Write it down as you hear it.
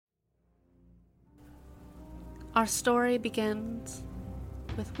Our story begins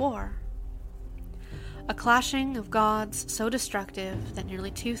with war. A clashing of gods so destructive that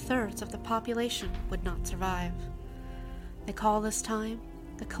nearly 2/3 of the population would not survive. They call this time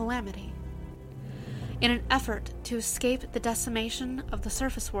the Calamity. In an effort to escape the decimation of the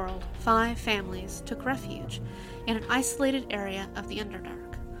surface world, 5 families took refuge in an isolated area of the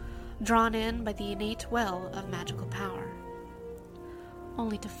Underdark, drawn in by the innate well of magical power.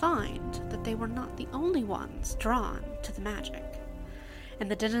 Only to find that they were not the only ones drawn to the magic,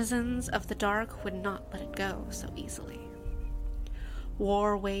 and the denizens of the dark would not let it go so easily.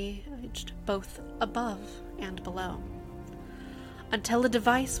 War waged both above and below, until a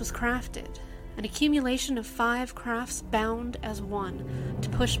device was crafted, an accumulation of 5 crafts bound as one to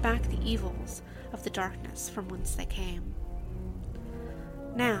push back the evils of the darkness from whence they came.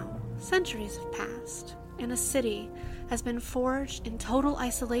 Now, centuries have passed, and a city has been forged in total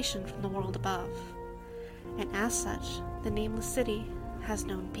isolation from the world above, and as such, the Nameless City has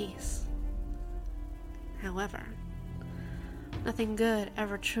known peace. However, nothing good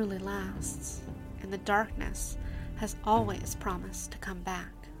ever truly lasts, and the darkness has always promised to come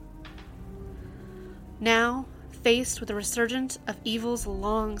back. Now, faced with a resurgence of evils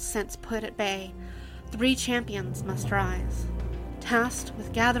long since put at bay, 3 champions must rise, tasked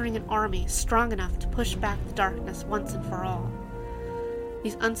with gathering an army strong enough to push back the darkness once and for all.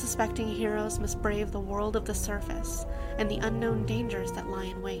 These unsuspecting heroes must brave the world of the surface and the unknown dangers that lie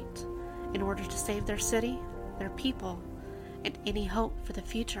in wait, in order to save their city, their people, and any hope for the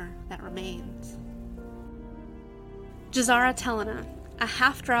future that remains. Jazara Telena, a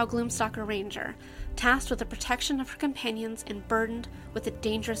half-drow Gloomstalker ranger, tasked with the protection of her companions and burdened with a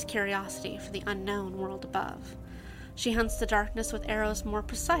dangerous curiosity for the unknown world above. She hunts the darkness with arrows more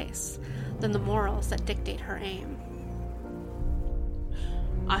precise than the morals that dictate her aim.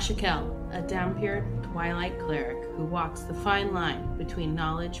 Ashakel, a Dampired Twilight cleric who walks the fine line between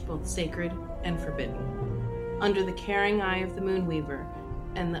knowledge both sacred and forbidden. Under the caring eye of the Moonweaver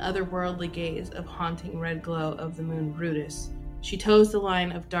and the otherworldly gaze of haunting red glow of the moon Brutus, she toes the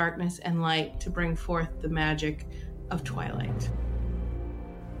line of darkness and light to bring forth the magic of twilight.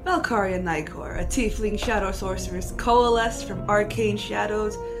 Valkyria Nykor, a tiefling shadow sorceress coalesced from arcane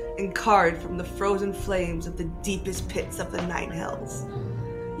shadows and carved from the frozen flames of the deepest pits of the Nine Hells.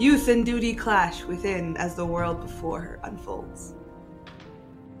 Youth and duty clash within as the world before her unfolds.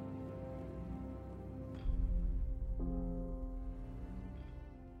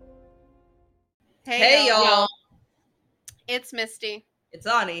 Hey y'all. It's Misty. It's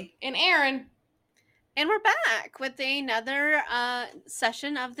Ani. And Aaron. And we're back with another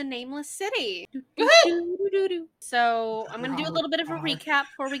session of the Nameless City. So I'm going to do a little bit of a recap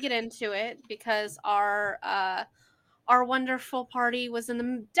before we get into it, because our wonderful party was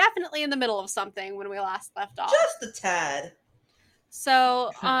definitely in the middle of something when we last left off. Just a tad.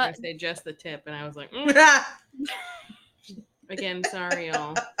 So I say just the tip, and I was like, again, sorry,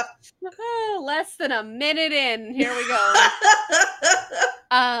 y'all. Less than a minute in. Here we go.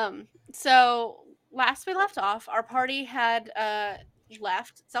 So last we left off, our party had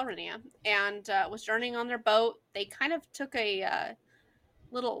left Selrenia and was journeying on their boat. They kind of took a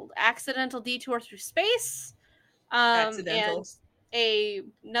little accidental detour through space. Accidental.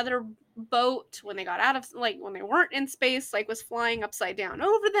 And another boat, when they got out of, when they weren't in space, was flying upside down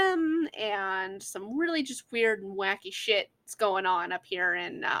over them, and some really just weird and wacky shit's going on up here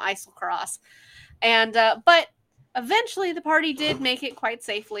in Iselcross. And but eventually the party did make it quite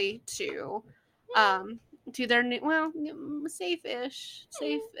safely to their new, safe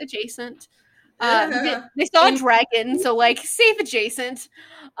adjacent. They saw a dragon, so safe adjacent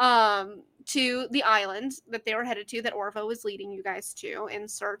to the island that they were headed to, that Orvo was leading you guys to in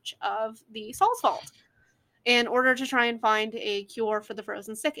search of the Sol's Vault, in order to try and find a cure for the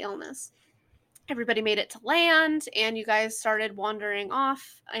frozen sick illness. Everybody made it to land, and you guys started wandering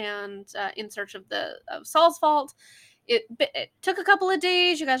off and in search of Sol's Vault. It took a couple of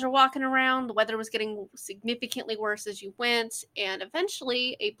days. You guys were walking around. The weather was getting significantly worse as you went, and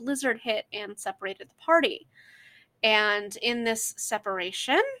eventually a blizzard hit and separated the party. And in this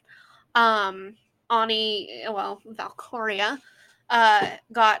separation, Valkyria,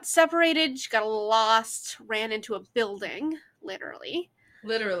 got separated. She got lost, ran into a building, literally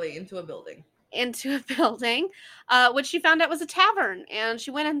into a building. Which she found out was a tavern, and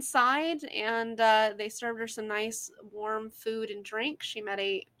she went inside, and they served her some nice warm food and drink. She met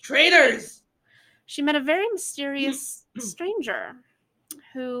traitors. She met a very mysterious stranger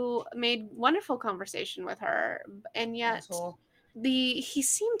who made wonderful conversation with her, and yet Asshole. he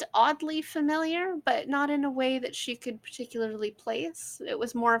seemed oddly familiar, but not in a way that she could particularly place. It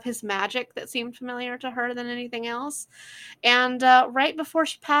was more of his magic that seemed familiar to her than anything else. And right before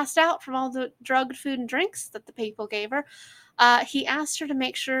she passed out from all the drugged food and drinks that the people gave her, he asked her to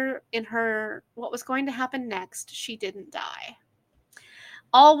make sure in her what was going to happen next, she didn't die.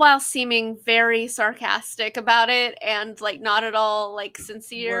 All while seeming very sarcastic about it and like not at all like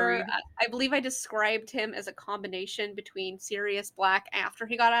sincere. Worried. I believe I described him as a combination between Sirius Black after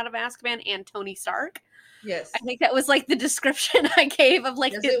he got out of Azkaban and Tony Stark. Yes. I think that was like the description I gave of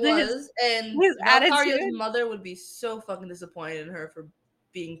like Yes, it was. And his Valkyria's attitude. mother would be so fucking disappointed in her for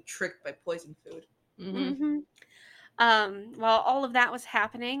being tricked by poison food. Mm-hmm. While all of that was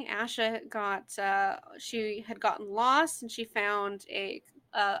happening, Asha she had gotten lost, and she found a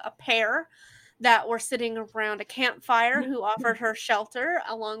pair that were sitting around a campfire who offered her shelter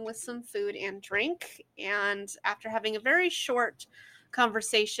along with some food and drink. And after having a very short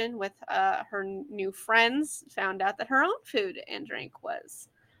conversation with her new friends, found out that her own food and drink was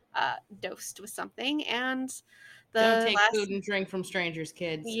dosed with something. And don't take food and drink from strangers,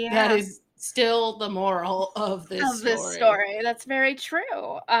 kids. Yeah. That is still the moral of this story. That's very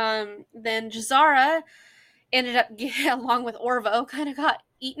true. Then Jazara ended up, along with Orvo, kind of got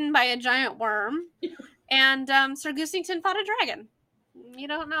eaten by a giant worm. And Sir Goosington fought a dragon. You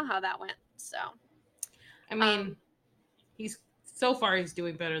don't know how that went. So, I mean, he's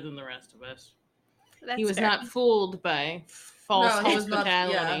doing better than the rest of us. He was fair. not fooled by false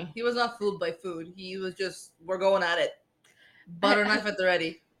hospitality. He was not fooled by food. He was just, we're going at it. Butter knife at the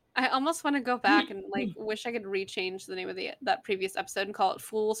ready. I almost want to go back and like wish I could rechange the name of that previous episode and call it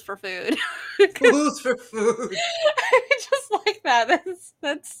 "Fools for Food." Fools for food. I just like that.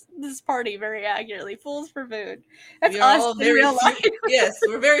 That's this party very accurately. Fools for food. That's us in real life. Yes,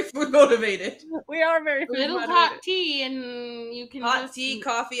 we're very food motivated. We are very food little motivated. hot tea, and you can tea,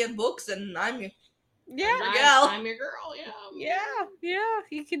 coffee, and books, and I'm your I'm your girl. Yeah.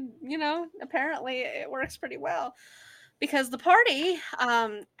 You can, apparently it works pretty well. Because the party,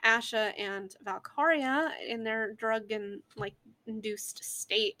 Asha and Valkyria, in their drug and like induced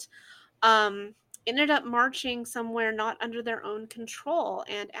state, ended up marching somewhere not under their own control.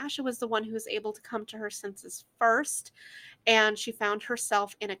 And Asha was the one who was able to come to her senses first. And she found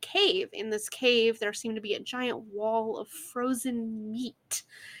herself in a cave. In this cave, there seemed to be a giant wall of frozen meat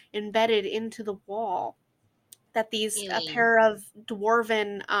embedded into the wall. That a pair of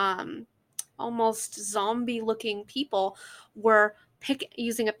dwarven, almost zombie-looking people were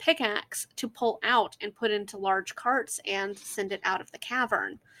using a pickaxe to pull out and put into large carts and send it out of the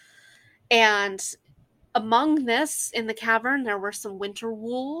cavern. And among this, in the cavern, there were some winter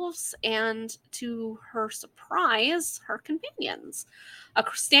wolves, and to her surprise, her companions.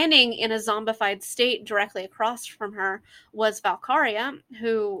 Standing in a zombified state directly across from her was Valkyria,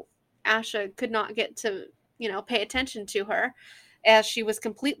 who Asha could not get to, pay attention to her, as she was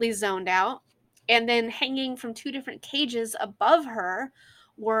completely zoned out. And then hanging from two different cages above her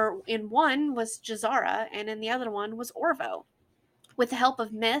in one was Jazara, and in the other one was Orvo. With the help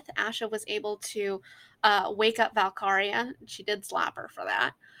of Myth, Asha was able to wake up Valkyria. She did slap her for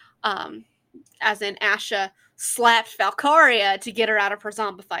that. As in, Asha slapped Valkyria to get her out of her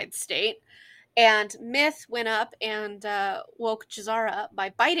zombified state. And Myth went up and woke Jazara up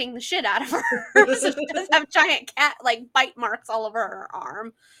by biting the shit out of her. So she does have giant cat bite marks all over her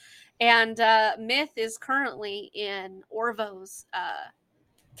arm. And Myth is currently in Orvo's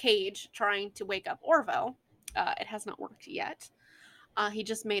cage trying to wake up Orvo. It has not worked yet. He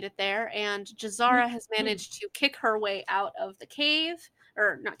just made it there. And Jazara has managed to kick her way out of the cage.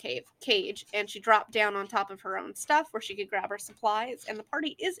 And she dropped down on top of her own stuff where she could grab her supplies. And the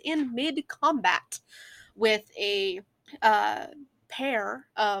party is in mid-combat with a pair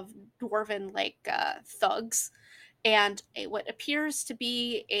of dwarven thugs and what appears to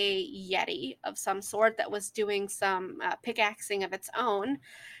be a yeti of some sort that was doing some pickaxing of its own.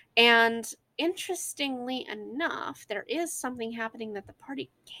 And interestingly enough, there is something happening that the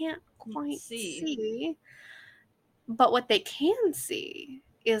party can't quite see. But what they can see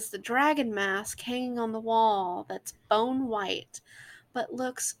is the dragon mask hanging on the wall that's bone white, but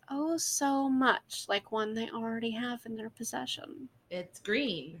looks oh so much like one they already have in their possession. It's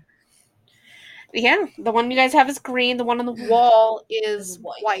green. Yeah, the one you guys have is green. The one on the wall is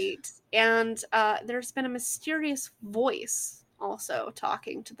white. And there's been a mysterious voice also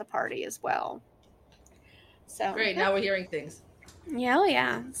talking to the party as well. So great, now we're hearing things.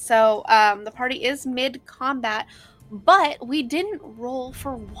 Yeah. So the party is mid-combat But we didn't roll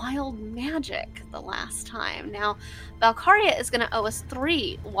for wild magic the last time. Now, Valkyria is going to owe us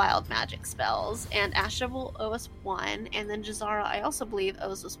 3 wild magic spells, and Asha will owe us 1, and then Jazara, I also believe,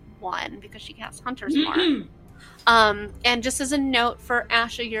 owes us 1 because she casts Hunter's Mark. And just as a note for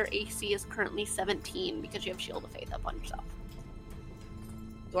Asha, your AC is currently 17 because you have Shield of Faith up on yourself.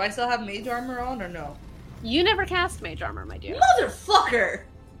 Do I still have mage armor on or no? You never cast Mage Armor, my dear. Motherfucker!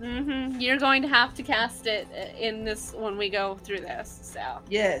 You're going to have to cast it in this when we go through this. So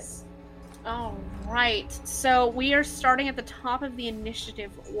Yes. all right. So we are starting at the top of the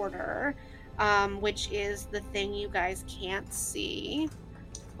initiative order, which is the thing you guys can't see.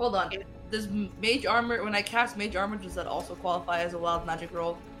 Hold on. Does mage armor, when I cast mage armor, does that also qualify as a wild magic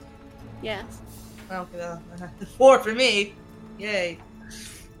roll? Yes. Okay, 4 for me. Yay.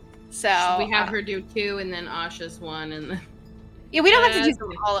 So we have her do 2, and then Asha's 1, and then... yeah, we don't have to do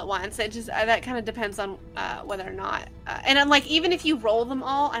them all at once. It just that kind of depends on whether or not. And I'm like, even if you roll them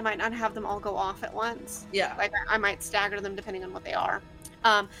all, I might not have them all go off at once. Yeah. Like I might stagger them depending on what they are.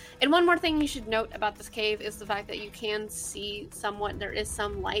 And one more thing you should note about this cave is the fact that you can see somewhat. There is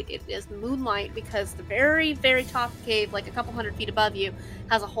some light. It is moonlight because the very, very top of the cave, like a couple hundred feet above you,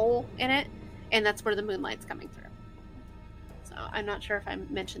 has a hole in it, and that's where the moonlight's coming through. So I'm not sure if I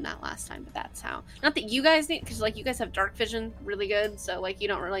mentioned that last time, but that's how. Not that you guys need, because like you guys have dark vision really good, so like you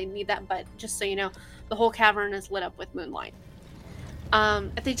don't really need that. But just so you know, the whole cavern is lit up with moonlight.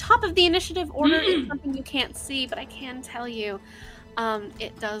 At the top of the initiative order is something you can't see, but I can tell you,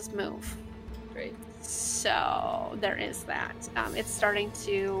 it does move. Great. So there is that. It's starting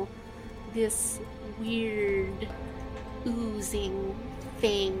to this weird oozing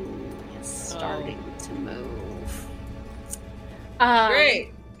thing is starting to move.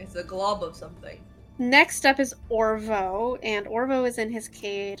 Great. It's a glob of something. Next up is Orvo, and Orvo is in his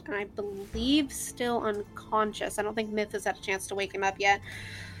cage, and I believe still unconscious. I don't think Myth has had a chance to wake him up yet.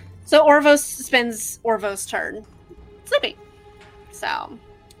 So Orvo spends Orvo's turn sleeping. So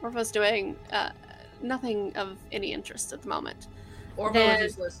Orvo's doing nothing of any interest at the moment. Orvo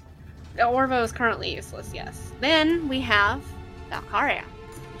is useless. Orvo is currently useless, yes. Then we have Valkyria.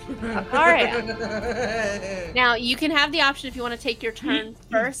 Valkyria. Now, you can have the option if you want to take your turn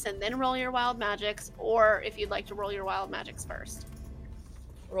first and then roll your wild magics, or if you'd like to roll your wild magics first.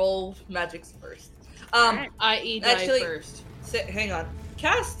 Roll magics first. Alright. I.e. die first. Hang on.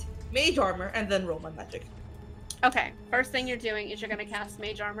 Cast mage armor and then roll my magic. Okay, first thing you're doing is you're going to cast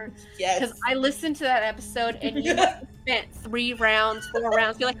Mage Armor. Yes. Because I listened to that episode and you spent 3 rounds, 4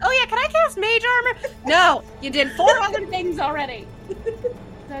 rounds. You're like, oh yeah, can I cast Mage Armor? No, you did 4 other things already.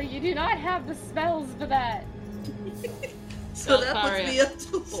 So you do not have the spells for that. So that puts me up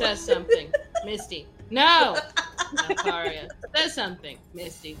to 1. Says something. Misty. No! Valkyria. Says something.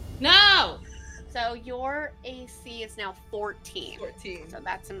 Misty. No! So your AC is now 14. 14. So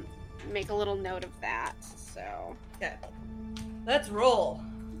that's make a little note of that. So Okay. Let's roll.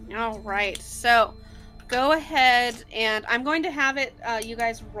 all right. So go ahead and I'm going to have it. You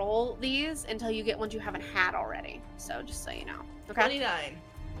guys roll these until you get ones you haven't had already. So just so you know. Okay. 29.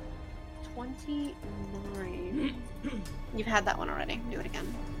 29. You've had that one already. Do it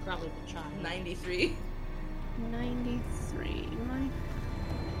again. Probably the child. 93. 93.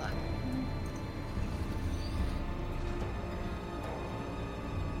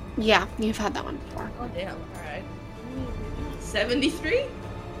 Yeah, you've had that one before. Oh damn. Alright. 73?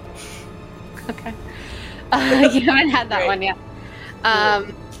 Okay. You haven't had that Great. one yet.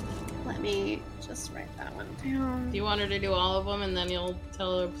 Let me just write that one down. Do you want her to do all of them and then you'll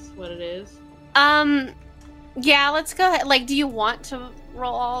tell us what it is? Yeah, let's go ahead. Like, do you want to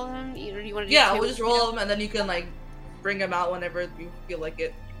roll all of them? Or do you want to do Yeah, 2? we'll just roll them and then you can like bring them out whenever you feel like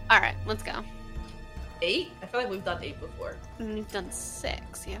it. Alright, let's go. 8? I feel like we've done 8 before. And you've done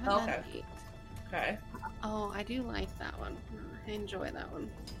 6. You haven't Okay. done 8. Okay. Oh, I do like that one. I enjoy that one.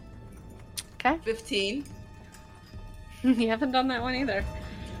 Okay. 15. You haven't done that one either.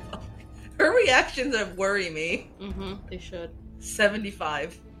 Her reactions that worry me. Mm-hmm. They should.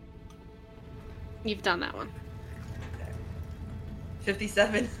 75. You've done that one.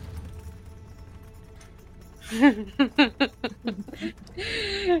 57. Yeah,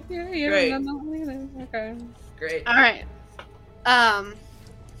 you Great. haven't done that one either. Okay. Great. All right.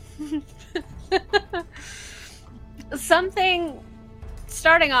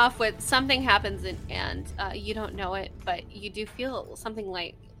 Starting off with something happens and you don't know it, but you do feel something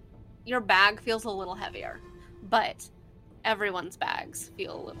like your bag feels a little heavier, but everyone's bags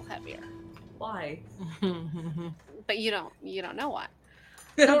feel a little heavier, Why? but you don't know why.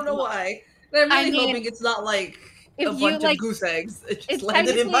 I don't know why. I'm really I mean- hoping it's not like if a you bunch like, of goose eggs. It just it's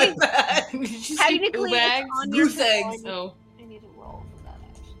landed in my technically- bag. Did you say technically poo it's bags? on your Goose eggs. turn. Oh, I need to roll for that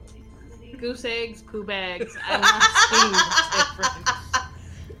actually. goose eggs, poo bags. I'm not seeing the difference.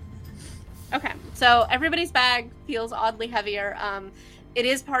 Okay, so everybody's bag feels oddly heavier. It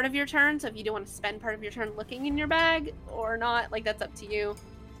is part of your turn, so if you do want to spend part of your turn looking in your bag or not, like that's up to you.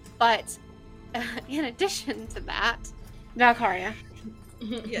 But in addition to that, Valkyria,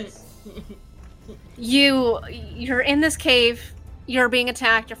 Yes. you're in this cave. You're being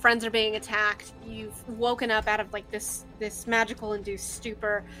attacked. Your friends are being attacked. You've woken up out of like this magical induced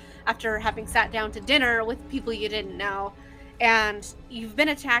stupor after having sat down to dinner with people you didn't know. And you've been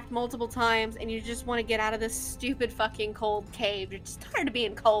attacked multiple times, and you just want to get out of this stupid fucking cold cave. You're just tired of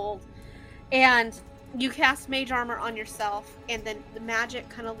being cold. And you cast mage armor on yourself, and then the magic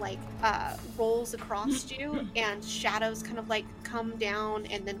kind of like rolls across you, and shadows kind of like come down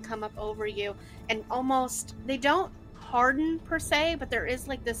and then come up over you. And almost, they don't harden per se, but there is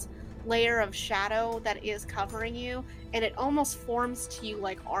like this layer of shadow that is covering you, and it almost forms to you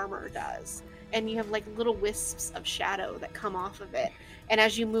like armor does. And you have like little wisps of shadow that come off of it, and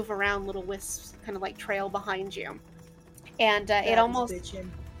as you move around, little wisps kind of like trail behind you, and it almost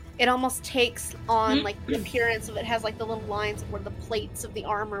takes on like the appearance of, it has like the little lines where the plates of the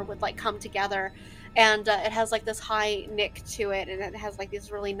armor would like come together, and it has like this high nick to it, and it has like these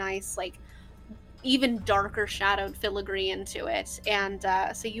really nice like even darker shadowed filigree into it, and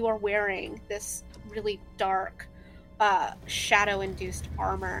so you are wearing this really dark shadow induced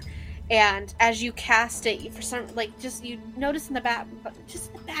armor. And as you cast it, you, for some like, just you notice in the back, just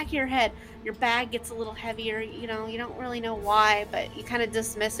in the back of your head, your bag gets a little heavier. You know, you don't really know why, but you kind of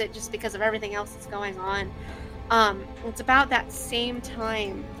dismiss it just because of everything else that's going on. It's about that same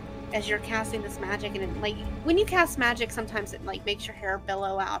time as you're casting this magic, and it, like when you cast magic, sometimes it like makes your hair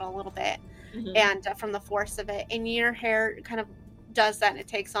billow out a little bit, and from the force of it, and your hair kind of does that, and it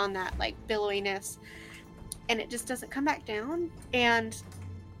takes on that like billowiness, and it just doesn't come back down, and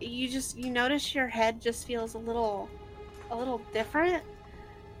you notice your head just feels a little different.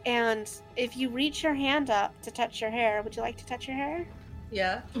 And if you reach your hand up to touch your hair, would you like to touch your hair?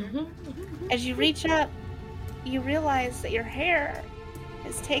 Yeah. As you reach up, you realize that your hair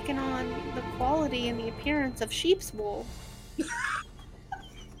has taken on the quality and the appearance of sheep's wool. Do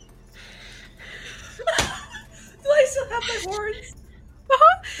I still have my horns?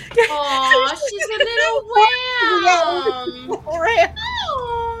 Aw, she's a little lamb.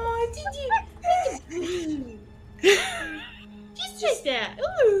 Oh, did you? Just like that.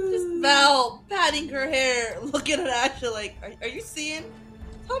 Ooh. Val patting her hair, looking at Asha like, are you seeing?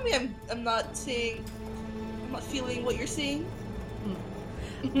 Tell me I'm not seeing. I'm not feeling what you're seeing.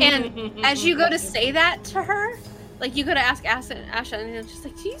 And as you go to say that to her, like you go to ask Asha, and you're just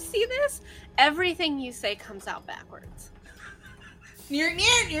like, do you see this? Everything you say comes out backwards. Pretty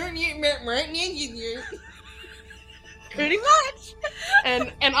much.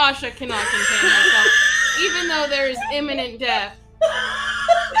 And Asha cannot contain herself, even though there is imminent death.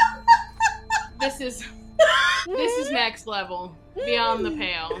 This is next level, beyond the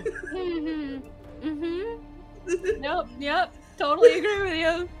pale. Yep, totally agree with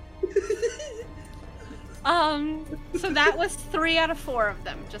you. So that was 3 out of 4 of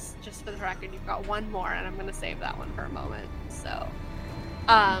them. Just for the record, you've got one more, and I'm gonna save that one for a moment. So,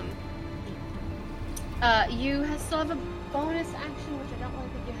 you still have a bonus action, which I don't really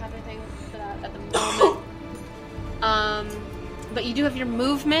think you have anything for that at the moment. But you do have your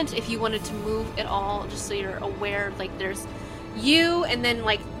movement if you wanted to move at all, just so you're aware. Like there's you, and then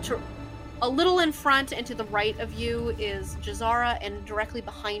like a little in front and to the right of you is Jazara, and directly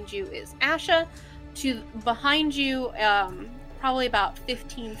behind you is Asha. Behind you, probably about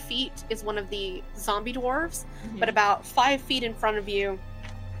 15 feet, is one of the zombie dwarves, but about 5 feet in front of you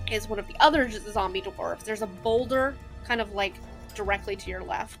is one of the other zombie dwarves. There's a boulder kind of like directly to your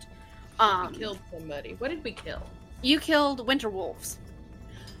left. We killed somebody. What did we kill? You killed winter wolves.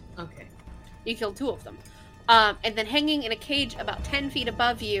 Okay. You killed 2 of them. And then hanging in a cage about 10 feet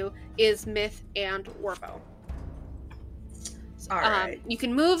above you is Myth and Warbo. All right. You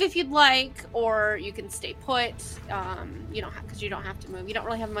can move if you'd like, or you can stay put. You don't have, because you don't have to move. You don't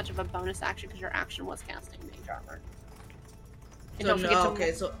really have much of a bonus action because your action was casting mage armor. And So don't forget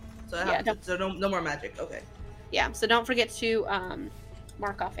to okay, so no more magic. Okay. Yeah, so don't forget to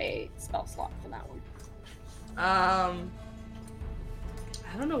mark off a spell slot for that one. I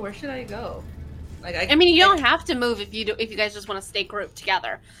don't know, where should I go? Like I mean, you don't have to move if you guys just want to stay grouped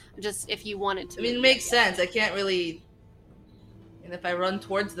together. Just if you wanted to. I mean, it makes sense. I can't really. And if I run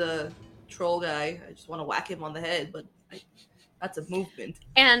towards the troll guy, I just want to whack him on the head, but that's a movement.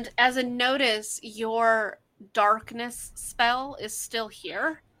 And as a notice, your darkness spell is still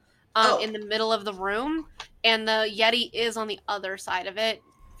here, Oh. in the middle of the room, and the Yeti is on the other side of it.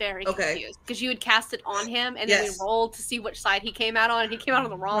 Very Okay. confused because you had cast it on him, and Yes. then we rolled to see which side he came out on, and he came out on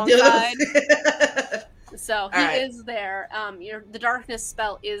the wrong The other- side. So he Alright. is there. The darkness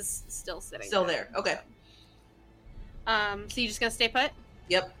spell is still sitting. Still there. Okay. So you just gonna stay put?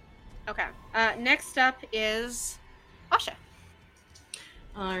 Yep. Okay. Next up is Asha.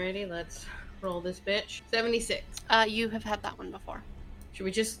 Alrighty, let's roll this bitch. 76. You have had that one before. Should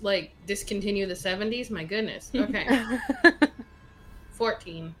we just, like, discontinue the 70s? My goodness. Okay.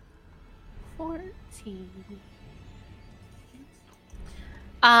 14. 14.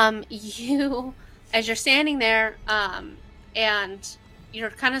 You, as you're standing there, and you're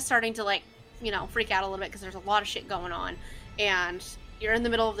kind of starting to, like, freak out a little bit because there's a lot of shit going on, and you're in the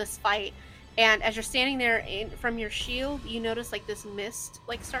middle of this fight, and as you're standing there, from your shield, you notice, like, this mist,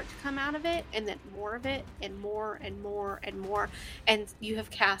 like, start to come out of it, and then more of it, and more, and more, and more, and you have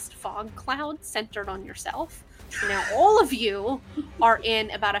cast fog cloud centered on yourself. So now all of you are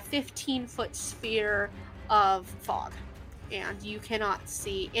in about a 15-foot sphere of fog, and you cannot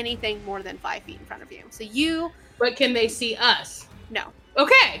see anything more than 5 feet in front of you. So you... But can they see us? No.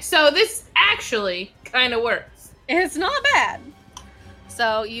 Okay, so this actually kind of works. It's not bad.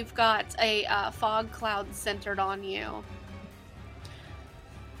 So you've got a fog cloud centered on you.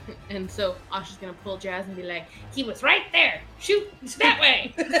 And so Asha's gonna pull Jazz and be like, he was right there! Shoot, it's that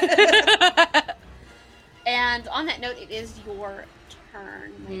way! And on that note, it is your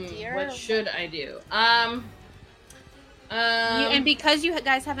turn, my dear. What should I do? And because you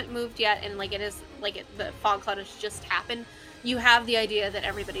guys haven't moved yet, and like the fog cloud has just happened, you have the idea that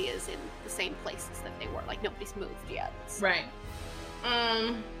everybody is in the same places that they were. Like nobody's moved yet. So. Right.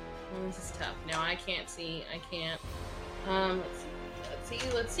 This is tough. No, I can't see. I can't.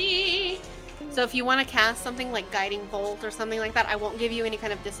 Let's see. So if you want to cast something like Guiding Bolt or something like that, I won't give you any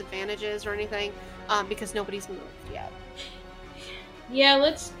kind of disadvantages or anything, because nobody's moved yet. Yeah,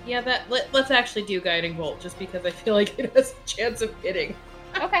 let's actually do Guiding Bolt, just because I feel like it has a chance of hitting.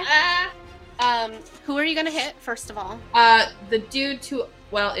 Okay. Who are you gonna hit first of all? The dude to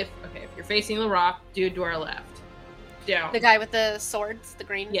if you're facing the rock, dude to our left. Down. The guy with the swords, the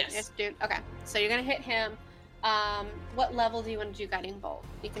green Yes. dude. Okay. So you're gonna hit him. What level do you want to do Guiding Bolt?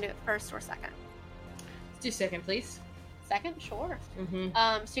 You can do it first or second. Let's do second, please. Second? Sure.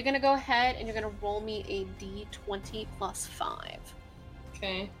 Mm-hmm. So you're gonna go ahead and you're gonna roll me a d20 plus 5.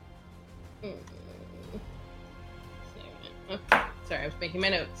 Okay. Sorry, I was making my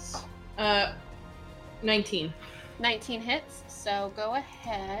notes. 19. 19 hits, so go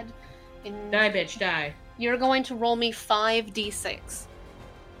ahead and... Die, bitch, die. You're going to roll me 5d6.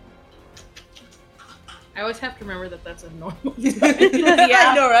 I always have to remember that that's a normal. Yeah.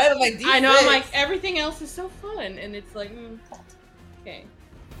 I know, right? I'm like, I know, I'm like, everything else is so fun, and it's like, okay.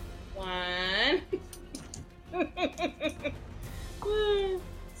 1.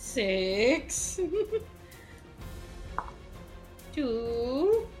 6.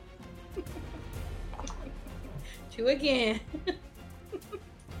 2. 2 again.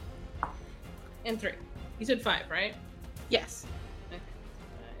 And 3. You said 5, right? Yes. Okay.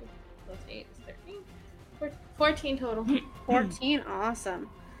 5 plus 8 is 13. 14 total. 14, awesome.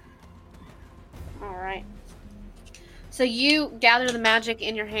 Alright. So you gather the magic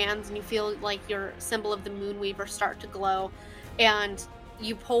in your hands and you feel like your symbol of the Moonweaver start to glow, and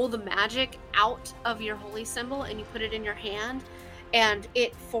you pull the magic out of your holy symbol and you put it in your hand, and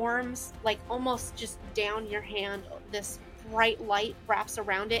it forms like almost just down your hand. This bright light wraps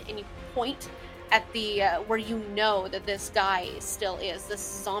around it and you point at the where you know that this guy still is, this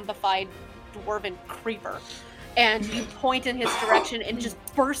zombified dwarven creeper, and you point in his direction, and just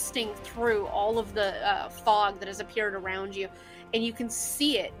bursting through all of the fog that has appeared around you, and you can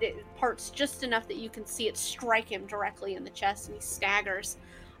see it parts just enough that you can see it strike him directly in the chest, and he staggers.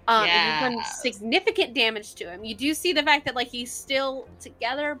 And you've done significant damage to him. You do see the fact that like he's still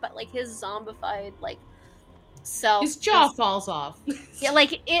together, but like his zombified like self, his jaw falls off. Yeah,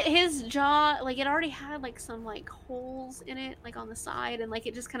 like his jaw, like it already had like some like holes in it, like on the side, and like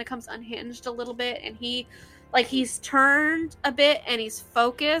it just kind of comes unhinged a little bit, and he's turned a bit and he's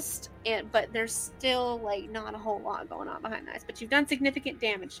focused, but there's still like not a whole lot going on behind the eyes. But you've done significant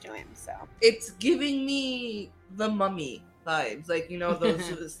damage to him, so it's giving me the Mummy vibes, like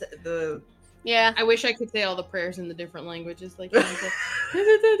those the. Yeah, I wish I could say all the prayers in the different languages, like. you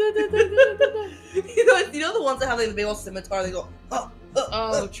know the ones that have like the big old scimitar. They go.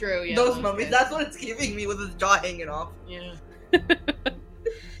 Oh, true. Yeah. Those mummies. Okay. That's what it's giving me with his jaw hanging off. Yeah.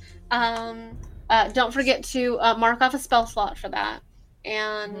 Don't forget to mark off a spell slot for that.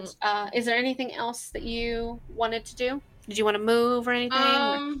 And is there anything else that you wanted to do? Did you want to move or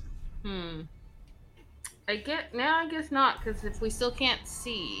anything? I guess not, because if we still can't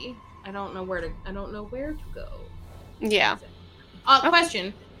see, I don't know where to go. Yeah. Okay.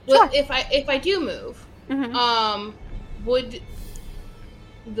 Question. Sure. If I do move, would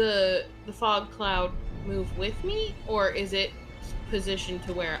the fog cloud move with me, or is it positioned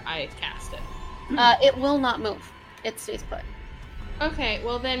to where I cast it? It will not move. It stays put. Okay,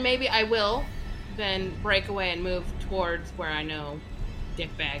 well then maybe I will then break away and move towards where I know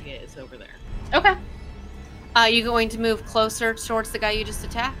Dickbag is over there. Okay. Are you going to move closer towards the guy you just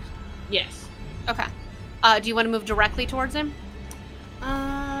attacked? Yes. Okay. Do you want to move directly towards him?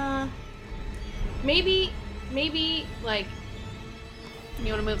 Maybe like... You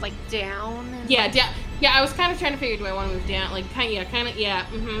want to move like down? Yeah, down. Yeah, I was kind of trying to figure, do I want to move down? Like,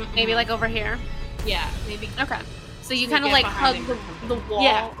 Maybe like over here? Yeah, maybe. Okay. So you kind of like hug the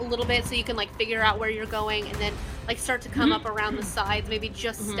wall a little bit so you can like figure out where you're going and then like start to come up around the sides, maybe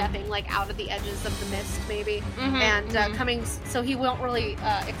just stepping like out of the edges of the mist maybe. Coming, so he won't really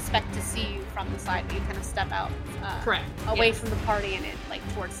expect to see you from the side, but you kind of step out away from the party and it like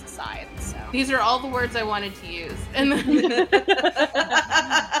towards the side. So these are all the words I wanted to use. And then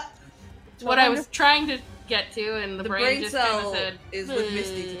what I was trying to get to, and the brain just kind of said is with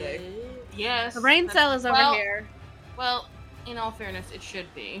Misty today. Yes. The brain cell is over here. Well, in all fairness, it should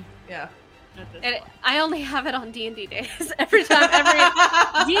be. Yeah. I only have it on D&D days. Every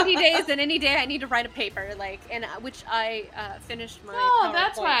D&D days and any day I need to write a paper, which I finished my PowerPoint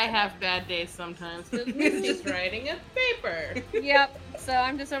that's why I today. have bad days sometimes. It's just writing a paper. Yep. So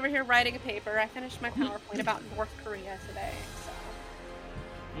I'm just over here writing a paper. I finished my PowerPoint about North Korea today. So.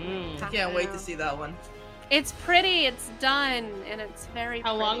 I can't wait to see that one. It's pretty. It's done, and it's very.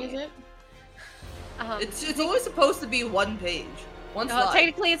 How long is it? It's always supposed to be one page. One slide.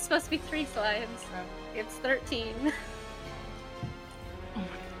 Technically, it's supposed to be 3 slides. It's 13.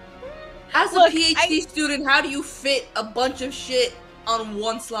 As a PhD student, how do you fit a bunch of shit on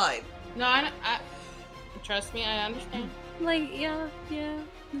one slide? No, I trust me, I understand. Yeah,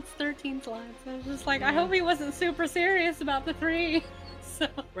 it's 13 slides. I was just like, I hope he wasn't super serious about the 3. So,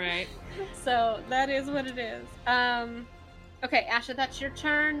 right. So that is what it is. Okay, Asha, that's your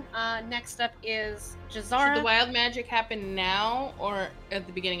turn. Next up is Jazara. Should the wild magic happen now or at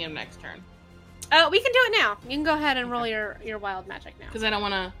the beginning of next turn? We can do it now. You can go ahead and roll your wild magic now. Because I don't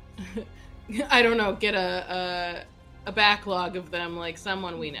want to, I don't know, get a backlog of them like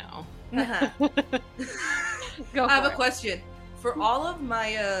someone we know. Go I have for a question. For all of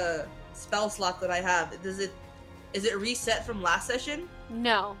my spell slot that I have, is it reset from last session?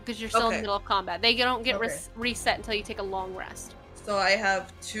 No, because you're still in the middle of combat. They don't get reset until you take a long rest. So I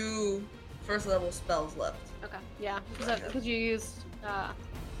have 2 first level spells left. Okay, yeah. Because you used...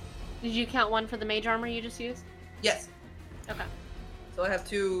 did you count 1 for the mage armor you just used? Yes. Okay. So I have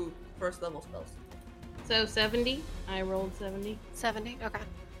 2 first level spells. So 70? I rolled 70. 70? Okay.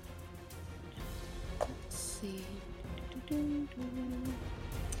 Let's see. You've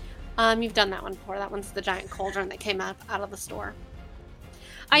done that one before. That one's the giant cauldron that came out of the store.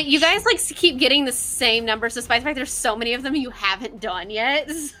 You guys keep getting the same numbers despite the fact there's so many of them you haven't done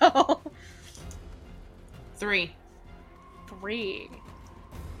yet. So 3. 3.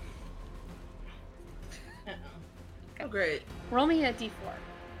 Oh, great. Roll me a d4.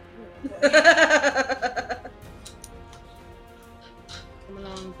 Come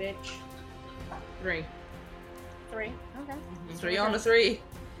along, bitch. 3. 3. Okay. 3 on the 3.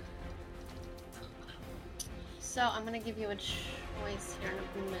 So I'm gonna give you a choice here in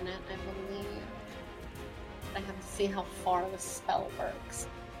a minute. I believe I have to see how far the spell works.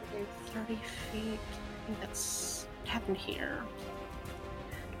 30 feet. I think that's what happened here.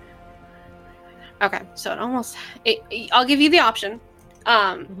 Okay, so I'll give you the option.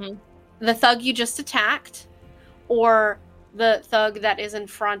 The thug you just attacked, or the thug that is in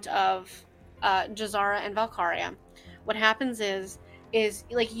front of Jazara and Valkyria. What happens is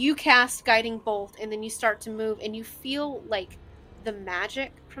you cast Guiding Bolt, and then you start to move, and you feel like the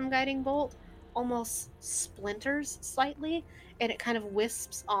magic from Guiding Bolt almost splinters slightly, and it kind of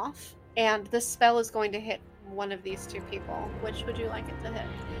wisps off. And this spell is going to hit one of these 2 people. Which would you like it to hit?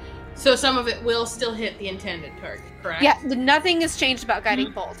 So some of it will still hit the intended target, correct? Yeah, nothing has changed about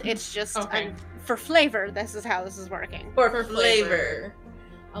Guiding Bolt. It's just for flavor. This is how this is working. For flavor,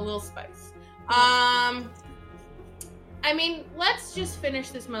 a little spice. I mean, let's just finish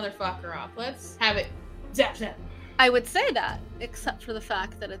this motherfucker off. Let's have it zap zap. I would say that, except for the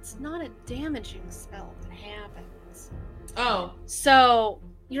fact that it's not a damaging spell that happens. Oh. So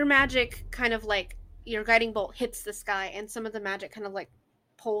your magic kind of your guiding bolt hits this guy, and some of the magic kind of like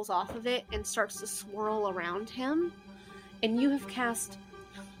pulls off of it and starts to swirl around him. And you have cast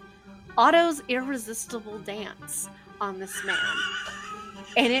Otto's Irresistible Dance on this man.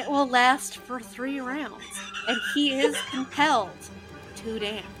 And it will last for 3 rounds. And he is compelled to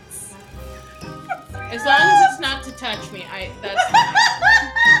dance. As long as it's not to touch me, that's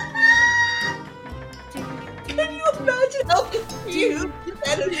Can you imagine how confused this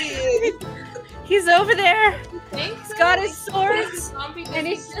enemy is? He's over there. Thanks. He's got his swords. And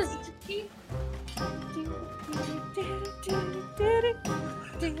he's just...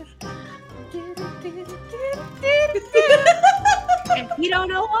 And he don't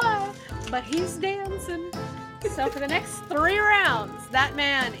know why, but he's dancing. So for the next 3 rounds, that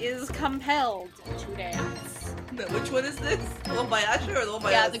man is compelled to dance. No, which one is this? The one by Asher or the one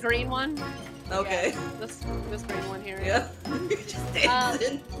by Yeah, us? the green one. Okay. Yeah, this green one here. Yeah. Just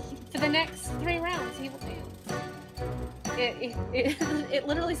dancing. For the next 3 rounds, he will dance. It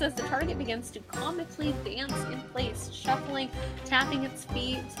literally says the target begins to comically dance in place, shuffling, tapping its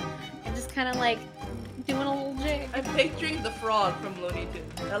feet, and just kind of like doing a little jig. I'm picturing the frog from Looney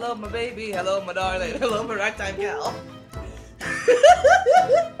Tunes. Hello, my baby. Hello, my darling. Hello, my ragtime gal.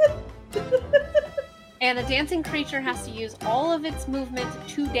 And a dancing creature has to use all of its movement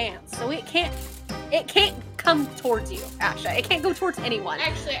to dance, so it can't come towards you, Asha. It can't go towards anyone.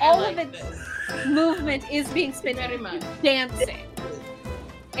 Actually, all I of like its this. movement is being spent Very much. dancing.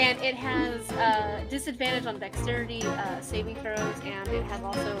 And it has disadvantage on dexterity saving throws, and it has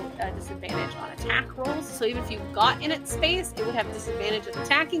also a disadvantage on attack rolls. So even if you got in its space, it would have disadvantage at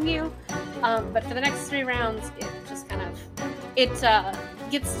attacking you. But for the next 3 rounds, it just kind of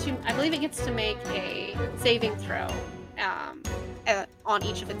gets to, I believe it gets to make a saving throw on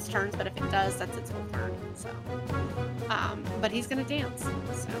each of its turns. But if it does, that's its whole turn. So, but he's gonna dance.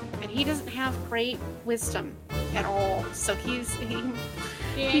 So, and he doesn't have great wisdom at all. So he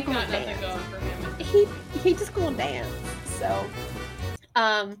He gonna got nothing dance. going for him. He just gonna dance. So,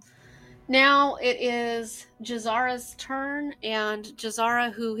 now it is Jazara's turn, and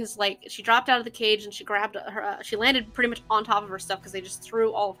Jazara, who is like, she dropped out of the cage and she grabbed her, she landed pretty much on top of her stuff because they just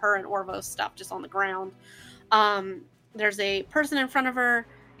threw all of her and Orvo's stuff just on the ground. There's a person in front of her,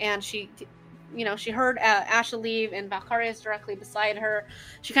 and she heard Asha leave, and Valkyria is directly beside her.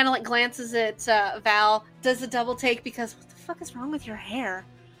 She kind of like glances at Val, does a double take because what the fuck is wrong with your hair?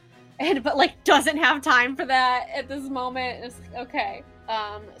 But like doesn't have time for that at this moment. It's like, okay.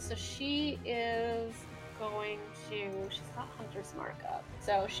 So she is going to, she's got Hunter's Mark up.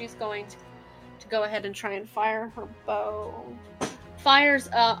 So she's going to go ahead and try and fire her bow. Fires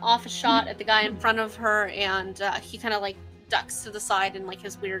off a shot at the guy in front of her, and he kind of like ducks to the side in like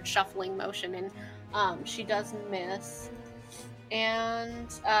his weird shuffling motion, and she does miss. And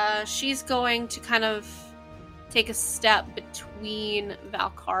she's going to kind of take a step between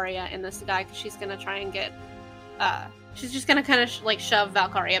Valkyria and this guy, because she's going to try and get she's just going to kind of like shove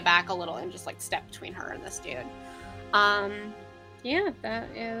Valkyria back a little and just like step between her and this dude. Yeah, that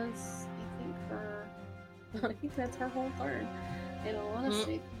is, I think that's her whole turn, in all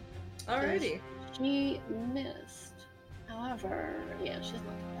honesty. Alrighty. She missed. However, yeah, she's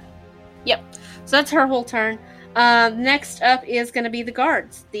not bad. Yep. So that's her whole turn. Next up is going to be the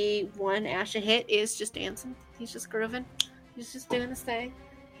guards. The one Asha hit is just dancing. He's just grooving. He's just doing his thing.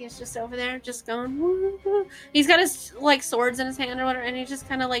 He's just over there, just going woo, woo. He's got his like swords in his hand or whatever, and he's just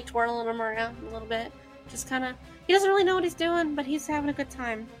kind of like twirling them around a little bit. Just kind of, he doesn't really know what he's doing, but he's having a good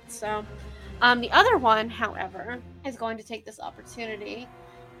time. So, the other one, however, is going to take this opportunity.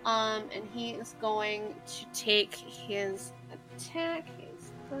 And he is going to take his attack,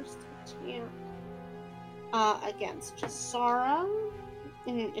 his first attack, against Jazara,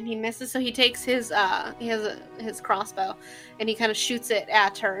 and he misses. So he takes his crossbow, and he kind of shoots it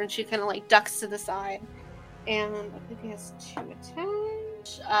at her, and she kind of like ducks to the side. And I think he has 2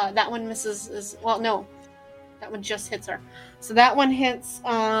 attacks. That one misses as well. No, that one just hits her. So that one hits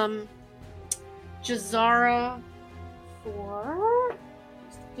Jazara for.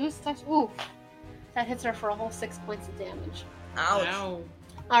 Ooh, that hits her for a whole 6 points of damage. Ouch. Ow.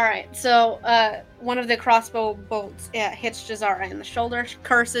 Alright, so one of the crossbow bolts hits Jazara in the shoulder. She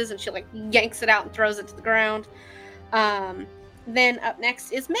curses and she like yanks it out and throws it to the ground. Then up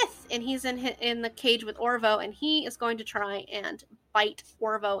next is Myth, and he's in the cage with Orvo, and he is going to try and bite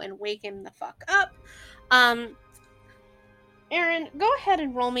Orvo and wake him the fuck up. Aaron, go ahead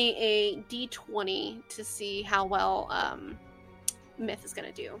and roll me a d20 to see how well Myth is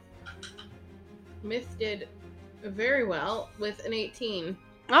going to do. Myth did very well with an 18.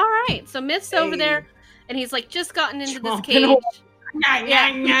 All right, so Myth's over there, and he's like just gotten into this Chomping cage. away.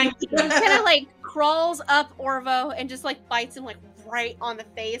 Yeah, he's kind of like crawls up Orvo and just like bites him like right on the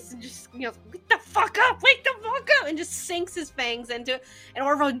face and just wake the fuck up, and just sinks his fangs into it. And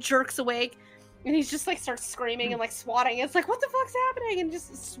Orvo jerks awake and he's just like starts screaming and like swatting. It's like, what the fuck's happening? And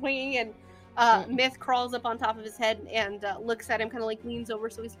just swinging. And Myth crawls up on top of his head and looks at him, kind of like leans over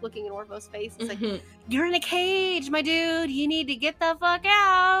so he's looking at Orvo's face. It's like, you're in a cage, my dude. You need to get the fuck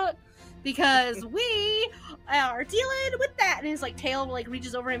out because we are dealing with that. And his like tail like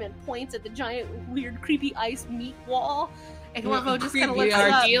reaches over him and points at the giant, weird, creepy ice meat wall. And Orvo just kind of looks up.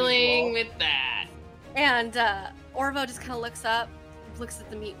 We are dealing with that. And Orvo just kind of looks up, looks at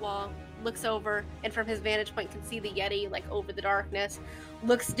the meat wall, looks over, and from his vantage point can see the Yeti like over the darkness,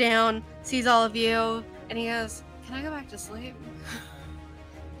 looks down, sees all of you, and he goes, can I go back to sleep?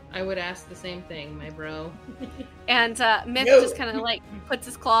 I would ask the same thing, my bro. And Myth just kind of like puts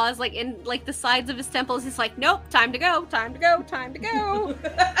his claws like in like the sides of his temples. He's like, nope, time to go.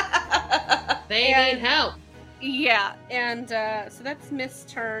 They need help. Yeah, and so that's Myth's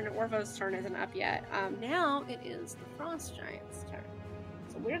turn. Orvo's turn isn't up yet. Now it is the Frost Giant's turn.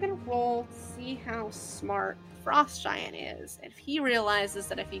 So we're gonna roll to see how smart the Frost Giant is. If he realizes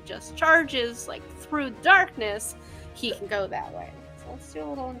that if he just charges like through darkness, he can go that way. So let's do a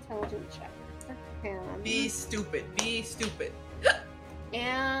little intelligence check. Be stupid.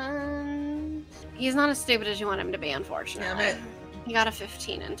 And he's not as stupid as you want him to be, unfortunately. Damn it. He got a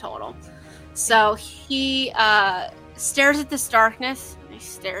 15 in total. So he stares at this darkness. And he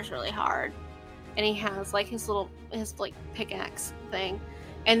stares really hard, and he has like his pickaxe thing,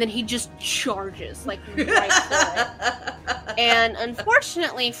 and then he just charges like right for it. And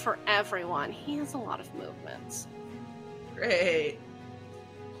unfortunately for everyone, he has a lot of movements. Great.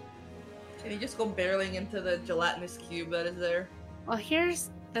 Can you just go barreling into the gelatinous cube that is there? Well,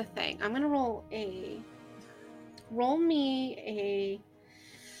 here's the thing. I'm gonna roll me a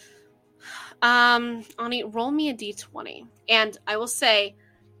d20, and I will say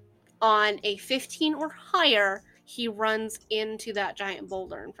on a 15 or higher, he runs into that giant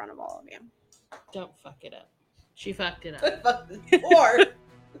boulder in front of all of you. Don't fuck it up. She fucked it up. 4.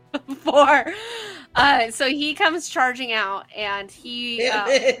 4. So he comes charging out, and he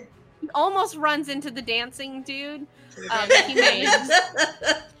almost runs into the dancing dude.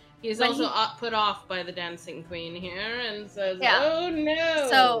 He's also put off by the dancing queen here and says, oh no.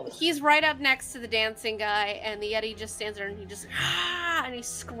 So he's right up next to the dancing guy, and the Yeti just stands there and he just and he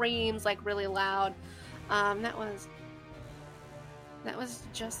screams like really loud. That was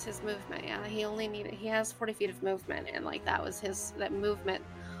just his movement. Yeah, he has 40 feet of movement, and like that was that movement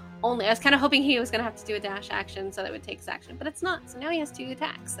only. I was kind of hoping he was going to have to do a dash action so that would take his action, but it's not. So now he has 2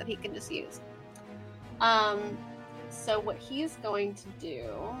 attacks that he can just use. So what he's going to do,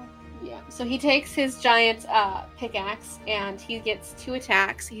 so he takes his giant pickaxe and he gets 2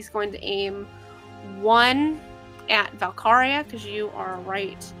 attacks. He's going to aim 1 at Valkyria because you are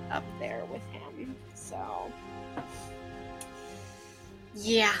right up there with him. So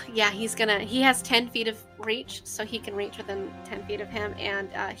he has 10 feet of reach, so he can reach within 10 feet of him, and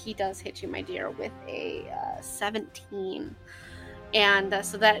he does hit you, my dear, with a 17. And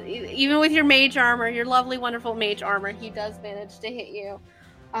so that even with your mage armor, your lovely, wonderful mage armor, he does manage to hit you.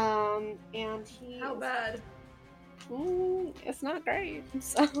 And he... How bad? It's not great.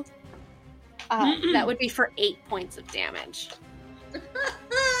 So that would be for 8 points of damage.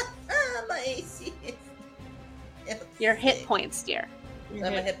 My AC is... Your hit points, dear.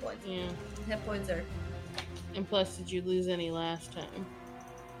 My hit points. Yeah. Hit points are... And plus, did you lose any last time?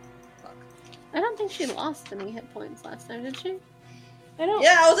 Fuck. I don't think she lost any hit points last time, did she?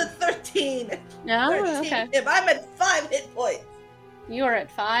 Yeah, I was at 13. No, 13. okay. If I'm at 5 hit points. You are at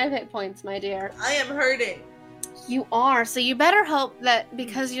 5 hit points, my dear. I am hurting. You are, so you better hope that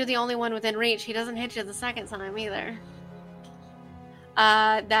because you're the only one within reach, he doesn't hit you the second time either.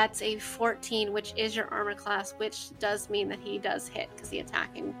 That's a 14, which is your armor class, which does mean that he does hit, because the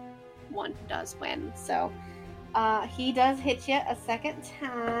attacking one does win. So, he does hit you a second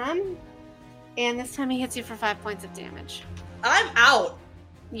time, and this time he hits you for 5 points of damage. I'm out.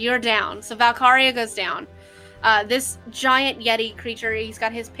 You're down. So Valkyria goes down. This giant Yeti creature, he's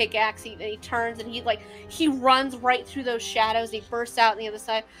got his pickaxe, he turns and he runs right through those shadows, and he bursts out on the other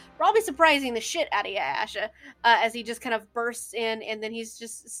side, probably surprising the shit out of you, Asha, as he just kind of bursts in, and then he's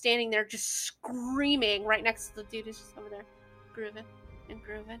just standing there just screaming right next to the dude who's just over there, grooving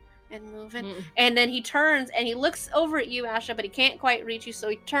and moving. And then he turns and he looks over at you, Asha, but he can't quite reach you, so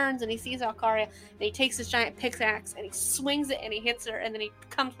he turns and he sees Valkyria, and he takes his giant pickaxe and he swings it and he hits her, and then he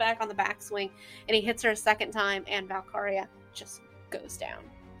comes back on the backswing and he hits her a second time, and Valkyria just goes down.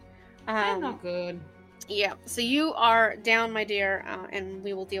 Not good. Yeah, so you are down, my dear, and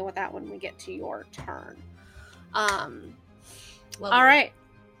we will deal with that when we get to your turn. Lovely. All right,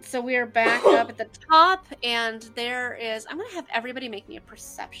 so we are back up at the top, and there is... I'm going to have everybody make me a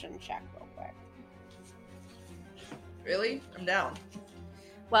perception check real quick. Really? I'm down.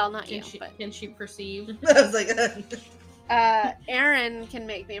 Well, not Can you, she, but... can she perceive? I was like, Aaron can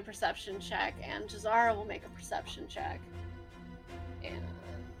make me a perception check, and Jazara will make a perception check. And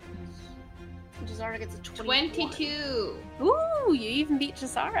Jazara gets a 21. 22. Ooh, you even beat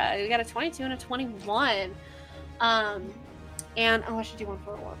Jazara. You got a 22 and a 21. And I should do one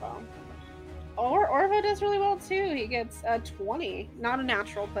for Orvo. Orvo does really well too. He gets a 20. Not a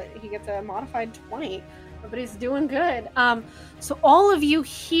natural, but he gets a modified 20. But he's doing good. So all of you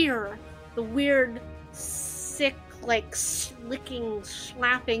hear the weird, sick, like slicking,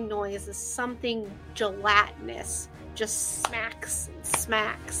 slapping noise as something gelatinous just smacks and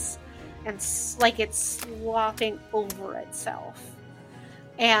smacks, and like it's slopping over itself.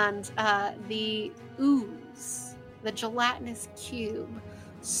 And the ooze, the gelatinous cube,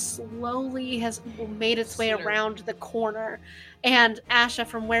 slowly has made its way around the corner. And Asha,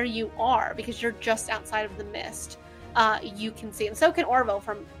 from where you are, because you're just outside of the mist, you can see, and so can Orvo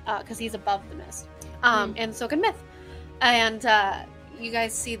from because he's above the mist, and so can Myth. And you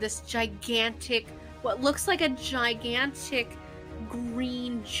guys see this gigantic, what looks like a gigantic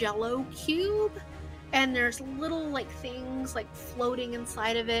green jello cube, and there's little like things like floating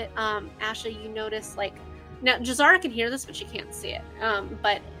inside of it. Asha, you notice like, now Jazara can hear this, but she can't see it.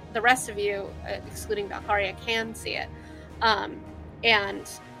 But the rest of you, excluding Valkyria, can see it. And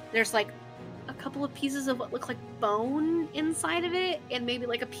there's like a couple of pieces of what look like bone inside of it, and maybe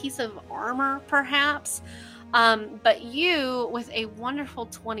like a piece of armor, perhaps. But you, with a wonderful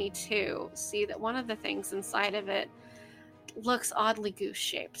 22, see that one of the things inside of it looks oddly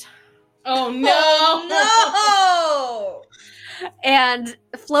goose-shaped. Oh no! no! And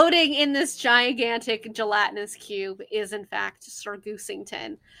floating in this gigantic gelatinous cube is, in fact, Sir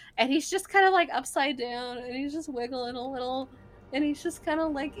Goosington. And he's just kind of like upside down, and he's just wiggling a little. And he's just kind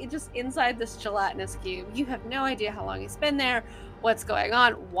of like just inside this gelatinous cube. You have no idea how long he's been there, what's going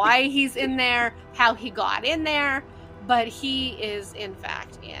on, why he's in there, how he got in there. But he is, in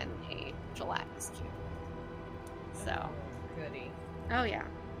fact, in a gelatinous cube. So. Goody. Oh, yeah.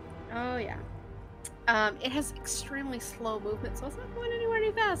 Oh, yeah. It has extremely slow movement, so it's not going anywhere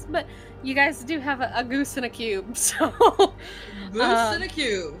too fast. But you guys do have a goose in a cube, so... Goose in a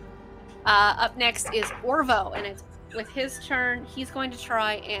cube. Up next is Orvo, and it's with his turn. He's going to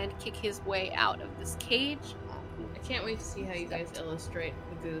try and kick his way out of this cage. I can't wait to see how you guys illustrate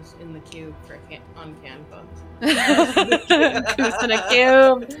the goose in the cube on Canva. Goose in a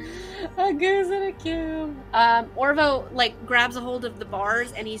cube. A goose in a cube. Orvo like grabs a hold of the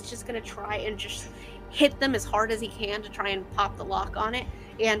bars, and he's just gonna try and just hit them as hard as he can to try and pop the lock on it.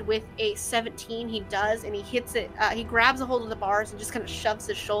 And with a 17, he does, and he hits it. He grabs a hold of the bars and just kind of shoves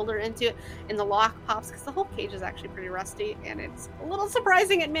his shoulder into it, and the lock pops, because the whole cage is actually pretty rusty, and it's a little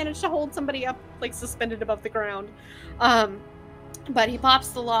surprising it managed to hold somebody up, like, suspended above the ground. But he pops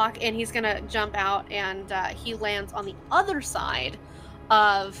the lock, and he's going to jump out, and he lands on the other side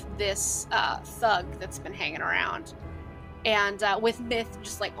of this thug that's been hanging around. And with Myth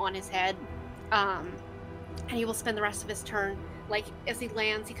just, like, on his head. And he will spend the rest of his turn, like, as he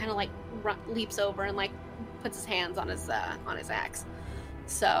lands, he kind of like leaps over and like puts his hands on his axe.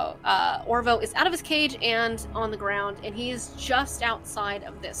 So Orvo is out of his cage and on the ground, and he is just outside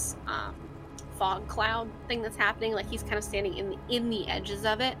of this fog cloud thing that's happening. Like, he's kind of standing in the edges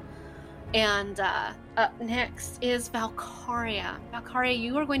of it. And up next is Valkyria. Valkyria,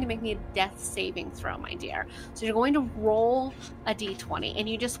 you are going to make me a death saving throw, my dear. So you're going to roll a d20, and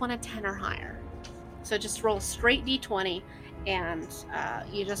you just want a 10 or higher. So just roll a straight d20, and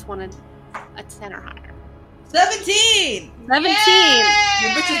you just want a 10 or higher. 17! 17! Your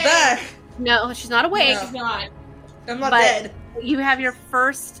bitch is back! No, she's not awake. No. She's not. I'm not But dead. you have your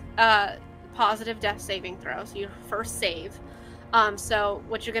first positive death saving throw, so your first save. So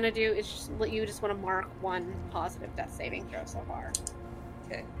what you're going to do is you just want to mark one positive death saving throw so far.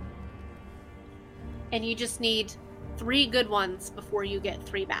 Okay. And you just need 3 good ones before you get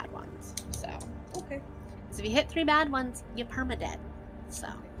 3 bad ones. So. Okay. So if you hit 3 bad ones, you're permadead. So.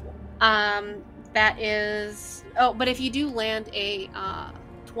 That is... Oh, but if you do land a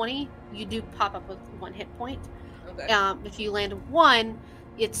 20, you do pop up with 1 hit point. Okay. If you land a 1,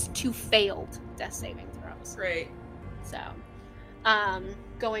 it's 2 failed death saving throws. Great. So,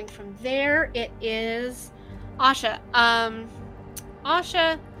 going from there, it is Asha.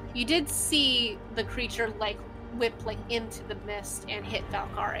 Asha, you did see the creature like whip like into the mist and hit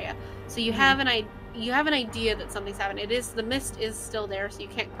Valkyria. So you have you have an idea that something's happened. The mist is still there, so you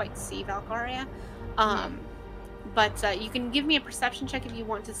can't quite see Valkyria. But you can give me a perception check if you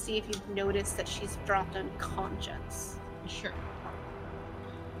want to see if you've noticed that she's dropped unconscious. Sure.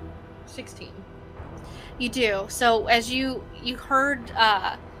 16. You do. So as you heard,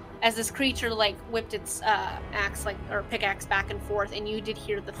 as this creature like whipped its axe or pickaxe back and forth, and you did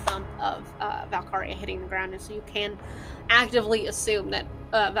hear the thump of Valkyria hitting the ground, and so you can actively assume that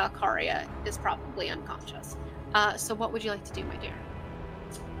Valkyria is probably unconscious. So what would you like to do, my dear?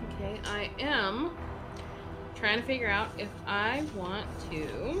 Okay, I am trying to figure out if I want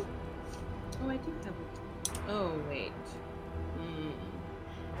to. Oh, I do have it. Oh, wait.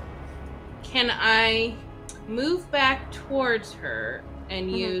 Can I move back towards her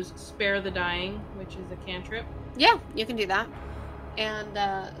and use Spare the Dying, which is a cantrip? Yeah, you can do that. And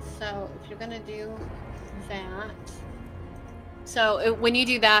so if you're going to do that... So when you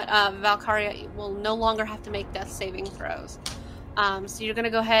do that, Valkyria will no longer have to make death saving throws. So you're going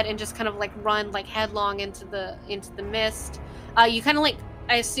to go ahead and just kind of like run like headlong into the mist. You kind of like,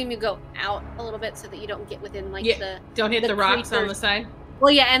 I assume you go out a little bit so that you don't get within like don't hit the rocks on the side.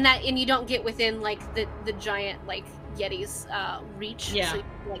 Well, yeah, and you don't get within like the giant like Yeti's reach. Yeah. So you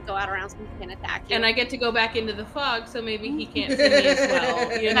can, like go out around so he can attack you. And I get to go back into the fog, so maybe he can't see me as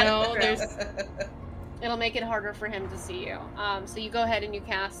well. You know, it'll make it harder for him to see you. So you go ahead and you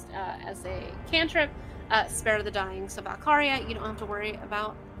cast as a cantrip, Spare the Dying. So Valkyria, you don't have to worry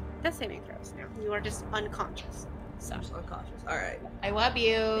about death saving throws now. You are just unconscious. So I'm just unconscious. All right. I love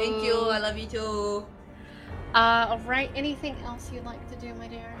you. Thank you. I love you too. All right. Anything else you'd like to do, my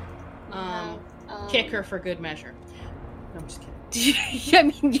dear? Kick her for good measure. No, I'm just kidding. I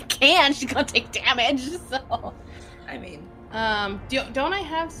mean, you can. She's gonna take damage. So, I mean, don't I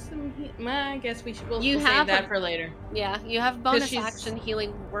have some? I guess we'll save that for later. Yeah, you have bonus action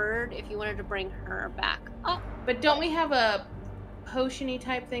healing word if you wanted to bring her back up. But don't we have a potion-y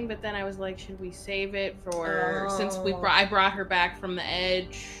type thing? But then I was like, should we save it for since I brought her back from the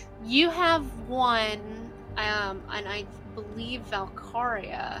edge? You have one, and I believe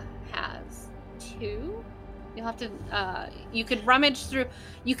Valkyria has two. You'll have to, you could rummage through,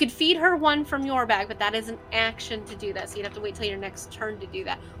 you could feed her one from your bag, but that is an action to do that, so you'd have to wait till your next turn to do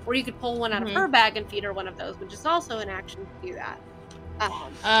that. Or you could pull one out of her bag and feed her one of those, which is also an action to do that.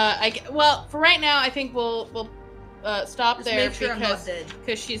 Well, for right now, I think we'll stop just there make sure I'm not dead.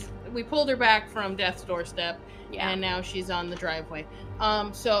 because we pulled her back from death's doorstep, and now she's on the driveway.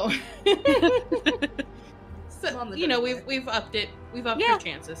 So, you know, we've upped it. We've upped her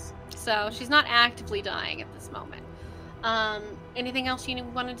chances. So she's not actively dying at this moment. Anything else you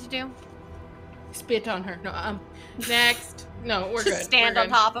wanted to do? Spit on her. No. Next. No, we're good. Stand on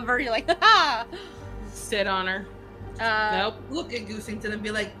top of her. You're like, ha! Sit on her. Nope. Look at Goosington and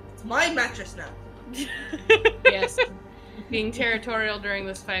be like, it's my mattress now. Yes. Being territorial during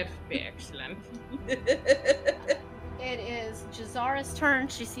this fight would be excellent. It is Jazara's turn.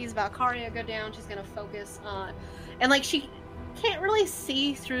 She sees Valkyria go down. She's gonna focus on, and like she can't really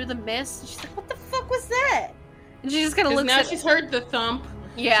see through the mist. She's like, "What the fuck was that?" And she just kind of looks. Now she's heard the thump.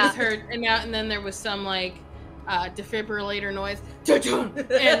 Yeah, she's heard, and then there was some like defibrillator noise, and then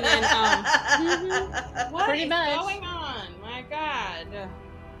what pretty is much going on? My God.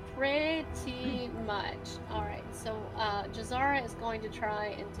 Pretty much. All right, so Jazara is going to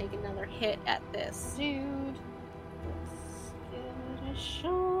try and take another hit at this dude. Let's give it a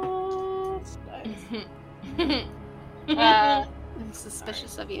shot. I'm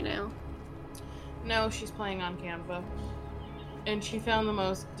suspicious of you now. No, she's playing on Canva. And she found the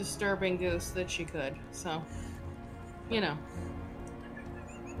most disturbing goose that she could. So, you know.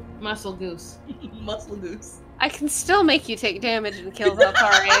 Muscle goose. Muscle goose. I can still make you take damage and kill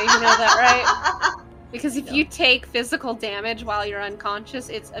Valkyria. You know that, right? Because if you take physical damage while you're unconscious,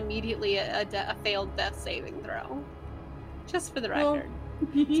 it's immediately a failed death saving throw. Just for the record.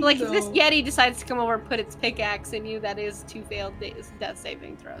 So, like, if this Yeti decides to come over and put its pickaxe in you, that is 2 failed death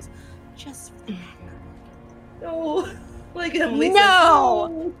saving throws. Just for the record. No. Like Emily no!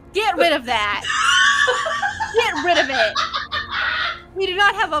 says, Get rid of that! Get rid of it! We do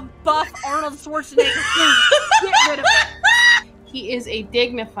not have a buff Arnold Schwarzenegger goose. Get rid of it! He is a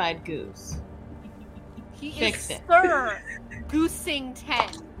dignified goose. Fix it. Sir Goosing 10.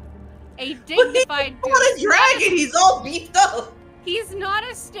 A dignified goose. What a dragon! He's all beefed up! He's not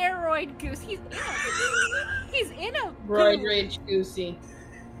a steroid goose. He's in a Roid Rage Goosey.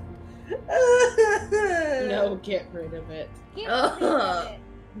 No, get rid of it. Get rid of it.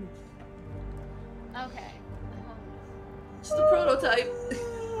 Okay. Just a prototype.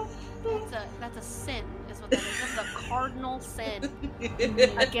 That's a sin, is what that is. That's a cardinal sin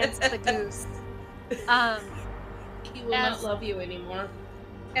against the goose. He will not love you anymore.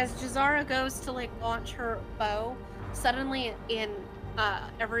 As Jazara goes to like launch her bow, suddenly in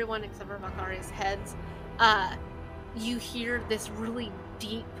everyone except for Valkyria's heads, you hear this really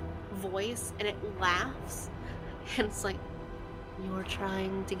deep voice, and it laughs, and it's like, "You're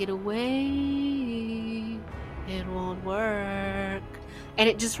trying to get away. It won't work." And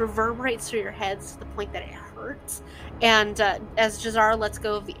it just reverberates through your heads to the point that it hurts. And as Jazara lets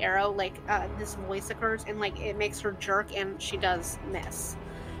go of the arrow, like this voice occurs, and like it makes her jerk, and she does miss.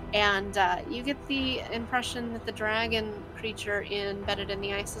 And you get the impression that the dragon creature embedded in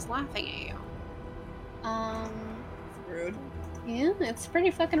the ice is laughing at you. Rude. Yeah, it's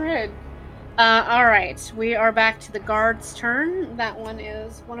pretty fucking rude. Alright, we are back to the guard's turn. One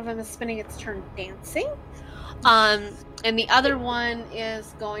of them is spending its turn dancing. And the other one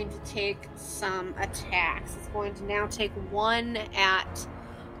is going to take some attacks. It's going to now take one at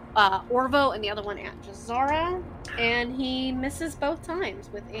Orvo and the other one at Jazara. And he misses both times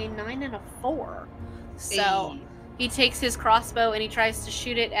with a 9 and a 4. So he takes his crossbow and he tries to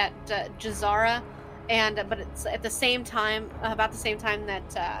shoot it at Jazara. But it's at the same time, about the same time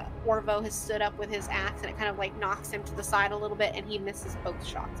that Orvo has stood up with his axe, and it kind of like knocks him to the side a little bit, and he misses both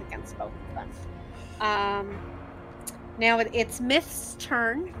shots against both of them. Now it's Myth's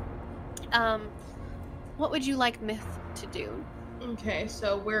turn. What would you like Myth to do? Okay,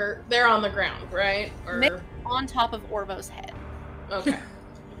 so they're on the ground, right? Or Myth on top of Orvo's head. okay.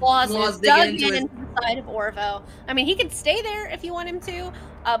 Claws Claws is digging dug into into the side of Orvo. I mean, he could stay there if you want him to,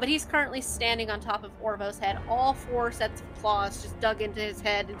 but he's currently standing on top of Orvo's head. All 4 sets of claws just dug into his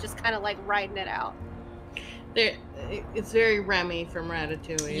head and just kind of like riding it out. It's very Remy from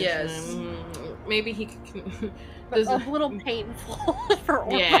Ratatouille. Yes. Maybe he could. But a little painful for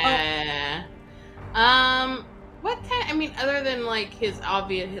Orvo. Yeah. What kind? I mean, other than like his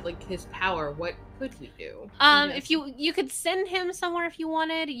obvious, like his power, what could we do? If you could send him somewhere if you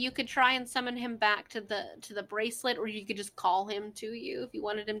wanted. You could try and summon him back to the bracelet, or you could just call him to you if you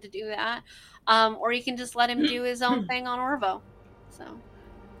wanted him to do that. Or you can just let him do his own thing on Orvo. So.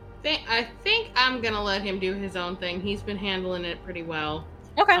 I think I'm gonna let him do his own thing. He's been handling it pretty well.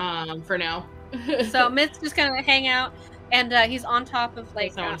 Okay. For now. So Myth's just gonna hang out, and he's on top of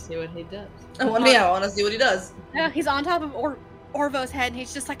like. I want to see what he does. I want to see what he does. He's on top of Orvo's head, and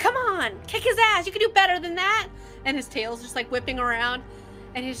he's just like, "Come on, kick his ass! You can do better than that!" And his tail's just like whipping around,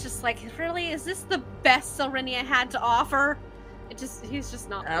 and he's just like, "Really? Is this the best Silrenia had to offer?" He's just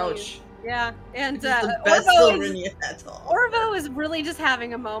not. Ouch. Pleased. Yeah, and This is the best Silrenia at all. Orvo is really just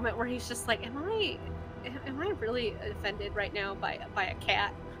having a moment where he's just like, "Am I really offended right now by a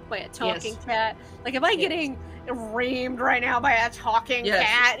cat, by a talking cat? Like, am I getting reamed right now by a talking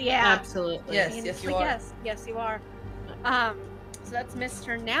cat?" Yeah, absolutely. Yes, and yes, like, you are. Yes, you are. So that's Mist's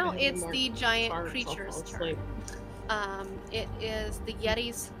turn. Now it's the giant creature's turn. It is the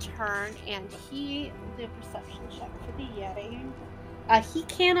Yeti's turn, and the perception check for the Yeti. He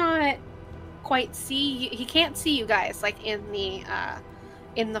cannot quite see. He can't see you guys like in the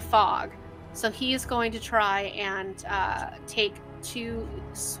fog. So he is going to try and take 2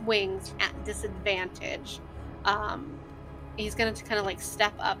 swings at disadvantage. He's going to kind of like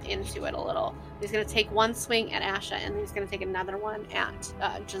step up into it a little. He's going to take 1 swing at Asha, and he's going to take another one at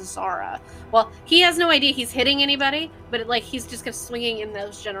Jazara. Well, he has no idea he's hitting anybody, but he's just going to swinging in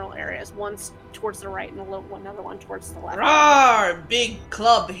those general areas. One's towards the right, and another one towards the left. Rawr! Big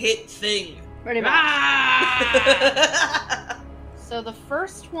club hit thing. Pretty much. So the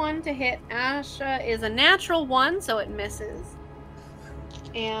first one to hit Asha is a natural 1, so it misses.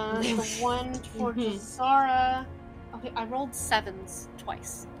 And the one towards Jazara. Okay, I rolled 7s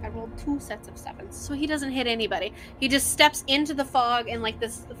twice. I rolled 2 sets of 7s, so he doesn't hit anybody. He just steps into the fog, and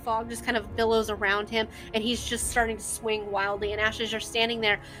the fog just kind of billows around him, and he's just starting to swing wildly. And Ash, as you're standing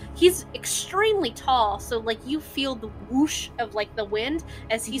there, he's extremely tall, so you feel the whoosh of the wind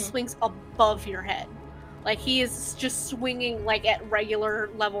as he swings above your head. He is just swinging at regular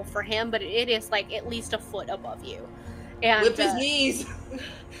level for him, but it is at least a foot above you. And whip his knees.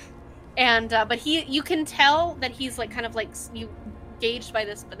 And but you can tell that he's you gauged by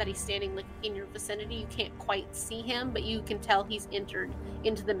this, but that he's standing in your vicinity. You can't quite see him, but you can tell he's entered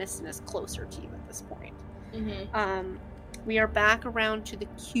into the mist and is closer to you at this point. We are back around to the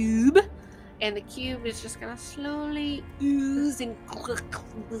cube, and the cube is just gonna slowly ooze and forward,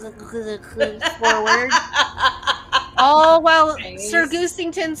 all while Sir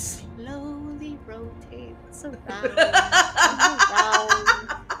Goosington slowly rotates around.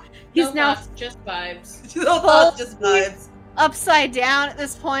 He's now just vibes. Just vibes. Upside down at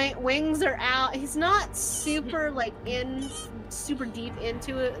this point. Wings are out. He's not super in super deep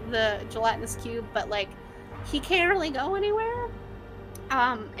into the gelatinous cube, but like he can't really go anywhere.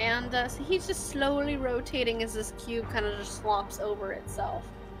 So he's just slowly rotating as this cube kind of just slops over itself.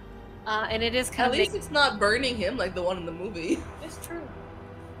 And it is kind At of least it's not burning him like the one in the movie. It's true.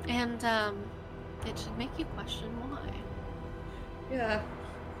 And it should make you question why. Yeah.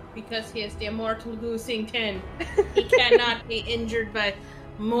 Because he is the immortal Goosington. He cannot be injured by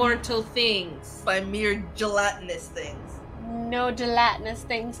mortal things. By mere gelatinous things. No gelatinous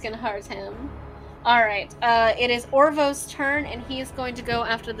things can hurt him. Alright, it is Orvo's turn, and he is going to go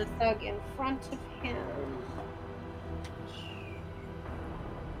after the thug in front of him.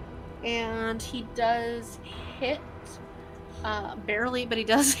 And he does hit. Barely, but he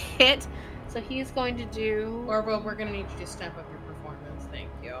does hit. So he's going to do... Orvo, we're going to need you to step up your performance.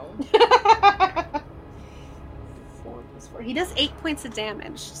 Thank you. 4+4. He does 8 points of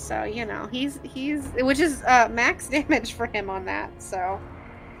damage. So, you know, he's which is max damage for him on that. So...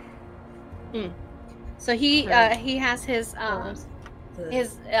 So he has his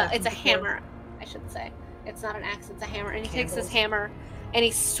it's a hammer, I should say. It's not an axe, it's a hammer. And he takes this hammer and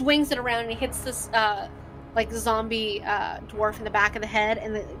he swings it around and he hits this like zombie dwarf in the back of the head,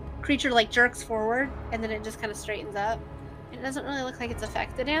 and the creature like jerks forward and then it just kind of straightens up. It doesn't really look like it's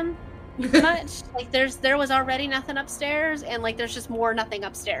affected him much. Like there was already nothing upstairs, and like there's just more nothing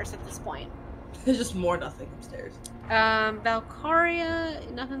upstairs at this point. There's just more nothing upstairs. Valkyria,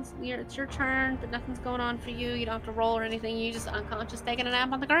 it's your turn, but nothing's going on for you. You don't have to roll or anything. You just unconscious taking a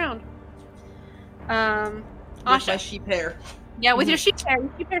nap on the ground. With my sheep hair. Yeah, with your sheep hair.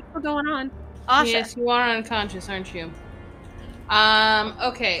 Your sheep hair's still going on. Asha. Yes, you are unconscious, aren't you?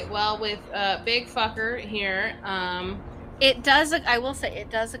 Okay, well, with Big Fucker here, it does, I will say, it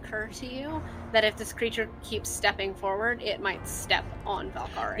does occur to you that if this creature keeps stepping forward, it might step on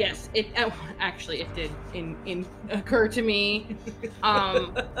Valkyria. Yes, it actually it did occur to me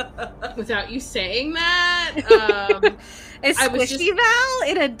without you saying that. It's squishy Val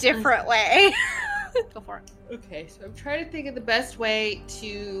in a different way. Go for it. Okay, so I'm trying to think of the best way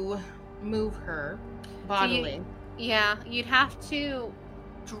to move her bodily. So you'd have to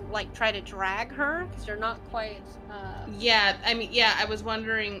try to drag her because you're not quite. I was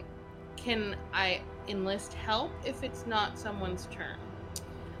wondering, can I enlist help if it's not someone's turn?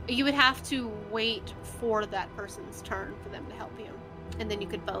 You would have to wait for that person's turn for them to help you, and then you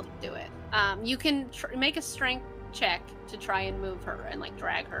could both do it. You can make a strength check to try and move her and like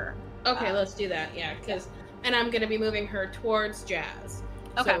drag her. Okay, let's do that. Yeah, and I'm gonna be moving her towards Jazz.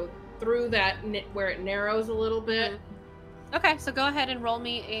 Okay. So through that where it narrows a little bit. Mm-hmm. Okay, so go ahead and roll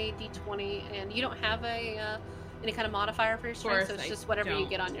me a d20, and you don't have a any kind of modifier for your strength, so it's just whatever you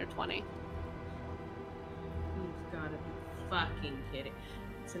get on your 20. You've got to be fucking kidding.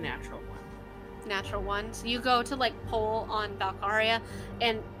 It's a natural one. Natural one. So you go to like pull on Valkyria,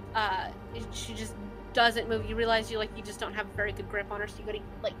 and she just doesn't move. You realize you just don't have a very good grip on her, so you go to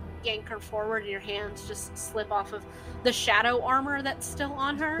like yank her forward, and your hands just slip off of the shadow armor that's still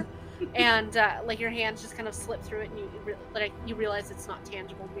on her. And like your hands just kind of slip through it, and you realize it's not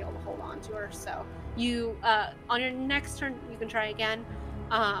tangible to be able to hold on to her. So you on your next turn you can try again,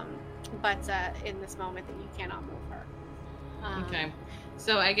 but in this moment that you cannot move her. Okay,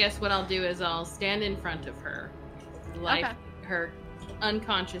 so I guess what I'll do is I'll stand in front of her, like her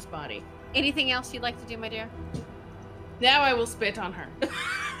unconscious body. Anything else you'd like to do, my dear? Now I will spit on her.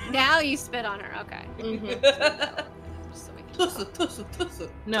 Now you spit on her. Okay. Mm-hmm.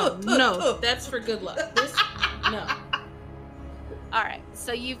 No, that's for good luck. No. All right,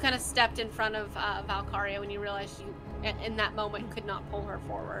 so you kind of stepped in front of Valkyria when you realized you, in that moment, could not pull her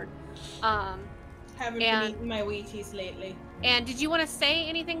forward. Haven't been eating my Wheaties lately. And did you want to say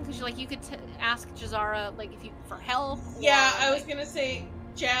anything? Because you could ask Jazara if you for help. Yeah, I was gonna say,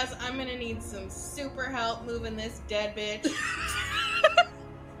 Jazz, I'm gonna need some super help moving this dead bitch.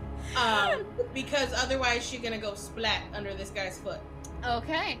 Because otherwise she's gonna go splat under this guy's foot.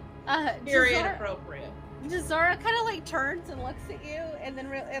 Okay. Very inappropriate. Jazara kind of turns and looks at you, and then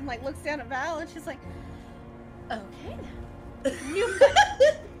looks down at Val, and she's like, "Okay, then. New plan."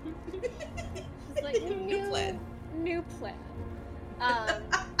 She's like, "New plan. New plan."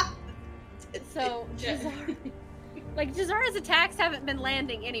 So Jazara's attacks haven't been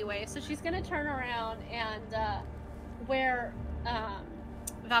landing anyway, so she's gonna turn around and where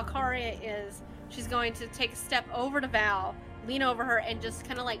Valkyria is, she's going to take a step over to Val, lean over her, and just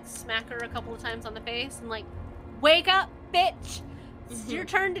kind of smack her a couple of times on the face and wake up, bitch! It's your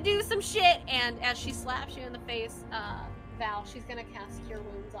turn to do some shit. And as she slaps you in the face, Val, she's gonna cast Cure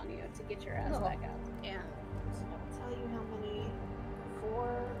Wounds on you to get your ass back up. And I'll tell you how many.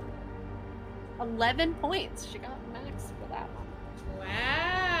 4, 11 points. She got max for that one.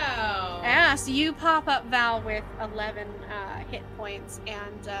 Wow. Yeah, so you pop up Val with 11 hit points,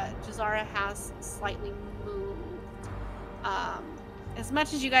 and Jazara has slightly moved. As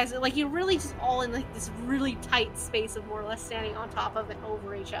much as you guys, like, you're really just all in like this really tight space of more or less standing on top of and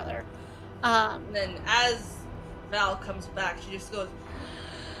over each other. And then as Val comes back, she just goes,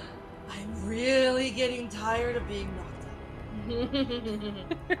 I'm really getting tired of being knocked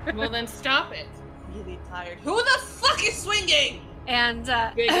out. Well, then stop it. Really tired. Who the fuck is swinging? And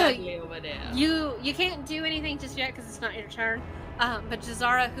Big ugly over there. you can't do anything just yet because it's not your turn. But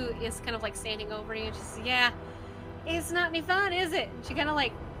Jazara, who is kind of like standing over you, just it's not any fun, is it? And she kind of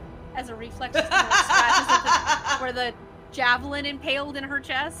like, as a reflex, just kind of scratches at where the javelin impaled in her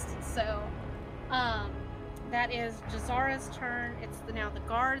chest. So, that is Jazara's turn. It's now the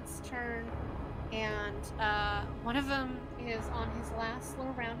guard's turn, and one of them is on his last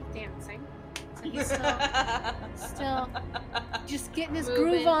little round of dancing. So he's still just getting his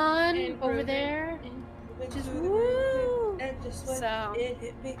groove on over there. Just woo! So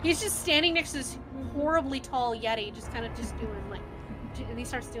he's just standing next to this horribly tall Yeti, just kind of just doing like, and he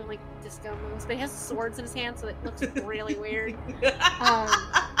starts doing like disco moves, but he has swords in his hand, so it looks really weird.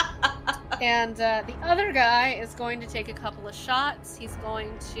 And the other guy is going to take a couple of shots. He's going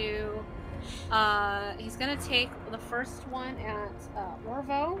to take the first one at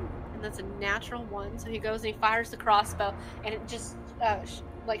Orvo, and that's a natural one. So he goes and he fires the crossbow, and it just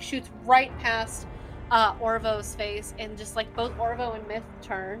like shoots right past Orvo's face, and just like both Orvo and Myth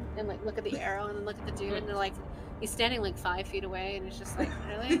turn and like look at the arrow and then look at the dude, and they're like, he's standing like 5 feet away, and it's just like,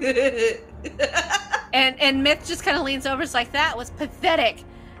 really? and Myth just kind of leans over, it's like, that was pathetic,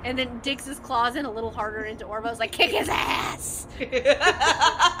 and then digs his claws in a little harder into Orvo's, like, kick his ass. He's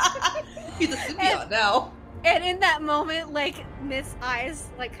a symbiote now. And in that moment, like, Myth's eyes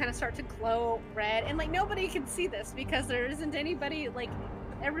like kind of start to glow red, and like nobody can see this because there isn't anybody like.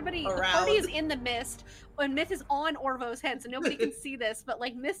 Everybody, around. The party is in the mist, and Myth is on Orvo's head, so nobody can see this, but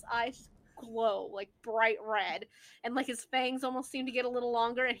like Myth's eyes glow like bright red, and like his fangs almost seem to get a little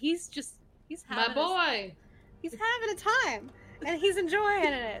longer, and he's having he's having a time, and he's enjoying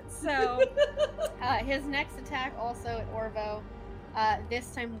it. So his next attack also at Orvo,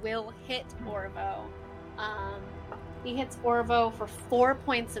 this time will hit Orvo. He hits Orvo for 4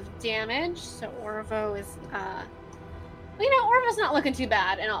 points of damage, so Orvo is Orvo's not looking too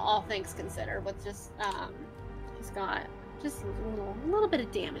bad, and all things considered, with just, he's got just a little bit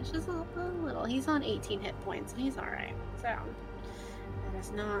of damage, just a little. He's on 18 hit points, and he's alright. So, that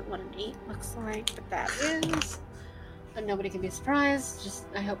is not what an 8 looks like, but that is. But nobody can be surprised. Just,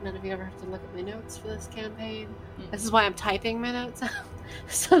 I hope none of you ever have to look at my notes for this campaign. This is why I'm typing my notes.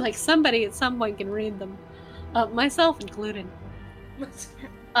 So, like, somebody at some point can read them. Myself included.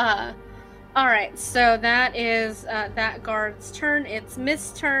 Alright, so that is that guard's turn. It's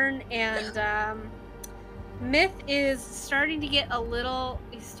Myth's turn, and Myth is starting to get a little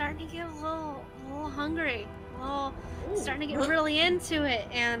hungry, starting to get really into it,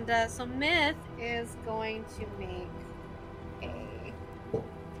 and so Myth is going to make a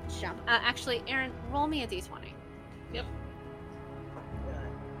jump. Actually, Aaron, roll me a d20. Yep.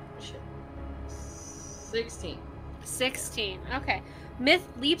 Shit. 16. 16. Okay. Myth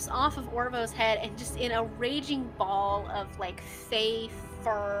leaps off of Orvo's head and just in a raging ball of like fey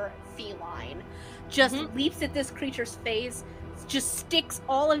fur feline just leaps at this creature's face, just sticks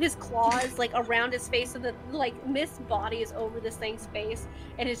all of his claws like around his face, so that like Myth's body is over this thing's face,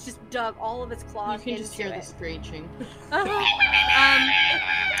 and it's just dug all of its claws into it. You can just hear the screeching.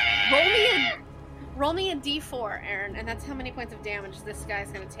 Roll me a d4, Aaron, and that's how many points of damage this guy's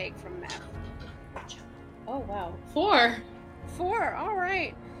gonna take from Myth. Oh wow. 4. 4,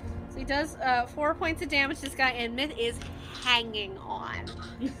 alright. So he does 4 points of damage to this guy, and Myth is hanging on.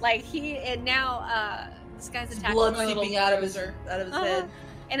 Like, this guy's attack. Blood seeping out of his head.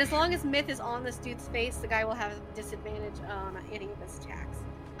 And as long as Myth is on this dude's face, the guy will have disadvantage on any of his attacks.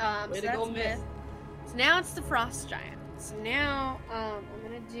 Way to go, Myth. So now it's the Frost Giant. So now, I'm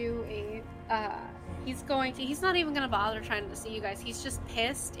gonna do a, he's not even gonna bother trying to see you guys. He's just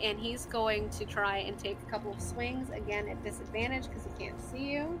pissed, and he's going to try and take a couple of swings, again at disadvantage, because he can't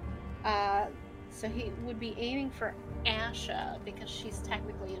see you. So he would be aiming for Asha, because she's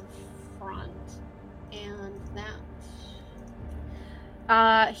technically in front. And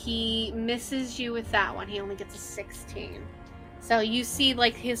that, he misses you with that one. He only gets a 16. So you see,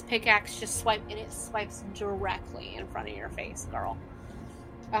 like, his pickaxe just swipe, and it swipes directly in front of your face, girl.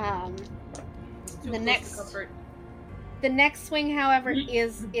 The next swing, however,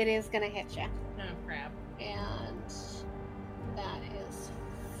 is gonna hit you. Oh crap! And that is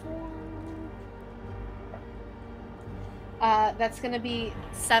 4. That's going to be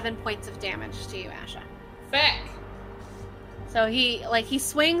 7 points of damage to you, Asha. Feck. So he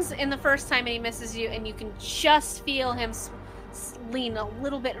swings in the first time and he misses you, and you can just feel him lean a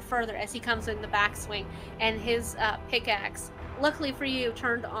little bit further as he comes in the backswing, and his pickaxe, luckily for you,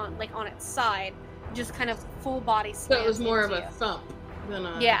 turned on its side, just kind of full body slams. So it was more of into a you. thump than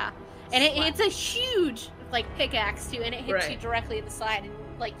a and it's a huge pickaxe too, and it hits you Right. directly at the side, and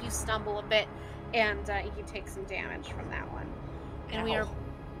you stumble a bit, and you take some damage from that one. And we are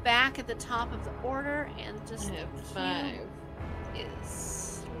back at the top of the order, and just I have the 5. cube is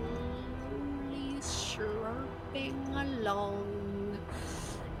slowly slurping along,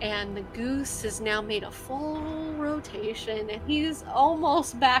 and the goose has now made a full rotation, and he's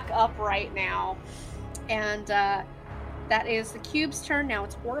almost back upright now. And that is the cube's turn. Now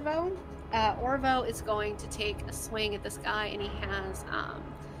it's Orvo. Orvo is going to take a swing at this guy, and he has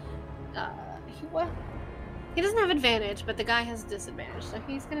he doesn't have advantage, but the guy has disadvantage, so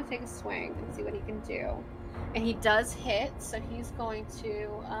he's going to take a swing and see what he can do. And he does hit, so he's going to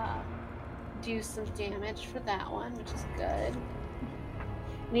do some damage for that one, which is good.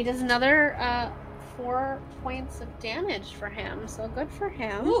 And he does another 4 points of damage for him, so good for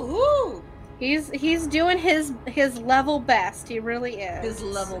him. Woohoo! He's doing his level best. He really is. His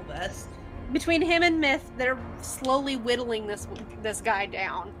level best. Between him and Myth, they're slowly whittling this guy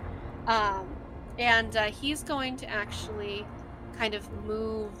down. And he's going to actually kind of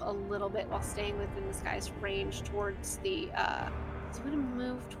move a little bit while staying within this guy's range towards the... he's going to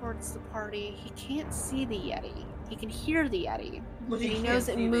move towards the party. He can't see the Yeti. He can hear the Yeti. But He can't knows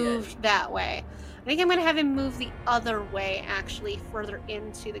it see the moved that way. I think I'm going to have him move the other way, actually, further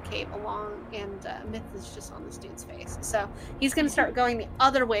into the cave along, and Myth is just on this dude's face. So he's going to start going the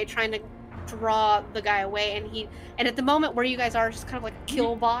other way, trying to draw the guy away, and at the moment where you guys are, it's kind of like a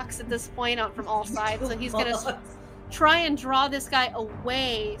kill box at this point from all sides, so he's going to try and draw this guy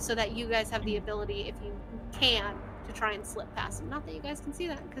away so that you guys have the ability, if you can, to try and slip past him. Not that you guys can see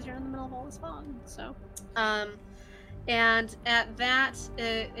that, because you're in the middle of all this fog, so... and at that,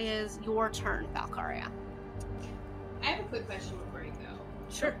 it is your turn, Valkyria. I have a quick question before you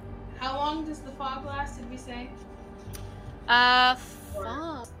go. Sure. How long does the fog last, did we say?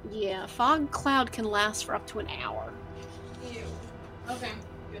 Fog. Yeah, fog cloud can last for up to an hour. Ew. Okay.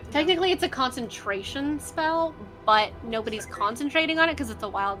 Good to know. Technically, it's a concentration spell, but nobody's concentrating on it because it's a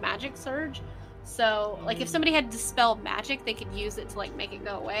wild magic surge. So, if somebody had dispelled magic, they could use it to, make it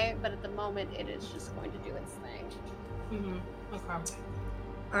go away, but at the moment, it is just going to do its thing. Mm-hmm. Okay.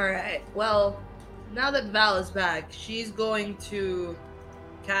 Alright, well, now that Val is back, she's going to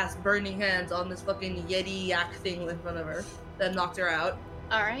cast Burning Hands on this fucking Yeti yak thing in front of her that knocked her out.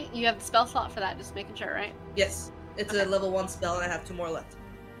 Alright, you have the spell slot for that, just making sure, right? Yes, it's a level 1 spell and I have 2 more left.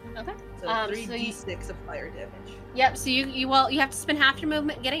 Okay. So So 3d6 of fire damage. Yep, so you have to spend half your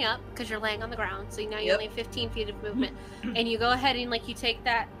movement getting up, because you're laying on the ground, so now you only have 15 feet of movement, and you go ahead and, you take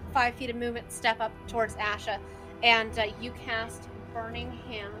that 5 feet of movement, step up towards Asha, and you cast Burning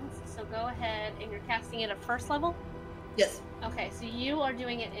Hands, so go ahead, and you're casting it at first level? Yes. Okay, so you are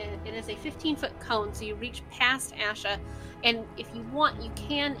doing it is a 15-foot cone, so you reach past Asha, and if you want, you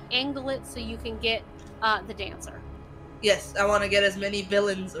can angle it so you can get the dancer. Yes, I want to get as many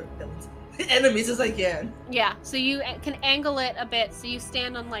enemies as I can. Yeah, so you can angle it a bit, so you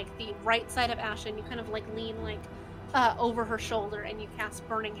stand on, the right side of Asha, and you kind of, lean, over her shoulder, and you cast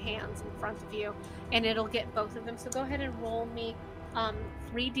Burning Hands in front of you, and it'll get both of them. So go ahead and roll me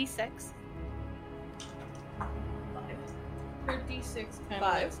 3d6. her D6 kind of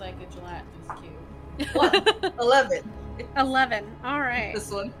 5. looks like a gelatinous cube. 11. 11. All right.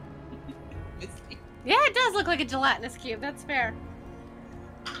 This one. Yeah, it does look like a gelatinous cube. That's fair.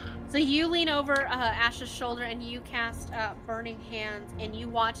 So you lean over Asha's shoulder and you cast Burning Hands, and you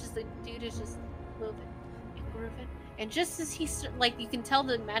watch as the dude is just moving and grooving. And just as you can tell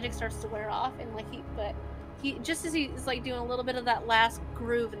the magic starts to wear off, and just as he's doing a little bit of that last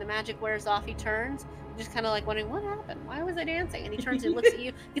groove and the magic wears off, he turns, just kind of wondering what happened. Why was I dancing? And he turns and looks at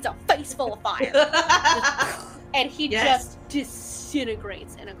you. Gets a face full of fire, and he just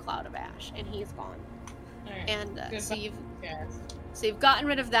disintegrates in a cloud of ash, and he's gone. All right. And so you've Yes. So you've gotten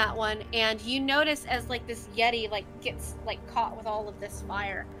rid of that one, and you notice as this Yeti gets caught with all of this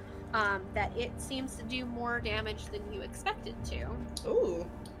fire, that it seems to do more damage than you expected to. Ooh.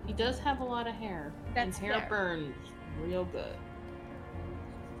 He does have a lot of hair. That's His hair fair. burns real good.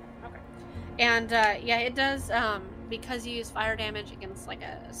 Okay. And it does because you use fire damage against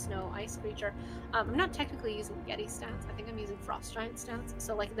a snow ice creature. I'm not technically using Yeti stats. I think I'm using Frost Giant stats.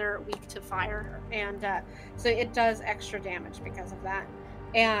 So they're weak to fire, and so it does extra damage because of that.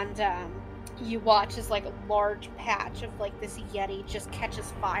 And you watch as like a large patch of like this yeti just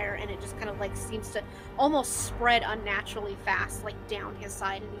catches fire, and it just kind of like seems to almost spread unnaturally fast like down his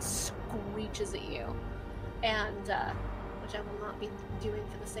side, and he screeches at you, and which I will not be doing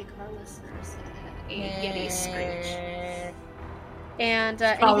for the sake of our listeners, a yeti screech. And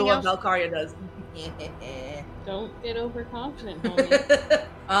Probably anything what else? Valkyria does. Don't get overconfident, homie.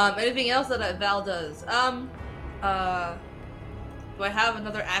 Anything else that Val does? Do I have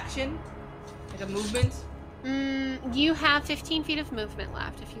another action? Like a movement? You have 15 feet of movement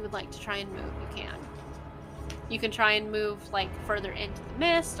left. If you would like to try and move, you can. You can try and move like further into the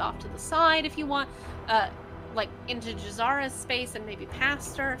mist, off to the side if you want, like into Jazara's space and maybe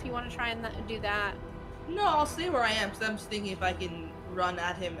past her if you want to try and do that. No, I'll stay where I am because I'm just thinking if I can run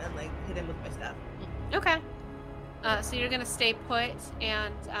at him and like hit him with my staff. Okay. So you're gonna stay put,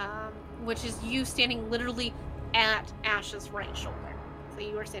 and which is you standing literally at Ash's right shoulder. So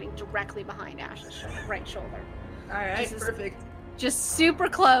you are standing directly behind Ash's right shoulder. All right, This is perfect. Just super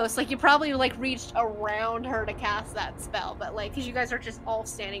close. Like you probably like reached around her to cast that spell, but like because you guys are just all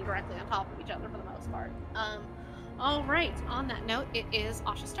standing directly on top of each other for the most part. All right. On that note, it is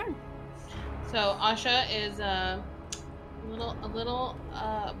Asha's turn. So Asha is a little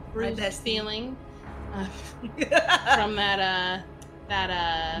bruised bestie. feeling from that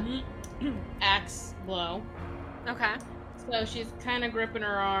axe blow. Okay. So she's kind of gripping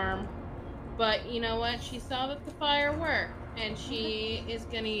her arm, but you know what? She saw that the fire worked, and she is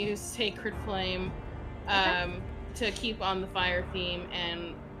gonna use Sacred Flame to keep on the fire theme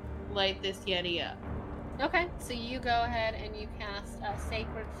and light this yeti up. Okay. So you go ahead and you cast a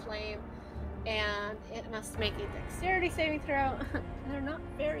Sacred Flame, and it must make a dexterity saving throw. They're not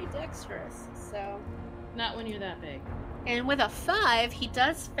very dexterous, so. Not when you're that big. And with a 5, he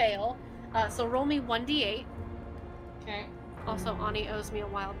does fail. So roll me 1d8. Okay. Also, Ani owes me a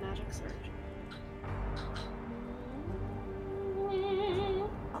wild magic surge.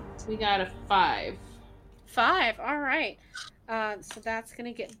 We got a 5. 5, alright. So that's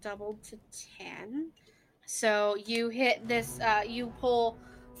gonna get doubled to 10. So you hit this, you pull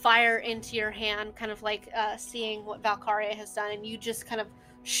fire into your hand, kind of like seeing what Valkyria has done, and you just kind of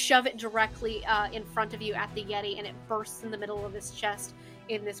shove it directly in front of you at the yeti, and it bursts in the middle of his chest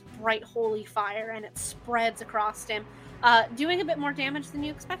in this bright holy fire, and it spreads across him, doing a bit more damage than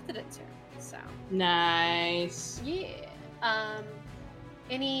you expected it to. So Nice. yeah.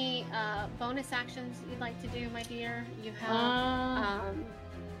 Any bonus actions you'd like to do, my dear? You have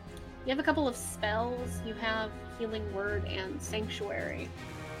you have a couple of spells. You have Healing Word and Sanctuary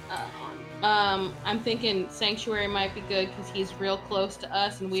on. I'm thinking Sanctuary might be good because he's real close to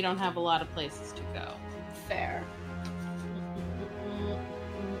us and we don't have a lot of places to go. Fair.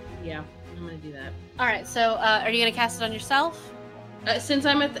 Yeah, I'm gonna do that. All right. So, are you gonna cast it on yourself? Since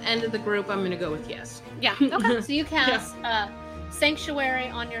I'm at the end of the group, I'm gonna go with yes. Yeah. Okay. So you cast Sanctuary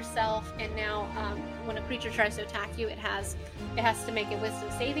on yourself, and now when a creature tries to attack you, it has to make a Wisdom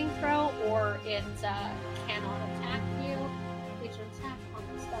saving throw, or it cannot attack you. Creature attack on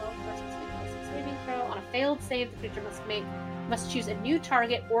the spell versus make a Wisdom saving throw. On a failed save, the creature must choose a new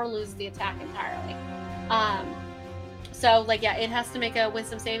target or lose the attack entirely. So, like, yeah, it has to make a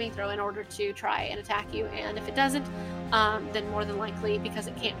Wisdom saving throw in order to try and attack you, and if it doesn't, then more than likely, because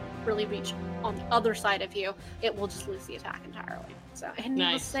it can't really reach on the other side of you, it will just lose the attack entirely. So, and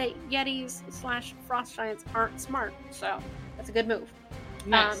needless to say, Yetis / Frost Giants aren't smart, so that's a good move.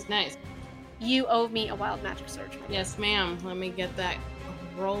 Nice, nice. You owe me a wild magic surge. Yes, ma'am. Let me get that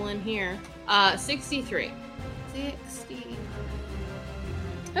rolling here. 63. 60.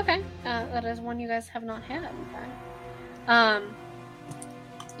 Okay, that is one you guys have not had. Okay.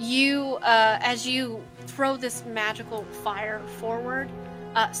 You, as you throw this magical fire forward,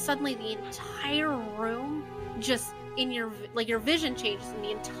 suddenly the entire room, just in your vision changes, and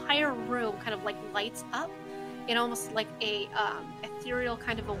the entire room kind of like lights up in almost like a ethereal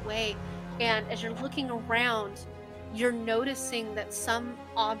kind of a way. And as you're looking around, you're noticing that some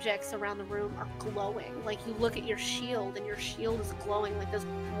objects around the room are glowing. Like you look at your shield, and your shield is glowing like this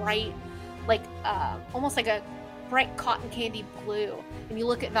bright, like almost like a bright cotton candy blue. And you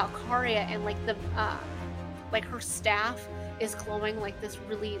look at Valkyria, and like the like her staff is glowing like this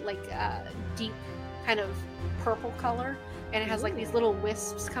really like deep kind of purple color, and it has like these little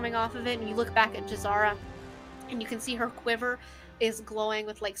wisps coming off of it. And you look back at Jazara, and you can see her quiver is glowing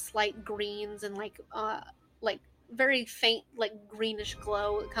with like slight greens and like very faint like greenish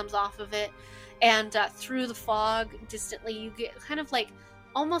glow that comes off of it. And through the fog distantly, you get kind of like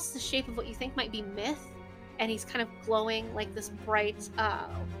almost the shape of what you think might be Myth, and he's kind of glowing like this bright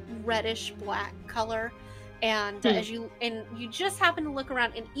reddish black color. And you just happen to look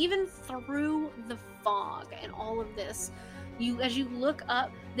around, and even through the fog and all of this, as you look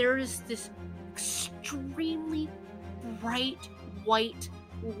up, there is this extremely bright white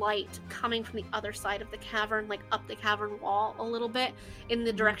light coming from the other side of the cavern, like up the cavern wall a little bit in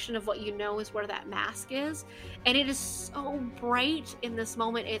the direction of what you know is where that mask is. And it is so bright in this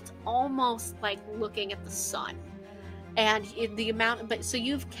moment, it's almost like looking at the sun. And so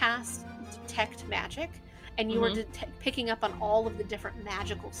you've cast detect magic, and you are picking up on all of the different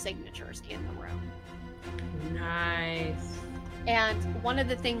magical signatures in the room. Nice. And one of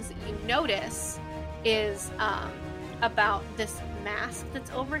the things that you notice is about this mask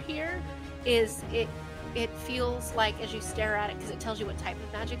that's over here is it feels like, as you stare at it, because it tells you what type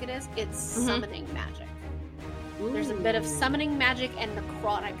of magic it is, it's summoning magic. Ooh. There's a bit of summoning magic and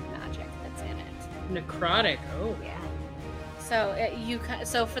necrotic magic that's in it. Necrotic, oh. Yeah.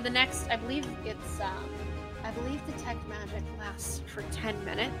 So for the next, I believe detect magic lasts for 10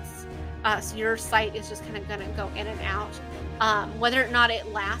 minutes. So your sight is just kind of gonna go in and out. Whether or not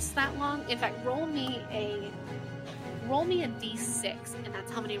it lasts that long, in fact, roll me a d6, and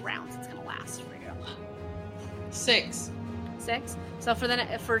that's how many rounds it's gonna last for you. 6. 6. So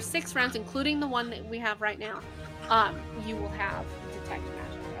for 6 rounds, including the one that we have right now, you will have detect magic.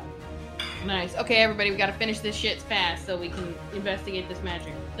 Nice. Okay, everybody, we gotta finish this shit fast so we can investigate this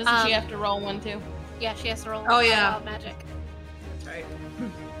magic. Doesn't she have to roll one too? Yeah, she has to roll wild magic. That's right.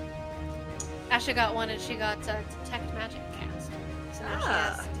 Asha got one, and she got detect magic cast. So now she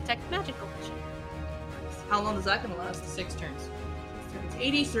has detect magical vision. How long is that gonna last? 6 turns.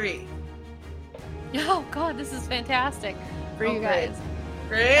 83. Oh god, this is fantastic for you guys.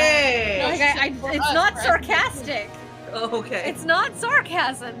 Great. It's not sarcastic. Oh, okay. It's not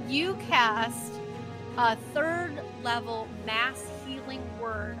sarcasm. You cast a 3rd level mass healing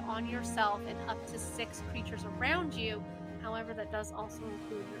word on yourself and up to 6 creatures around you. However, that does also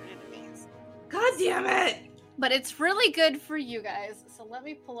include your enemies. God damn it! But it's really good for you guys. So let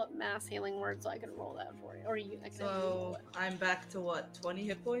me pull up mass healing word so I can roll that for you. Or you. So I'm back to what? 20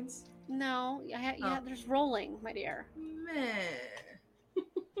 hit points? No. Yeah. There's rolling, my dear. Meh.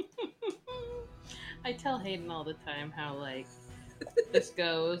 I tell Hayden all the time how, like, this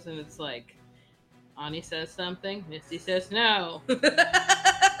goes, and it's like, Ani says something, Misty says no.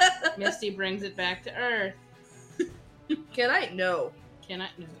 Misty brings it back to Earth. Can I? No. Can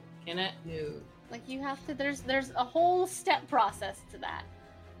I? No. Can I? No. Like, you have to, there's a whole step process to that.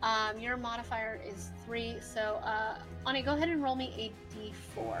 Your modifier is 3, so, Ani, go ahead and roll me a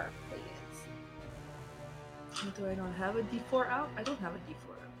d4, please. Do I not have a d4 out? I don't have a d4 out.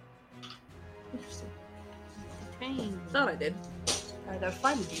 Interesting. Pain. Thought I did. I gotta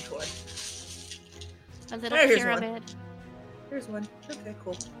find a d4. A little pyramid. Here's one. Okay,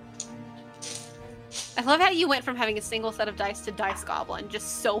 cool. I love how you went from having a single set of dice to dice goblin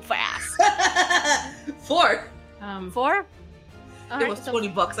just so fast. 4. 4? It was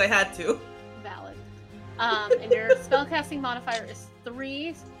 $20. I had to. Valid. And your spellcasting modifier is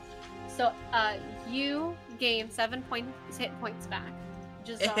 3. So you gain 7 hit points back.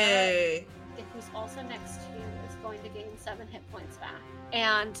 Jazara, who's also next to you, is going to gain 7 hit points back.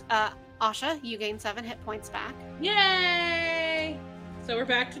 And Asha, you gain 7 hit points back. Yay! So we're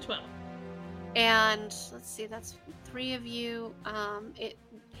back to 12. And let's see, that's 3 of you. It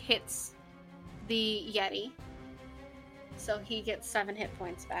hits the Yeti. So he gets 7 hit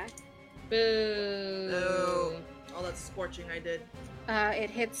points back. Boo! Oh, that's scorching I did. It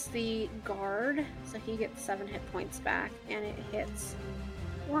hits the guard, so he gets 7 hit points back. And it hits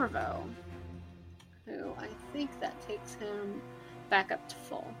Orvo, who I think that takes him back up to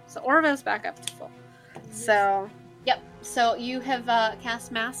full. So Orvo's back up to full. So, yep. So you have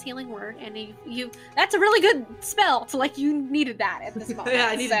cast Mass Healing Word, and that's a really good spell. So, like, you needed that at this moment. Yeah,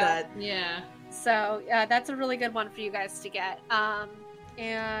 I needed that. Yeah. So, that's a really good one for you guys to get.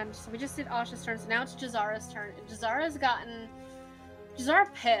 And so we just did Asha's turn, so now it's Jazara's turn. And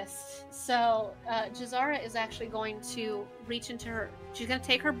Jazara pissed. So Jazara is actually going to reach into her, she's going to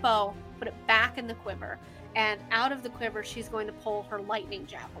take her bow, put it back in the quiver, and out of the quiver she's going to pull her lightning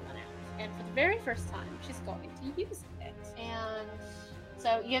javelin out. And for the very first time, she's going to use it. And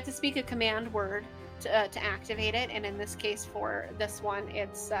so you have to speak a command word to activate it, and in this case for this one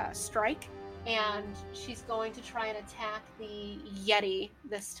it's strike. And she's going to try and attack the Yeti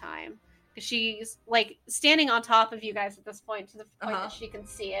this time. Because she's, like, standing on top of you guys at this point, to the point that she can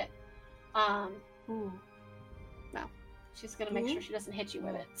see it. No. She's going to make sure she doesn't hit you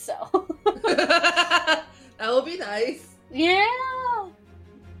with it, so. That will be nice. Yeah!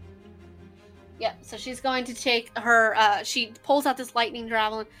 Yep, so she's going to take her, she pulls out this lightning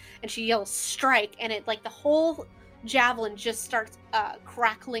javelin, and she yells, strike, and it, like, the whole javelin just starts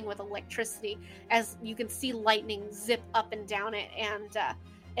crackling with electricity, as you can see lightning zip up and down it, and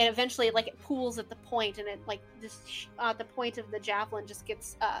eventually, like, it pools at the point, and it, like, this, the point of the javelin just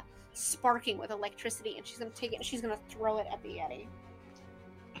gets sparking with electricity, and she's going to take it, and she's going to throw it at the Yeti.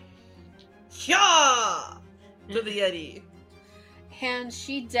 Yeah! To the Yeti. And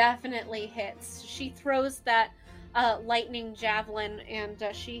she definitely hits. She throws that lightning javelin, and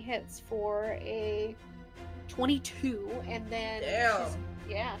she hits for a 22. And then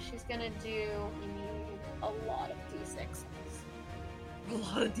she's gonna do a lot of d6s. A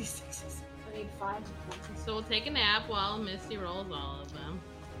lot of d6s. I need 5. So we'll take a nap while Misty rolls all of them.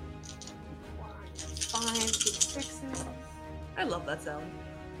 5 d6s. I love that sound.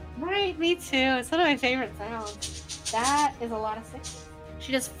 Right, me too. It's one of my favorite sounds. That is a lot of 6s.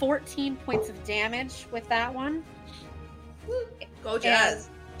 She does 14 points of damage with that one. Go Jazz.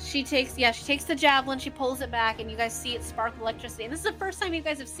 And she takes the javelin, she pulls it back, and you guys see it spark electricity. And this is the first time you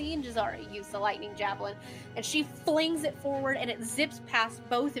guys have seen Jazara use the lightning javelin. And she flings it forward, and it zips past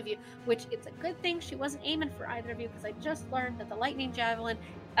both of you, which it's a good thing she wasn't aiming for either of you, because I just learned that the lightning javelin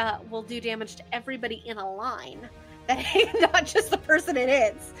will do damage to everybody in a line. Not just the person it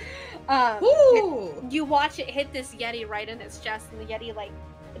hits. You watch it hit this Yeti right in its chest, and the Yeti like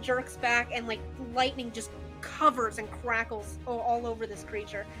jerks back, and like lightning just covers and crackles all over this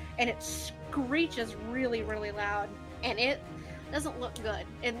creature, and it screeches really, really loud, and it doesn't look good.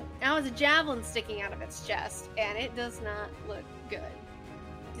 And now there's a javelin sticking out of its chest, and it does not look good.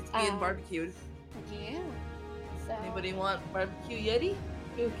 It's being barbecued. Yeah. So Anybody want barbecue Yeti?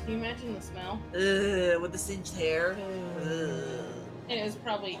 Ooh, can you imagine the smell? With the singed hair. And it was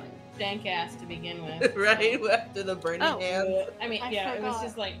probably dank ass to begin with. Right? After the burning hands. I mean, I it was forgot.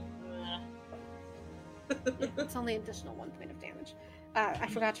 just like... It's only additional 1 point of damage. I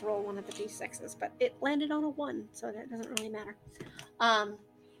forgot to roll one of the d6s, but it landed on a 1, so that doesn't really matter.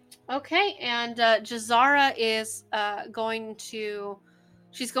 Okay, and Jazara is going to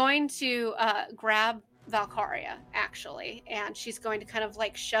grab Valkyria, actually, and she's going to kind of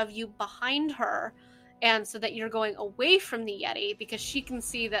like shove you behind her, and so that you're going away from the Yeti, because she can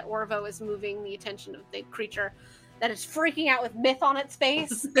see that Orvo is moving the attention of the creature that is freaking out with myth on its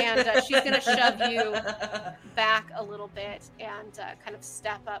face, and she's going to shove you back a little bit and kind of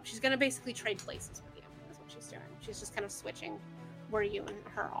step up. She's going to basically trade places with you, is what she's doing. She's just kind of switching where you and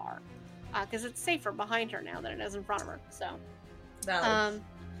her are, because it's safer behind her now than it is in front of her. So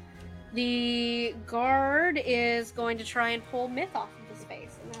the guard is going to try and pull myth off of his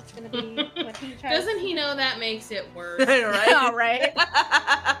face, and that's going to be what he tries. Doesn't he know that makes it worse? Right? All right.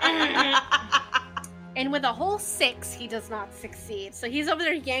 And with a whole 6, he does not succeed. So he's over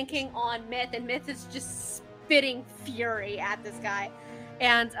there yanking on Myth, and Myth is just spitting fury at this guy.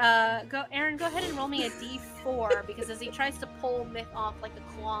 And Aaron, go ahead and roll me a d4, because as he tries to pull Myth off, like the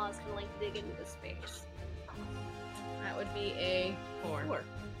claws kind of like dig into his face. That would be a 4.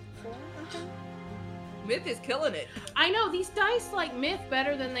 4? Okay. Myth is killing it. I know, these dice like Myth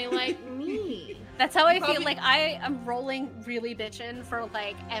better than they like me. That's how I feel. Like, I am rolling really bitchin' for,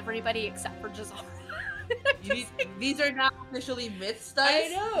 like, everybody except for Jazara. These are not officially Myth's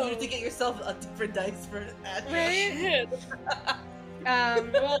dice. I know. You need to get yourself a different dice for that. Right?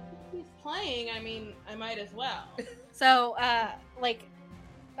 Well, if he's playing, I mean, I might as well. So,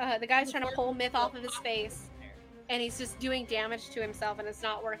 the guy's trying to pull Myth off of his face, and he's just doing damage to himself, and it's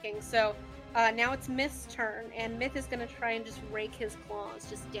not working. So, now it's Myth's turn, and Myth is going to try and just rake his claws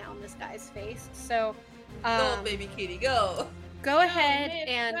just down this guy's face. So, go, baby kitty, go. Go ahead Myth,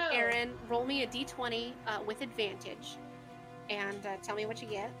 and, go. Aaron, roll me a d20 with advantage, and tell me what you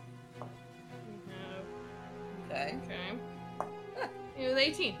get. Okay. It was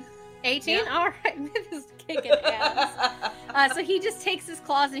 18. 18? Yeah. Alright, Myth is kicking ass. So he just takes his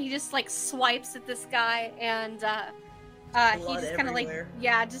claws and he just, like, swipes at this guy, and he just kind of, like,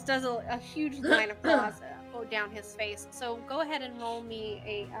 just does a huge line of claws down his face. So go ahead and roll me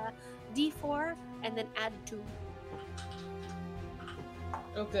a d4, and then add 2.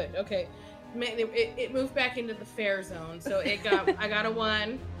 Oh, good. Okay. It moved back into the fair zone, so I got a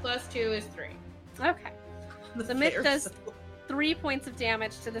 1 plus 2 is 3. Okay. So Myth does 3 points of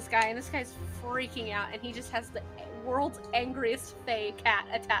damage to this guy, and this guy's freaking out, and he just has the world's angriest fey cat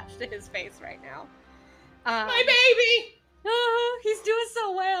attached to his face right now. My baby! Oh, he's doing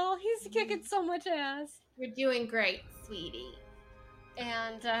so well. He's kicking so much ass. You're doing great, sweetie.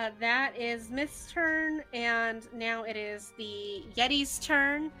 And that is Myth's turn, and now it is the Yeti's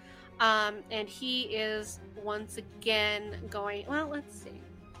turn. And he is once again going... Well, let's see.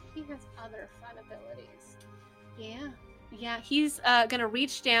 he has other fun abilities. Yeah, he's gonna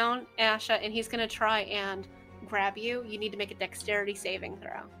reach down, Asha, and he's gonna try and grab you. You need to make a dexterity saving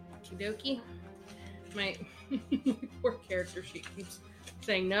throw. Okie dokie. My poor character sheet keeps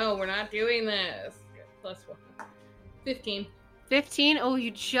saying, no, we're not doing this. Plus 1. 15. 15. Oh,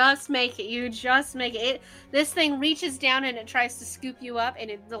 you just make it. This thing reaches down and it tries to scoop you up, and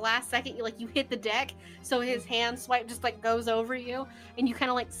at the last second, you hit the deck, so his hand swipe just goes over you, and you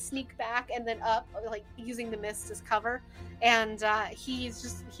kind of sneak back and then up, using the mist as cover. And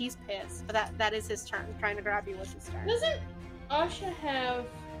he's pissed. But that is his turn. Trying to grab you was his turn. Doesn't Asha have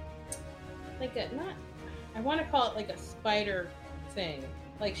I want to call it a spider thing?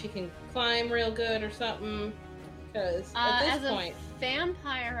 She can climb real good or something? Because at this point, a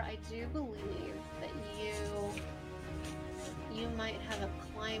vampire, I do believe that you might have a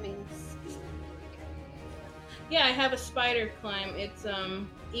climbing speed. Yeah, I have a spider climb. It's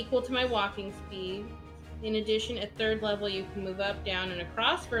equal to my walking speed. In addition, at 3rd level, you can move up, down, and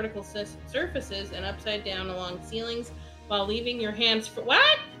across vertical surfaces and upside down along ceilings while leaving your hands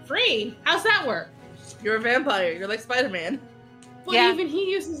free. How's that work? You're a vampire. You're like Spider-Man. But even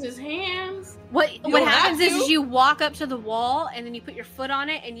he uses his hands. What happens is you walk up to the wall and then you put your foot on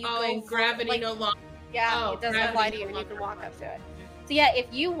it and you go gravity no longer. Yeah, it doesn't apply to you and you can walk up to it. So yeah, if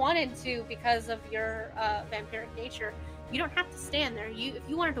you wanted to, because of your vampiric nature, you don't have to stand there. If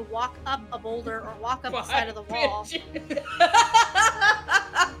you wanted to walk up a boulder or walk up the side of the wall.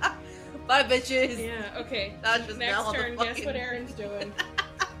 Bye, bitches. Yeah, okay. Next turn, guess what Erin's doing?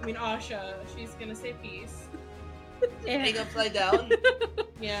 I mean, Asha. She's gonna say peace. Hang upside down.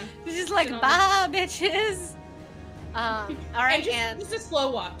 Yeah. She's just bye, bitches. All right, and just a slow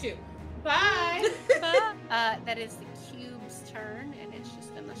walk too. Bye. That is the cube's turn, and it's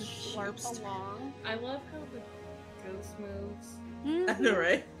just gonna slurp along. I love how the goose moves. I know,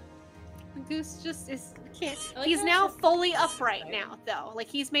 right? The goose just can't. He's now fully upright now, though.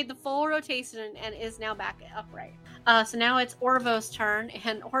 He's made the full rotation and is now back upright. So now it's Orvo's turn,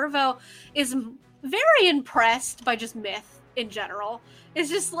 and Orvo is very impressed by just Myth in general. It's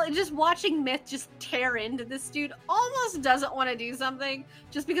just watching Myth just tear into this dude. Almost doesn't want to do something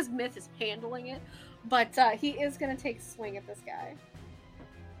just because Myth is handling it, but he is going to take a swing at this guy,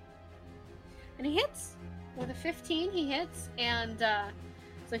 and he hits with a 15. He hits, and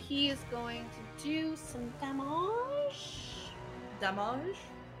so he is going to do some damage.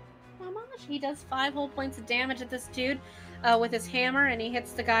 He does 5 whole points of damage at this dude with his hammer, and he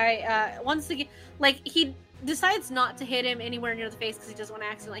hits the guy once again. He decides not to hit him anywhere near the face because he doesn't want to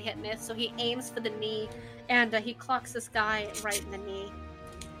accidentally hit Myth, so he aims for the knee, and he clocks this guy right in the knee.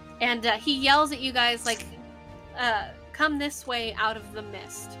 And he yells at you guys, come this way out of the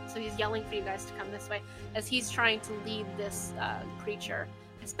mist. So he's yelling for you guys to come this way as he's trying to lead this creature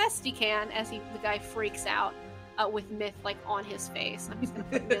as best he can as the guy freaks out. With Myth on his face. I'm just gonna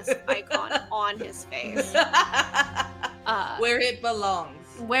put this icon on his face. Where it belongs.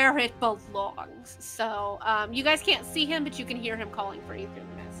 So you guys can't see him, but you can hear him calling for you through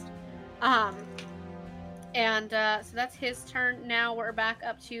the mist. So that's his turn. Now we're back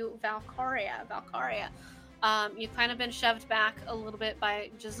up to Valkyria. You've kind of been shoved back a little bit by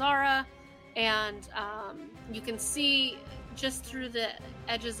Jazara, and you can see just through the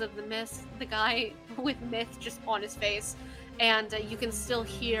edges of the mist the guy with Myth just on his face, and you can still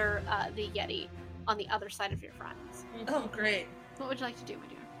hear the Yeti on the other side of your friends. Oh, great. What would you like to do, my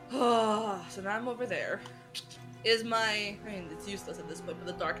dear? So now I'm over there. It's useless at this point, but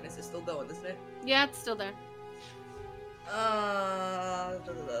the darkness is still going, isn't it? Yeah, it's still there. I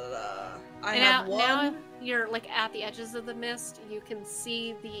have one. Now you're at the edges of the mist. You can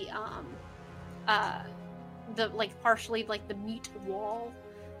see the partially the meat wall,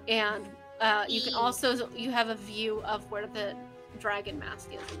 and you can also you have a view of where the dragon mask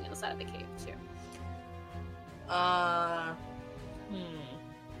is on the other side of the cave too.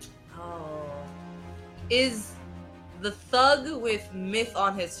 Is the thug with Myth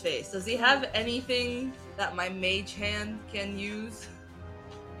on his face, does he have anything that my mage hand can use?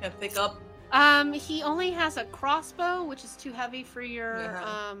 Can pick up? He only has a crossbow, which is too heavy for your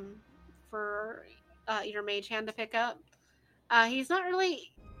your mage hand to pick up. He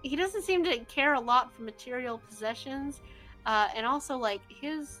doesn't seem to care a lot for material possessions, and also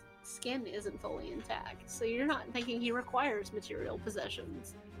his skin isn't fully intact, so you're not thinking he requires material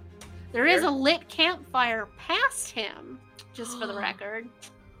possessions. There is a lit campfire past him, just for the record.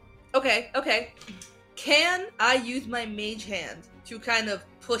 Okay. Can I use my mage hand to kind of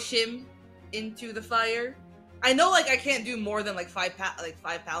push him into the fire? I know I can't do more than 5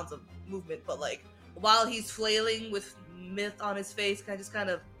 pounds of movement, but while he's flailing with Myth on his face, can I just kind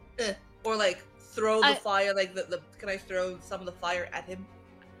of Or like throw the I- fire, like the can I throw some of the fire at him?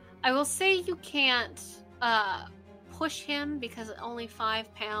 I will say you can't push him because it's only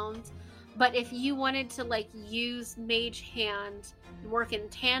 5 pounds. But if you wanted to like use Mage Hand, work in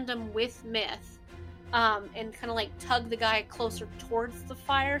tandem with Myth, and kind of like tug the guy closer towards the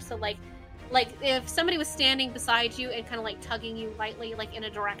fire, so like if somebody was standing beside you and kind of like tugging you lightly like in a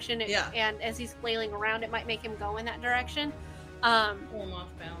direction, and as he's flailing around, it might make him go in that direction. Pull him off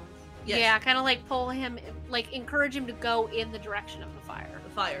balance. Yes. Yeah, kind of like pull him, like encourage him to go in the direction of the fire.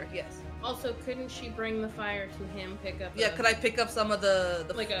 The fire, yes. Also, couldn't she bring the fire to him? Pick up. Yeah, could I pick up some of the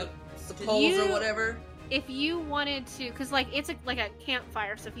poles or whatever? If you wanted to, because like it's like a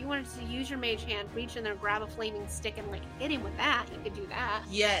campfire, so if you wanted to use your Mage Hand, reach in there, grab a flaming stick, and like hit him with that, you could do that.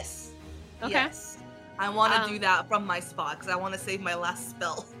 Yes. Okay. Yes. I want to do that from my spot because I want to save my last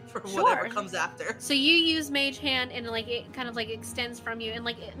spell for whatever comes after. So you use Mage Hand, and like it kind of like extends from you, and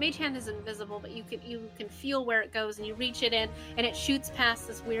like Mage Hand is invisible, but you can feel where it goes, and you reach it in, and it shoots past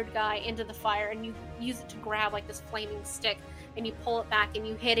this weird guy into the fire, and you use it to grab like this flaming stick, and you pull it back, and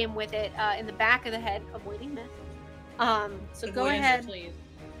you hit him with it in the back of the head, avoiding Myth. So go ahead, please.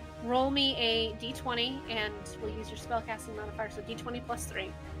 roll me a d20, and we'll use your spellcasting modifier, so d20 plus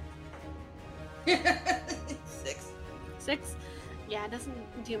 3. 6. 6? Yeah, it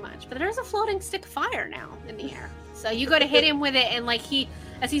doesn't do much. But there's a floating stick of fire now in the air. So you go to hit him with it, and like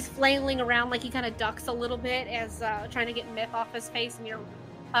as he's flailing around, like he kind of ducks a little bit as trying to get Myth off his face, and your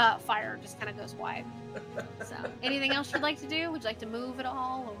fire just kind of goes wide. So anything else you'd like to do? Would you like to move at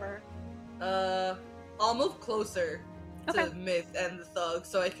all, or? I'll move closer Okay. to Myth and the thug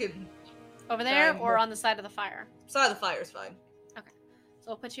so I can. Over there, Fine. or on the side of the fire? Side of the fire is fine. Okay. So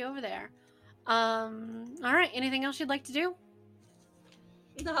I'll put you over there. All right. Anything else you'd like to do?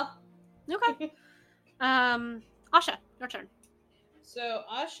 No. Okay. Asha, your turn. So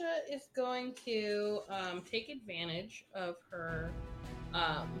Asha is going to take advantage of her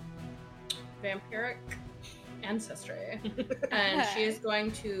vampiric ancestry, and she is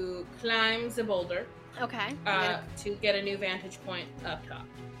going to climb the boulder Okay. to get a new vantage point up top.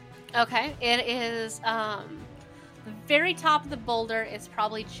 Okay. It is the very top of the boulder is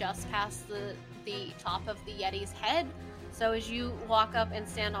probably just past the top of the Yeti's head. So as you walk up and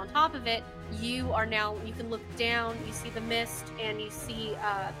stand on top of it, you can look down, you see the mist, and you see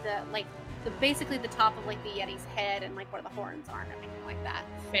basically the top of like the Yeti's head and like where the horns are and everything like that.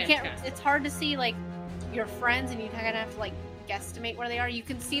 Fantastic. It's hard to see like your friends, and you kind of have to like guesstimate where they are. You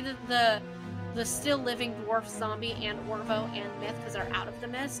can see the still living dwarf zombie and Orvo and Myth because they're out of the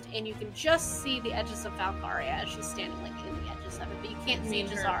mist, and you can just see the edges of Valkyria as she's standing like in the edges of it, but you can't see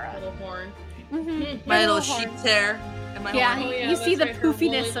Her Jazara. little horn. Mm-hmm. My little sheep's hair and my Yeah, horn. Oh, yeah, you see the that's right, her poofiness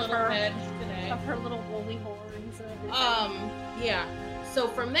woolly of little her head today. of her little woolly horns. And everything. Yeah. So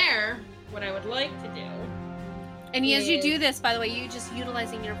from there, what I would like to do, And as you do this, by the way, you just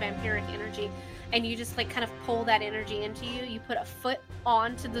utilizing your vampiric energy, and you just like kind of pull that energy into you. You put a foot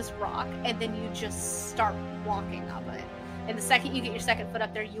onto this rock, and then you just start walking up it. And the second you get your second foot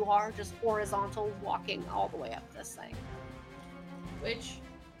up there, you are just horizontal walking all the way up this thing. which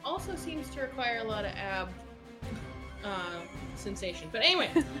also seems to require a lot of ab sensation. But anyway,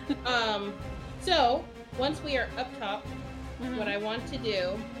 so once we are up top, what I want to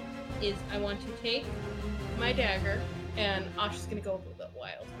do is I want to take my dagger, and Asha's going to go a little bit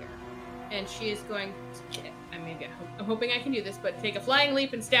wild here. And she is going to, I'm hoping I can do this, but take a flying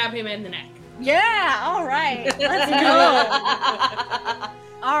leap and stab him in the neck. Yeah, all right. Let's go.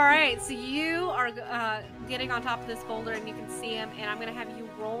 All right, so you are getting on top of this boulder, and you can see him, and I'm going to have you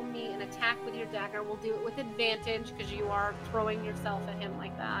roll me an attack with your dagger. We'll do it with advantage, because you are throwing yourself at him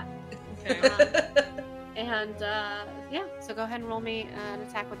like that. Okay. Yeah, so go ahead and roll me an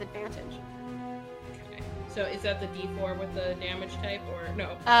attack with advantage. Okay. So is that the D4 with the damage type, or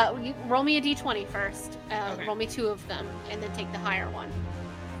no? You roll me a d20 first. Okay. Roll me 2 of them, and then take the higher one.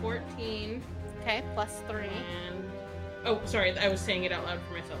 14. Okay, plus 3. And oh, sorry, I was saying it out loud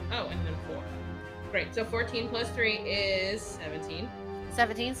for myself. Oh, and then 4. Great. So 14 plus 3 is 17.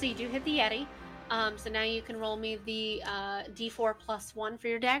 17, so you do hit the Yeti. So now you can roll me the d4 plus 1 for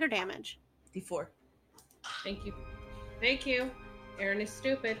your dagger damage. D4. Thank you. Thank you. Aaron is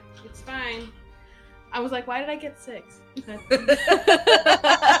stupid. It's fine. I was like, why did I get 6?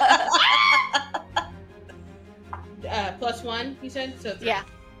 Plus 1, you said? So 3. Yeah,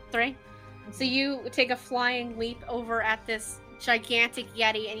 3. So you take a flying leap over at this gigantic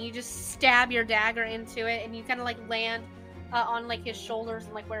Yeti, and you just stab your dagger into it, and you kind of like land on like his shoulders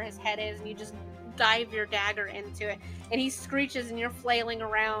and like where his head is, and you just dive your dagger into it, and he screeches, and you're flailing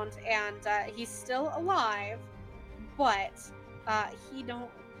around, and he's still alive, but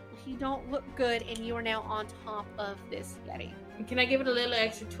You don't look good, and you are now on top of this Yeti. Can I give it a little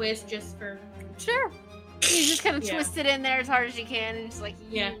extra twist just for... Sure. You just kind of Yeah. twist it in there as hard as you can, and just like,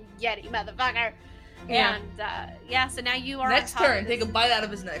 you Yeah. Yeti motherfucker. Yeah. And so now you are Next on top turn, of take a this- bite out of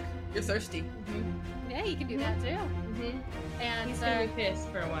his neck. You're thirsty. Yeah, you can do that too. Mm-hmm. And He's gonna be pissed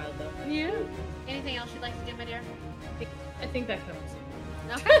for a while, though. yeah. Anything else you'd like to do, my dear? I think that covers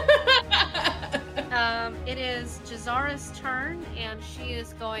Okay. it. It is Jazara's turn, and she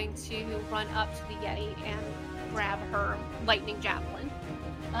is going to run up to the Yeti and grab her lightning javelin.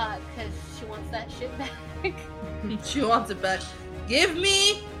 Because she wants that shit back. She wants it back. Give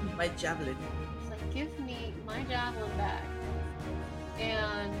me my javelin. She's like, give me my javelin back.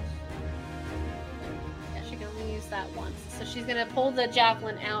 And yeah, she can only use that once. So she's gonna pull the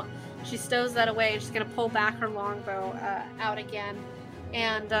javelin out. She stows that away, and she's gonna pull back her longbow out again.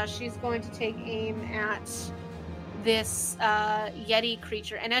 And she's going to take aim at this Yeti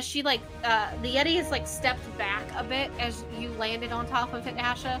creature. And as she the Yeti is stepped back a bit as you landed on top of it,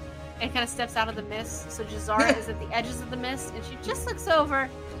 Asha, and kind of steps out of the mist. So Jazara is at the edges of the mist, and she just looks over,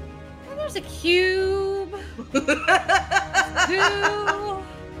 and there's a cube.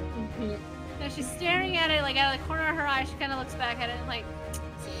 And she's staring at it out of the corner of her eye. She kind of looks back at it and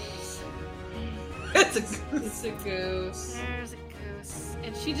It's a It's a goose. there's a goose.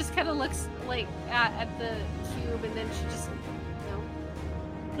 And she just kind of looks at the cube, and then she just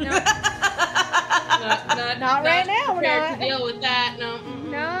no. Not right now, we're Prepared not. to deal with that. No.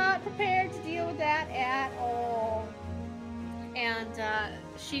 Mm-mm. Not prepared to deal with that at all. And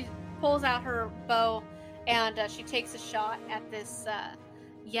she pulls out her bow, and she takes a shot at this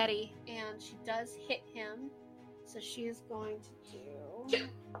Yeti, and she does hit him. So she is going to do...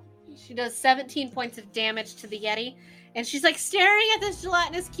 She does 17 points of damage to the Yeti, and she's staring at this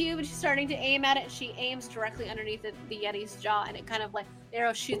gelatinous cube, and she's starting to aim at it, and she aims directly underneath the Yeti's jaw, and it kind of the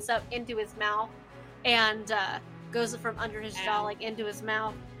arrow shoots up into his mouth, and goes from under his jaw into his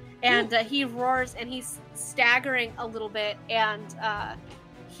mouth, and he roars, and he's staggering a little bit, and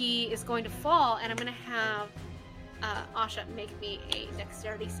he is going to fall, and I'm going to have Asha make me a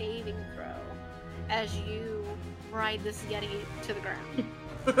dexterity saving throw as you ride this Yeti to the ground.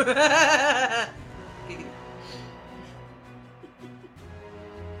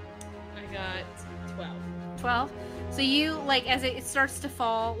 I got 12. 12. So you as it starts to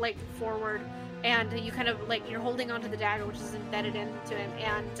fall forward, and you kind of you're holding onto the dagger, which is embedded into him,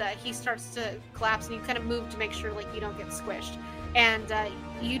 and he starts to collapse, and you kind of move to make sure you don't get squished, and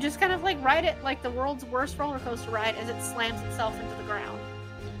you just kind of ride it like the world's worst roller coaster ride as it slams itself into the ground,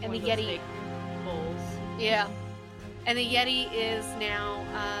 and the Yeti Bowls. yeah, and the Yeti is now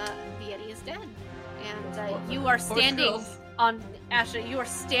the Yeti is dead, and you are standing on Asha. You are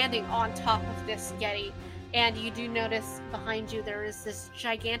standing on top of this Yeti. And you do notice behind you there is this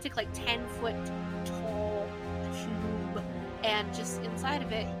gigantic, 10-foot tall cube, and just inside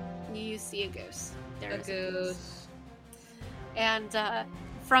of it, you see a goose. There is a goose. And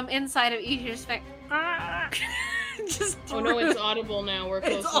from inside of it, you hear just Oh no, it's audible now. We're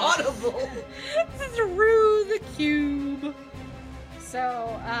close. It's audible. through the cube.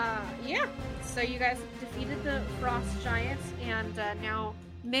 So yeah, so you guys defeated the frost giants, and now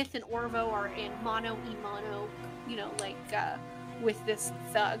Myth and Orvo are in mono e-mono, with this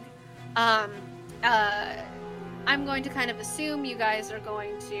thug. I'm going to kind of assume you guys are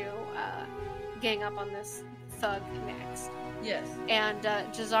going to gang up on this thug next. Yes. And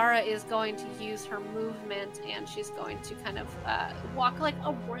Jazara is going to use her movement, and she's going to kind of walk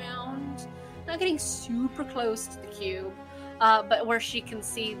around, not getting super close to the cube, but where she can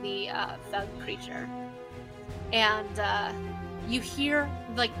see the thug creature. And you hear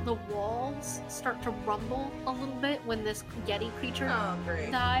the walls start to rumble a little bit when this Yeti creature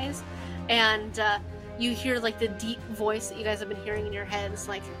dies, and you hear the deep voice that you guys have been hearing in your heads,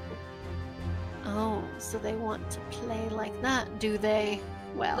 oh, so they want to play like that, do they?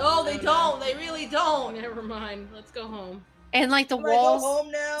 Well, No, they don't. They really don't. Never mind. Let's go home. and the Can I go walls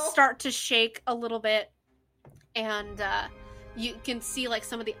home now? start to shake a little bit, and you can see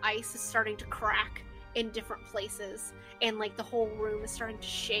some of the ice is starting to crack in different places, and the whole room is starting to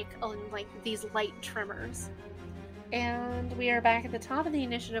shake on these light tremors. And we are back at the top of the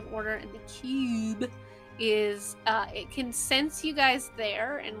initiative order, and the cube is it can sense you guys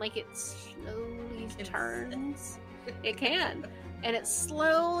there, and it slowly turns. It can. And it's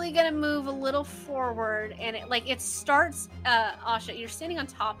slowly gonna move a little forward, and it starts Asha, you're standing on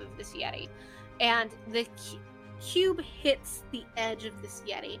top of this Yeti, and the cube hits the edge of this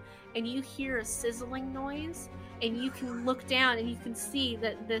Yeti, and you hear a sizzling noise, and you can look down and you can see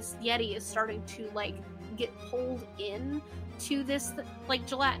that this Yeti is starting to get pulled in to this like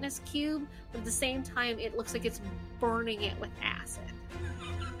gelatinous cube, but at the same time it looks like it's burning it with acid.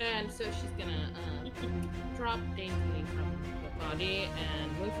 And so she's gonna drop daintily from the body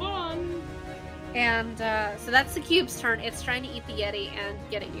and move on. And so that's the cube's turn. It's trying to eat the Yeti and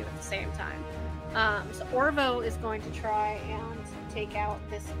get at you at the same time. So Orvo is going to try and take out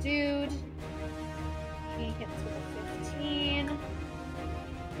this dude. He hits with a 15.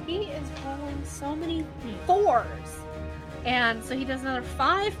 He is rolling so many 4s. And so he does another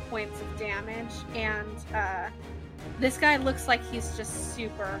 5 points of damage. And this guy looks like he's just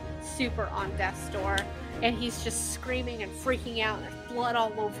super, super on death's door. And he's just screaming and freaking out, and there's blood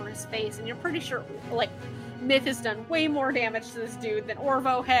all over his face. And you're pretty sure, like, Myth has done way more damage to this dude than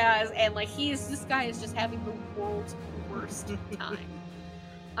Orvo has. And, like, this guy is just having the world's worst time.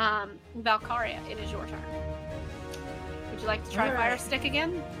 Valkyria, it is your turn. Would you like to try Fire Stick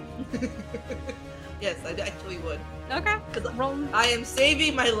again? Yes, I actually would. Okay. Roll. I am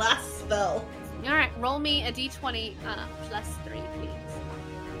saving my last spell. Alright, roll me a d20 plus 3,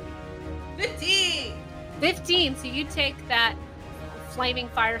 please. 15! 15, so you take that flaming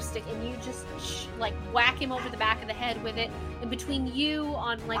fire stick and you just like whack him over the back of the head with it. And between you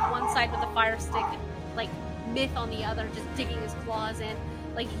on like one side with the fire stick and like Myth on the other, just digging his claws in.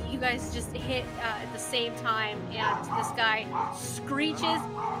 Like you guys just hit at the same time, and this guy screeches.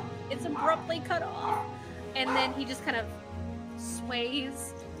 It's abruptly cut off, and then he just kind of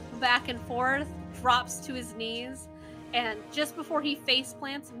sways back and forth, drops to his knees, and just before he face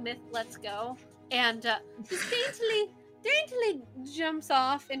plants, Myth lets go, and just daintily jumps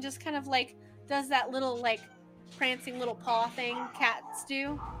off and just kind of like does that little like prancing little paw thing cats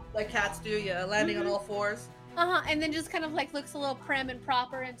do. Like cats do, yeah, landing on all fours. And then just kind of like looks a little prim and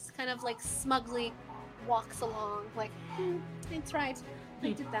proper and just kind of like smugly walks along like, that's right,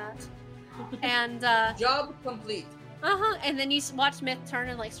 I did that. And job complete. And then you watch Myth turn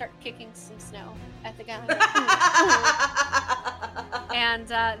and like start kicking some snow at the guy. And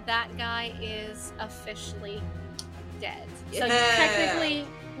that guy is officially dead. So technically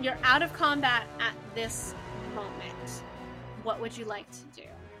you're out of combat at this moment. What would you like to do?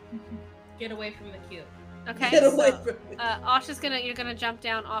 Get away from the cube. Okay, Get away so from me. you're gonna jump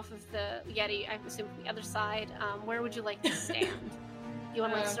down off of the Yeti, I assume from the other side. Where would you like to stand? You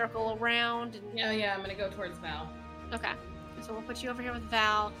want to like circle around? And... Yeah, I'm gonna go towards Val. Okay, so we'll put you over here with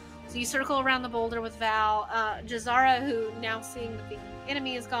Val. So you circle around the boulder with Val. Jazara, who now seeing that the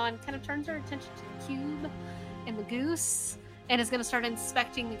enemy is gone, kind of turns her attention to the cube and the goose, and is gonna start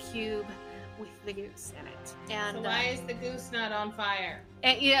inspecting the cube with the goose in it. And So why is the goose not on fire?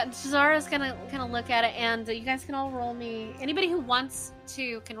 yeah, Jazara's gonna kind of look at it, and you guys can all roll me. Anybody who wants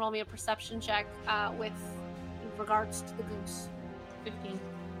to can roll me a perception check with regards to the goose. 15.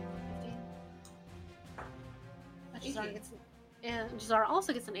 Jazara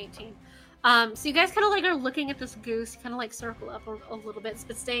also gets an 18. So you guys kind of like are looking at this goose, kind of like circle up a little bit,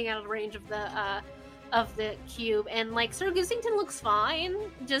 but staying out of range of the cube, and like Sir Goosington looks fine,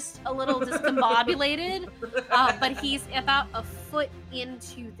 just a little discombobulated, but he's about a foot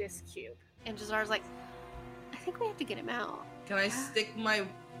into this cube, and Jazara's like, I think we have to get him out. Can I stick my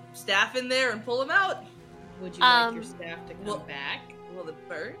staff in there and pull him out? Would you like your staff to come back? Will it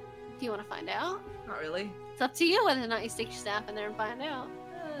burn? Do you want to find out? Not really. It's up to you whether or not you stick your staff in there and find out.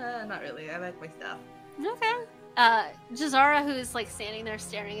 Not really. I like my staff. Okay. Jazara, who is like standing there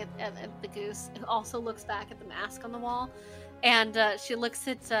staring at the goose, who also looks back at the mask on the wall, and she looks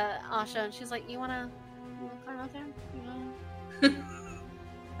at Asha and she's like, "You wanna climb out there? You know,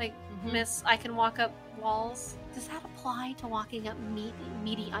 like Miss, I can walk up walls. Does that apply to walking up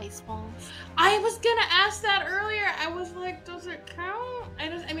meaty ice walls?" I was gonna ask that earlier. I was like, does it count?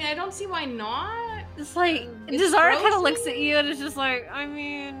 I don't see why not. It's like Jazara kind of looks at you and is just like, I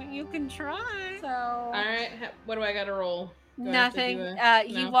mean, you can try. So Alright, what do I gotta roll? nothing.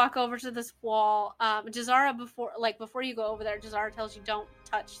 You walk over to this wall. Jazara, before you go over there, Jazara tells you don't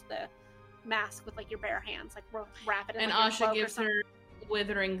touch the mask with like your bare hands, like wrap it in. And like, Asha gives her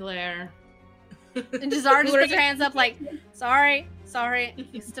withering glare. And Jazara just puts her hands up like, sorry,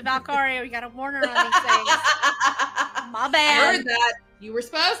 it's to Valkyria, we gotta warn her on these things. My I bad. heard that. You were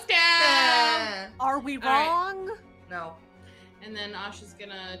supposed to! Are we All right. wrong? No. And then Asha's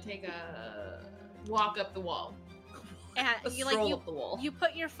gonna take a walk up the wall. And Let's you stroll up the wall. You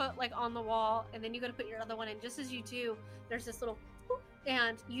put your foot like on the wall, and then you go to put your other one in. Just as you do, there's this little whoop,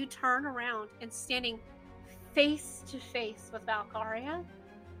 and you turn around, and standing face to face with Valkyria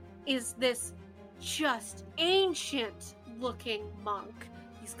is this just ancient looking monk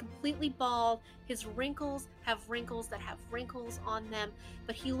He's completely bald. His wrinkles have wrinkles that have wrinkles on them,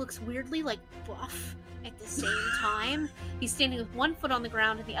 but he looks weirdly like buff at the same time. He's standing with one foot on the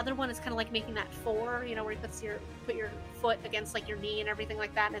ground, and the other one is kind of like making that 4, you know, where you put your foot against like your knee and everything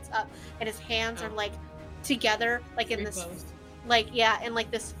like that, and it's up, and his hands are like together, like in this, like in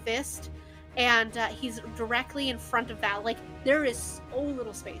like this fist. And he's directly in front of that. Like, there is so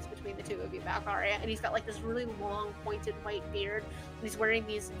little space between the two of you, Valkyria. And he's got like this really long, pointed white beard. And he's wearing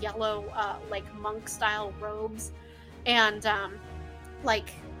these yellow, like monk-style robes, and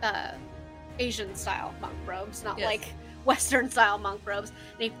Asian-style monk robes, not like Western-style monk robes.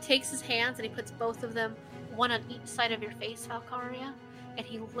 And he takes his hands and he puts both of them, one on each side of your face, Valkyria. And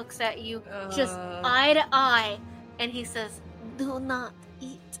he looks at you just eye to eye, and he says, "Do not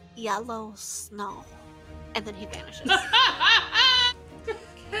eat yellow snow," and then he vanishes.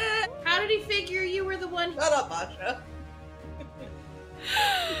 How did he figure you were the one? Shut up, Asha.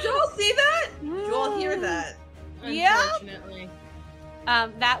 Did you all see that? Did you all hear that? Unfortunately.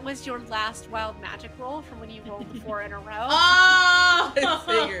 That was your last wild magic roll from when you rolled the 4 in a row. Oh! I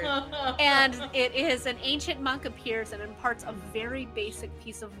figured. And it is an ancient monk appears and imparts a very basic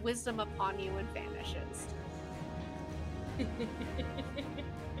piece of wisdom upon you and vanishes.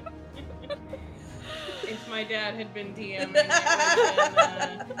 If my dad had been DMing, it would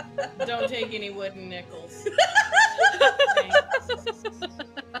have been, don't take any wooden nickels.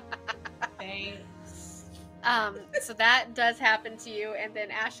 Thanks. So that does happen to you, and then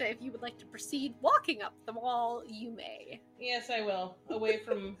Asha, if you would like to proceed walking up the wall, you may. Yes, I will. Away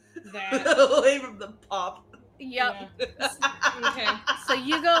from that. Away from the pop. Yep. Yeah. Okay. So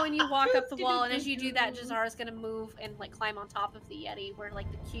you go and you walk up the wall, and as you do that, Jazara's gonna move and like climb on top of the Yeti, where like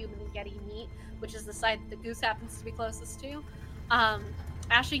the cube and the Yeti meet, which is the side that the goose happens to be closest to.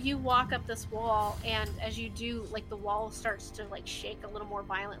 Asha, you walk up this wall, and as you do, like the wall starts to like shake a little more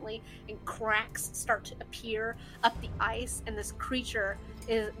violently, and cracks start to appear up the ice, and this creature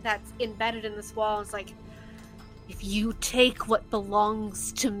that's embedded in this wall is like, "If you take what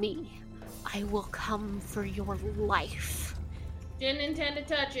belongs to me, I will come for your life." Didn't intend to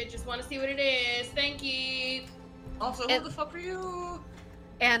touch it, just want to see what it is. Thank you. Also, who the fuck are you?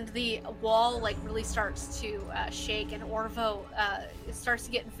 And the wall like really starts to shake, and Orvo starts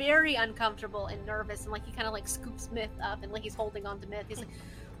to get very uncomfortable and nervous, and like he kind of like scoops Myth up, and like he's holding on to Myth. He's like,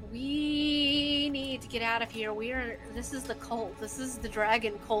 "We need to get out of here. This is the cult. This is the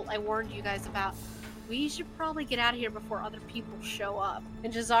dragon cult I warned you guys about. We should probably get out of here before other people show up."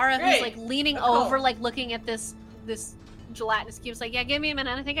 And Jazara, who's like leaning over, like looking at this gelatinous cube, is like, "Yeah, give me a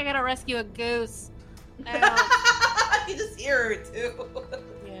minute. I think I gotta rescue a goose." You just hear her too.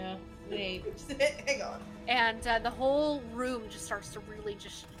 Yeah. Wait. Hang on. And the whole room just starts to really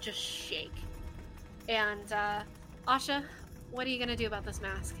just shake. And Asha, what are you gonna do about this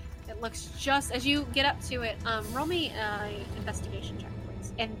mask? It looks just as you get up to it. Roll me an investigation check,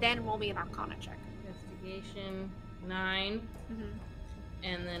 please, and then roll me an Arcana check. Investigation 9,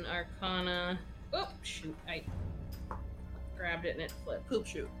 and then Arcana. Oh shoot! I grabbed it and it flipped. Poop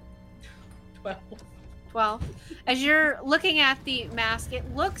shoot. 12. As you're looking at the mask, it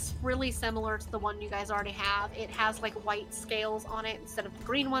looks really similar to the one you guys already have. It has like white scales on it instead of the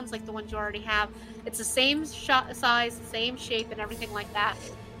green ones like the ones you already have. It's the same size, same shape, and everything like that.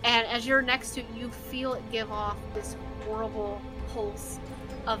 And as you're next to it, you feel it give off this horrible pulse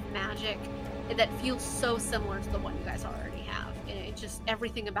of magic that feels so similar to the one you guys already have. And it just,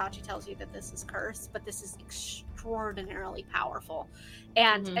 everything about you tells you that this is cursed, but this is extraordinarily powerful.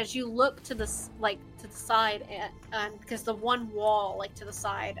 And as you look to the side, and because the one wall like to the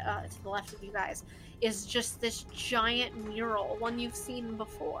side to the left of you guys is just this giant mural, one you've seen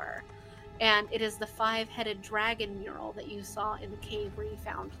before, and it is the 5-headed dragon mural that you saw in the cave where you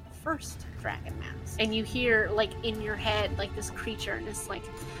found the first dragon mask. And you hear like in your head like this creature, and it's like,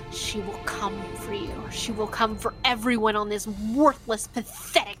 "She will come for you. She will come for everyone on this worthless,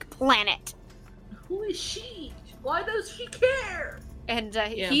 pathetic planet." Who is she? Why does she care? And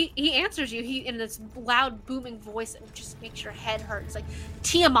he answers you. He in this loud, booming voice that just makes your head hurt. It's like,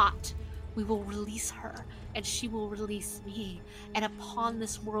 "Tiamat, we will release her, and she will release me. And upon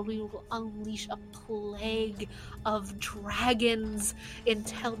this world, we will unleash a plague of dragons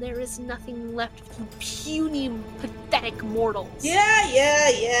until there is nothing left of you puny, pathetic mortals."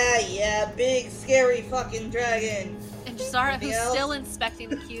 Yeah. Big, scary fucking dragon. And Jazara, who's still inspecting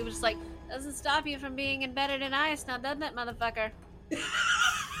the cube, is like, "Doesn't stop you from being embedded in ice, now doesn't it, motherfucker?"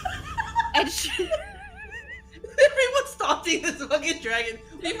 And Everyone's stopping this fucking dragon.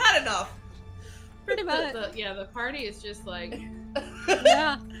 We've had enough. pretty much. The party is just like,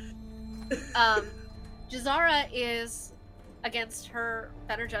 Yeah. Jazara is against her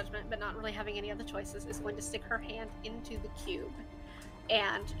better judgment, but not really having any other choices, is going to stick her hand into the cube,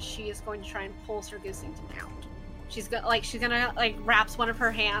 and she is going to try and pull Sir Goosington out. She's gonna wraps one of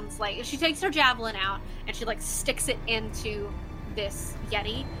her hands, like she takes her javelin out and she like sticks it into this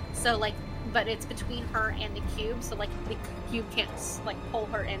yeti. So like, but it's between her and the cube, so like the cube can't like pull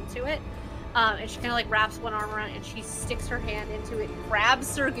her into it. And she kind of like wraps one arm around it, and she sticks her hand into it, grabs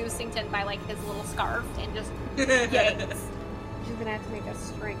Sir Goosington by like his little scarf, and just yanks. She's gonna have to make a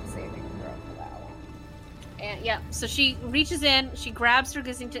strength saving throw for that one. And yeah, so she reaches in, she grabs Sir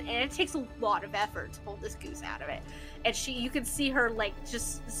Goosington, and it takes a lot of effort to pull this goose out of it. And you can see her like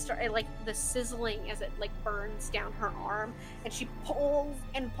just start like the sizzling as it like burns down her arm, and she pulls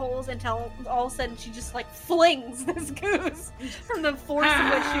and pulls until all of a sudden she just like flings this goose from the force of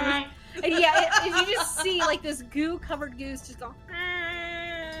what she was. And yeah, you just see like this goo-covered goose just go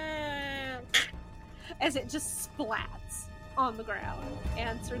as it just splats on the ground.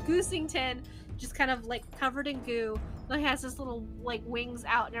 And Sir Goosington, just kind of like covered in goo, like has his little like wings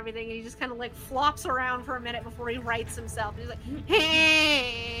out and everything, and he just kind of like flops around for a minute before he rights himself. And he's like,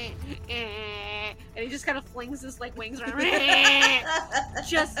 hey, and he just kind of flings his like wings around.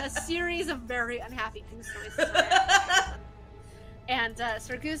 Just a series of very unhappy goose noises. And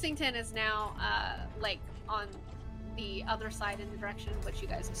Sir Goosington is now like on the other side in the direction in which you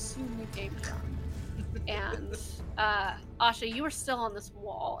guys assume you came from. And Asha, you are still on this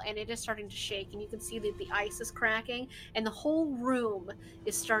wall, and it is starting to shake, and you can see that the ice is cracking, and the whole room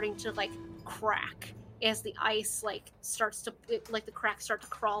is starting to like crack as the ice like starts to like the cracks start to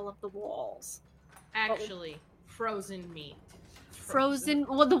crawl up the walls. Actually, frozen meat. Frozen.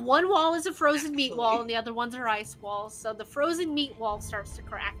 Well, the one wall is a frozen meat wall, and the other ones are ice walls. So the frozen meat wall starts to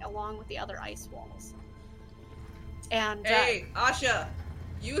crack along with the other ice walls. And hey, Asha,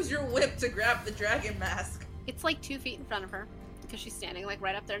 use your whip to grab the dragon mask. It's like 2 feet in front of her because she's standing like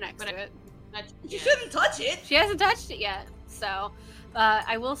right up there next to it. You shouldn't touch it. She hasn't touched it yet. So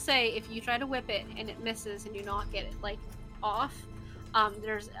I will say, if you try to whip it and it misses and you knock it like off,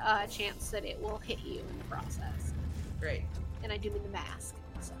 there's a chance that it will hit you in the process. Great. And I do mean the mask.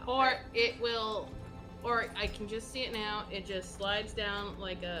 So. Or it will, or I can just see it now, it just slides down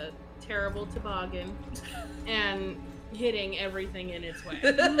like a terrible toboggan and hitting everything in its way.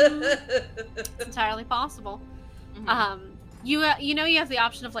 It's entirely possible. Mm-hmm. You know you have the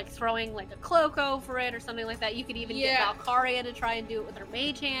option of like throwing like a cloak over it or something like that. You could even get Valkyria to try and do it with her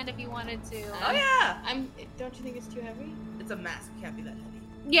mage hand if you wanted to. Oh yeah! Don't you think it's too heavy? It's a mask, it can't be that heavy.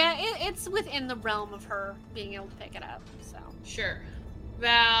 Yeah, it's within the realm of her being able to pick it up. So sure.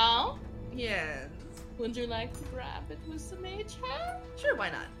 Val, Yes. would you like to grab it with the mage hand? Sure, why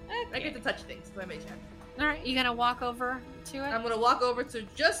not? Okay. I get to touch things with my mage hand. all right, you gonna walk over to it? I'm gonna walk over to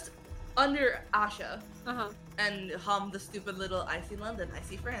just under Asha Uh-huh. and hum the stupid little Icy London,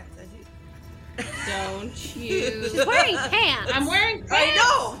 Icy France. Don't you? She's wearing pants. I'm wearing pants. I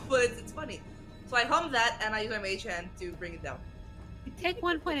know, but it's funny. So I hum that and I use my mage hand to bring it down. Take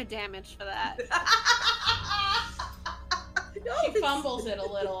 1 point of damage for that. She fumbles it a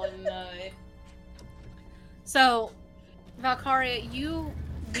little and So, Valkyria, you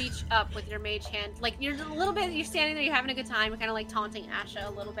reach up with your mage hand. Like, you're standing there, you're having a good time, you're kind of like taunting Asha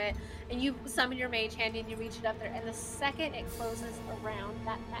a little bit, and you summon your mage hand and you reach it up there, and the second it closes around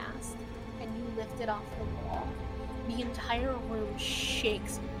that mask and you lift it off the wall, the entire room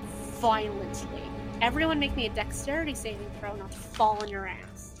shakes violently. Everyone make me a dexterity saving throw, not to fall on your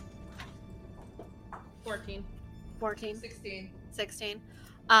ass. 14. 14. 16.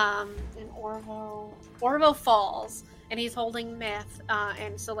 And Orvo falls, and he's holding Myth,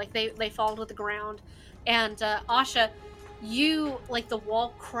 and so like they fall to the ground. And Asha, you like the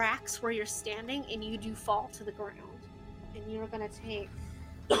wall cracks where you're standing, and you do fall to the ground, and you're gonna take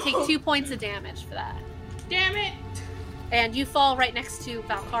 2 points of damage for that. Damn it! And you fall right next to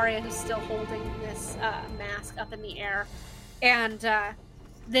Valkyria, who's still holding this mask up in the air. And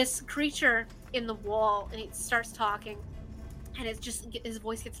this creature in the wall, and he starts talking, and it's just, his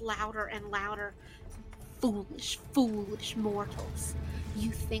voice gets louder and louder. Foolish, foolish mortals.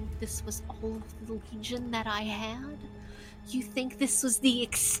 You think this was all of the legion that I had? You think this was the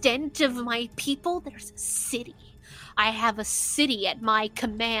extent of my people? There's a city. I have a city at my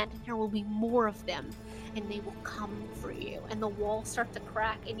command, and there will be more of them. And they will come for you. And the walls start to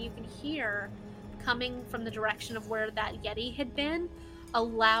crack, and you can hear, coming from the direction of where that Yeti had been, a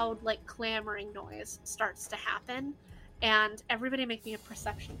loud, like, clamoring noise starts to happen. And everybody make me a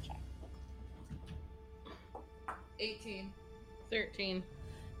perception check. 18. 13.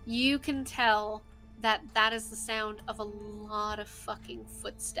 You can tell that that is the sound of a lot of fucking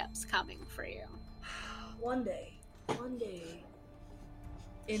footsteps coming for you. One day, one day,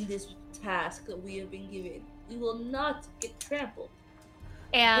 in this task that we have been given, we will not get trampled.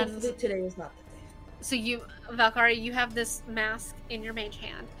 And hopefully today is not the day. so you, Valkyrie, you have this mask in your mage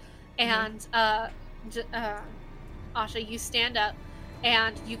hand, and Asha, you stand up,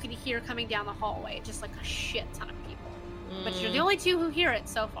 and you can hear coming down the hallway just like a shit ton of people. But you're the only two who hear it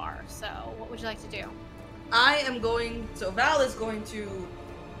so far. So what would you like to do? Val is going to.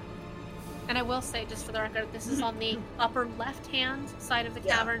 And I will say, just for the record, this is on the upper left-hand side of the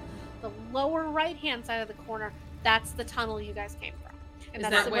cavern. The lower right-hand side of the corner, that's the tunnel you guys came from. And is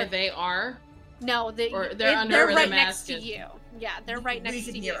that where they are? No, they're right next to you. Yeah, they're right next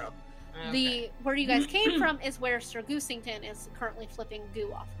to you. Okay. Where you guys came from is where Sir Goosington is currently flipping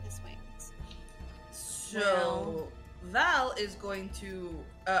goo off of his wings. So Val is going to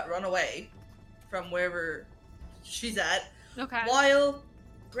run away from wherever she's at. Okay. While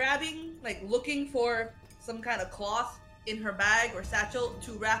grabbing, looking for some kind of cloth in her bag or satchel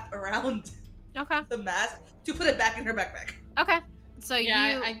to wrap around the mask to put it back in her backpack. Okay. So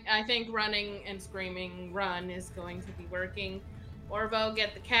I think running and screaming run is going to be working. Orvo,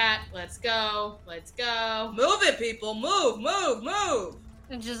 get the cat. Let's go. Let's go. Move it, people. Move.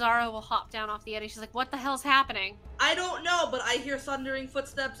 And Jazara will hop down off the edge. She's like, what the hell's happening? I don't know, but I hear thundering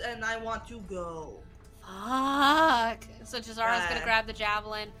footsteps and I want to go. Fuck. So Jazara's going to grab the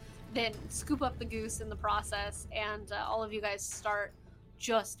javelin, then scoop up the goose in the process, and all of you guys start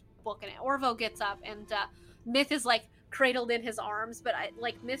just booking it. Orvo gets up, and Myth is cradled in his arms, but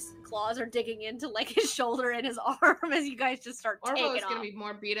Myth's claws are digging into his shoulder and his arm as you guys just start taking off. Orvo is going to be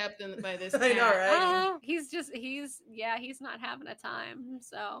more beat up than by this. I know, right? He's not having a time.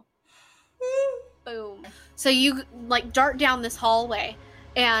 So, boom. So you dart down this hallway,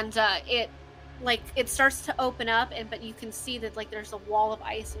 and it starts to open up, but you can see that there's a wall of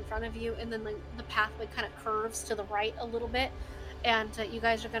ice in front of you, and then the pathway kind of curves to the right a little bit, and you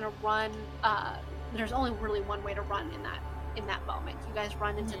guys are going to run. There's only really one way to run in that moment. You guys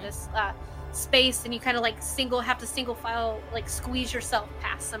run into this space, and you kind of have to single file, squeeze yourself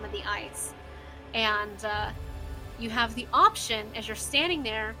past some of the ice, and you have the option as you're standing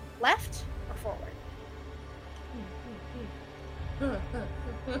there, left or forward.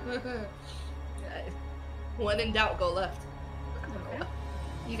 When in doubt, go left. Okay.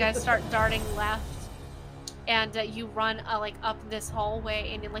 You guys start darting left, and you run up this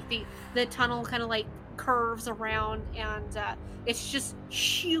hallway, and the tunnel kind of curves around, and it's just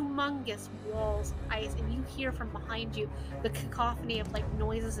humongous walls of ice, and you hear from behind you the cacophony of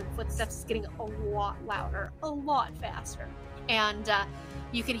noises and footsteps is getting a lot louder, a lot faster, and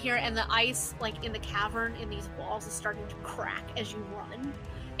you can hear, and the ice in the cavern in these walls is starting to crack as you run,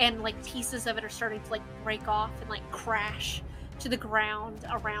 and pieces of it are starting to break off and crash to the ground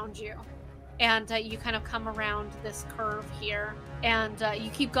around you. And you kind of come around this curve here, and you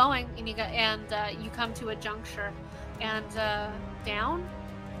keep going, and you come to a juncture, and down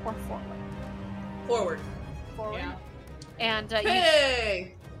or forward. Forward. Yeah. And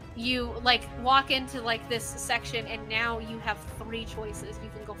you walk into this section, and now you have three choices.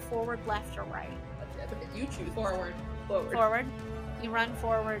 You can go forward, left, or right. You choose Forward. You run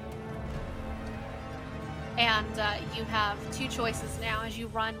forward. And you have two choices now as you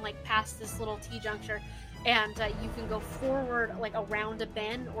run past this little T-juncture, and you can go forward around a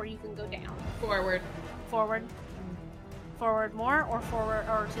bend, or you can go down. Forward More, or forward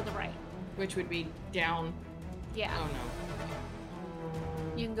or to the right. Which would be down. Yeah. Oh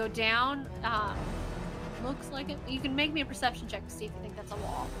no. You can go down. Looks like it. You can make me a perception check to see if you think that's a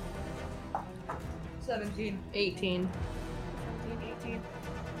wall. 17. 18. 18.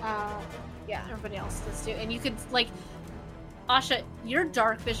 Yeah, everybody else does too. And you could, Asha, your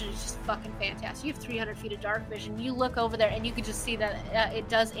dark vision is just fucking fantastic. You have 300 feet of dark vision. You look over there, and you could just see that it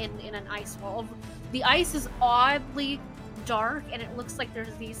does end in an ice wall. The ice is oddly dark, and it looks like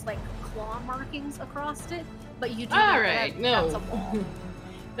there's these, claw markings across it, but you do know that's a wall.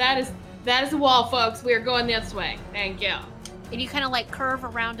 That is a wall, folks. We are going this way. Thank you. And you kind of, curve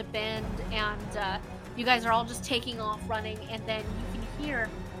around a bend, and you guys are all just taking off running, and then you can hear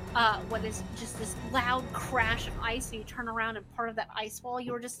what is just this loud crash of ice, and you turn around, and part of that ice wall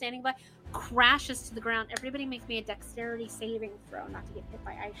you were just standing by crashes to the ground. Everybody make me a dexterity saving throw not to get hit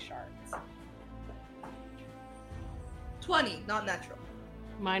by ice shards. 20, not natural.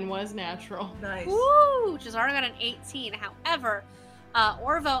 Mine was natural. Nice. Woo! Jazara got an 18. However,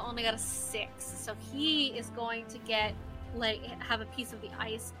 Orvo only got a 6, so he is going to get like have a piece of the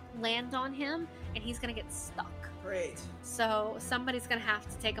ice land on him, and he's gonna get stuck. Great. So somebody's gonna have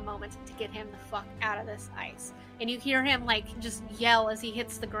to take a moment to get him the fuck out of this ice. And you hear him like just yell as he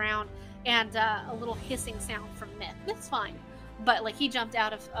hits the ground, and a little hissing sound from Myth. Myth's fine, but like he jumped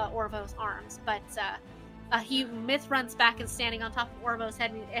out of Orvo's arms, but Myth runs back and standing on top of Orvo's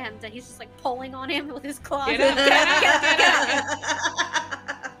head, and he's just like pulling on him with his claws. Get up, get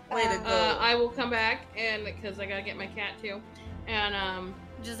Way to go. I will come back, and because I gotta get my cat too, and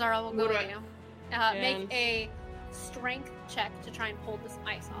Jazara will go What do with you. Make a strength check to try and pull this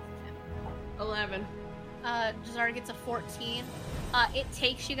ice off of him. 11. Jazara gets a 14. It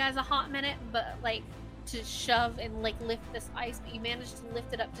takes you guys a hot minute, but like to shove and like lift this ice, but you manage to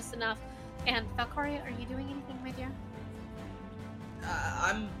lift it up just enough. And Valkyria, are you doing anything, my dear?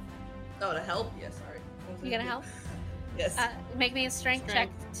 I'm. Oh, to help? Yes, sorry. You gonna help? Yes. Make me a strength check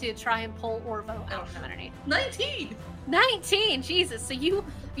to try and pull Orvo out from underneath. 19! 19! Jesus, so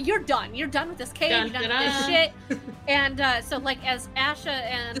you're done. You're done with this cave, Dun, you're done dun, with this dun. shit. And so like as Asha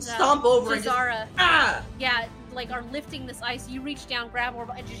and Just stomp over Jazara, Ah! yeah, like are lifting this ice, you reach down, grab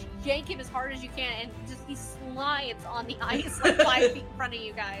Orvo, and just yank him as hard as you can, and just he slides on the ice like 5 feet in front of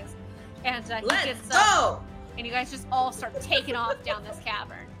you guys. And he Let's gets go! and you guys just all start taking off down this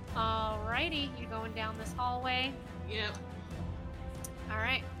cavern. Alrighty, you're going down this hallway. Yep.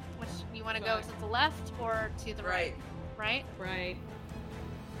 Alright, which you want to go to the left or to the right? Right? Right.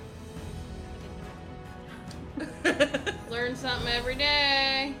 Learn something every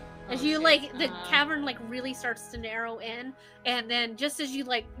day. As you like, the cavern like really starts to narrow in, and then just as you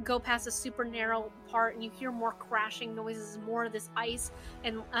like go past a super narrow part, and you hear more crashing noises, more of this ice,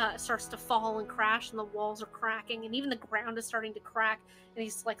 and starts to fall and crash, and the walls are cracking, and even the ground is starting to crack, and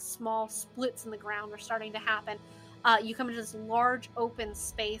these like small splits in the ground are starting to happen. You come into this large open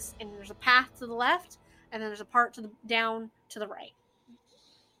space, and there's a path to the left, and then there's a part down to the right.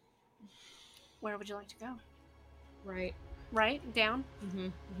 Where would you like to go? Right. Right? Down? Mm-hmm.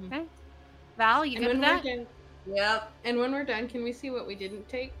 Mm-hmm. Okay. Val, you good with that? Yep. And when we're done, can we see what we didn't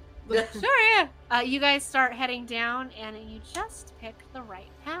take? Sure, yeah. You guys start heading down, and you just pick the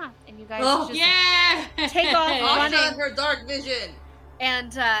right path, and you guys just take off Asha running. and her dark vision.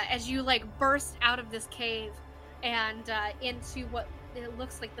 And as you like burst out of this cave and into what it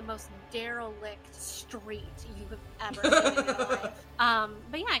looks like the most derelict street you have ever seen in your life.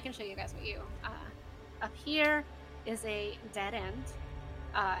 But yeah, I can show you guys what you. Up here is a dead end,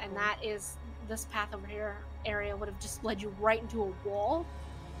 and that is this path over here area would have just led you right into a wall.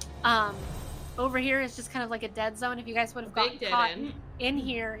 Over here is just kind of like a dead zone. If you guys would have gotten caught in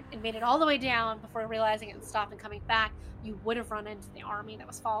here and made it all the way down before realizing it and stopping and coming back, you would have run into the army that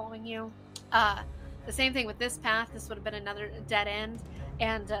was following you. The same thing with this path. This would have been another dead end,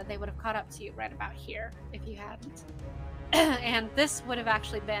 and they would have caught up to you right about here if you hadn't. And this would have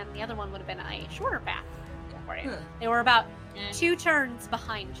actually been, the other one would have been a shorter path for you. They were about 2 turns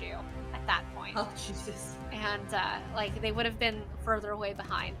behind you at that point. Oh, Jesus. And like they would have been further away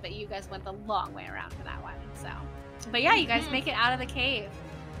behind, but you guys went the long way around for that one. So, but yeah, you guys make it out of the cave,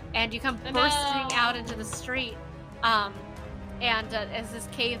 and you come bursting out into the street. And as this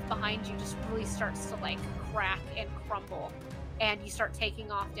cave behind you just really starts to like crack and crumble, and you start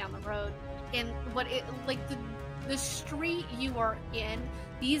taking off down the road. And what it like the street you are in,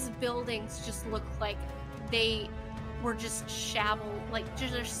 these buildings just look like they were just shabby, like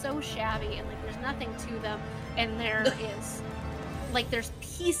they're so shabby, and like there's nothing to them, and there is like there's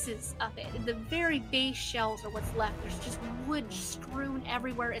pieces of it. The very base shells are what's left. There's just wood strewn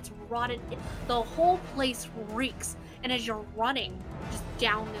everywhere. It's rotted. The whole place reeks. And as you're running just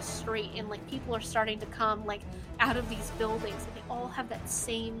down this street, and like people are starting to come like out of these buildings, and they all have that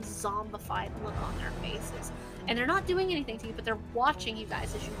same zombified look on their faces, and they're not doing anything to you, but they're watching you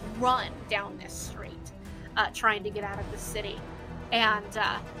guys as you run down this street, trying to get out of the city. And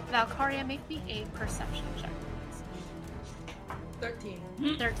Valkyria, make me a perception check, please.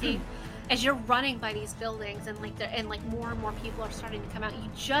 13. As you're running by these buildings, and like more and more people are starting to come out,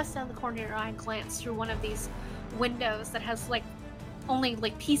 you just out of the corner of your eye glance through one of these windows that has like only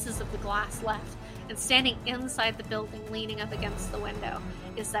like pieces of the glass left, and standing inside the building leaning up against the window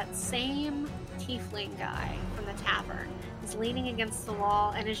is that same tiefling guy from the tavern. He's leaning against the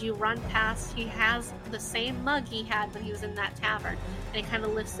wall, and as you run past, he has the same mug he had when he was in that tavern, and he kind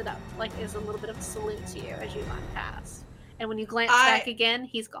of lifts it up like is a little bit of a salute to you as you run past. And when you glance back again,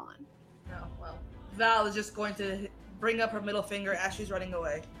 he's gone. Oh, well. Val is just going to bring up her middle finger as she's running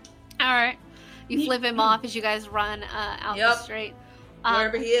away. Alright. You flip him off as you guys run out the street.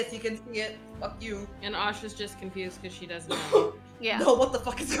 Wherever he is, he can see it. Fuck you. And Asha's just confused because she doesn't know. Yeah. No, what the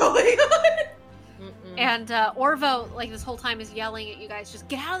fuck is going on? And Orvo, like this whole time, is yelling at you guys, just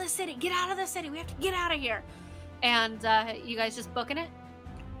get out of the city, get out of the city, we have to get out of here. And you guys just booking it?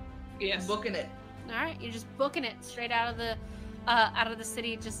 Yes. Booking it. All right, you're just booking it straight out of the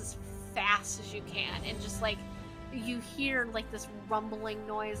city just as fast as you can, and just like you hear like this rumbling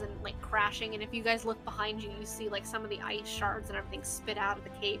noise and like crashing, and if you guys look behind you, you see like some of the ice shards and everything spit out of the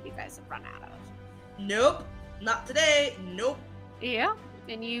cave you guys have run out of. Nope, not today. Nope. Yeah,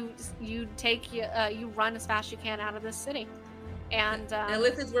 and you run as fast as you can out of this city, and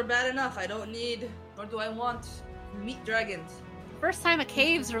Illithids were bad enough. I don't need, nor do I want, meat dragons. first time a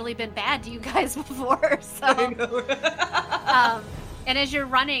cave's really been bad to you guys before, so. I know. And as you're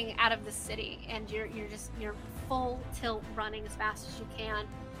running out of the city, and you're full tilt running as fast as you can,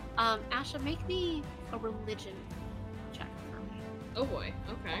 Asha, make me a religion check for me. Oh boy.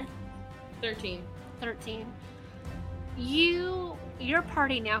 Okay. 13. 13. Your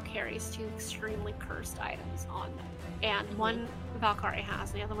party now carries 2 extremely cursed items on them, and one Valkyrie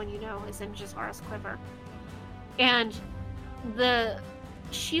has, and the other one is in Jazara's quiver. And the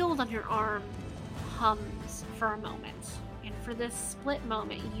shield on your arm hums for a moment. And for this split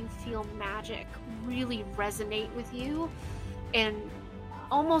moment, you feel magic really resonate with you, and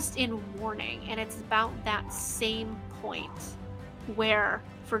almost in warning. And it's about that same point where,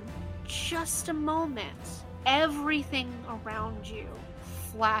 for just a moment, everything around you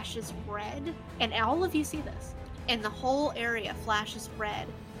flashes red, and all of you see this, and the whole area flashes red.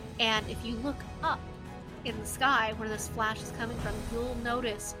 And if you look up in the sky where this flash is coming from, you'll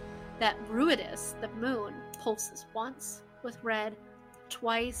notice that Ruidus, the moon, pulses once with red,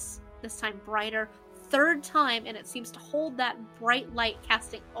 twice, this time brighter, third time, and it seems to hold that bright light,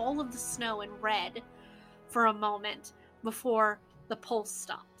 casting all of the snow in red for a moment before the pulse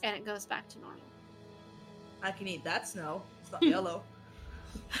stops and it goes back to normal. I can eat that snow. It's not yellow.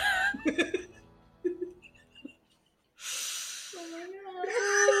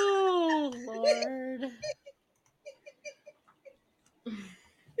 Oh, Lord.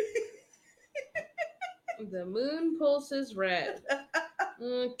 The moon pulses red.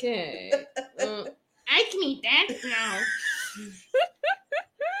 Okay. I can eat that now.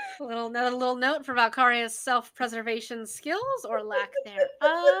 Another little note for Valkyria's self-preservation skills, or lack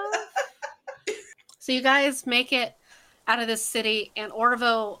thereof. So you guys make it out of this city, and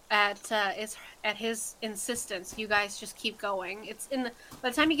Orvo, at his insistence, you guys just keep going. By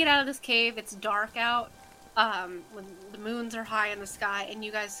the time you get out of this cave, it's dark out. When the moons are high in the sky, and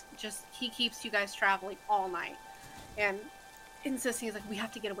he keeps you guys traveling all night, and insisting, he's like, we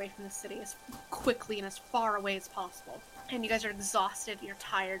have to get away from the city as quickly and as far away as possible. And you guys are exhausted, you're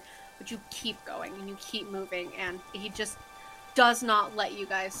tired, but you keep going and you keep moving, and he just does not let you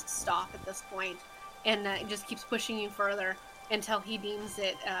guys stop at this point, and it just keeps pushing you further until he deems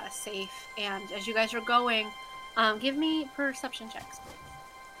it safe. And as you guys are going, give me perception checks,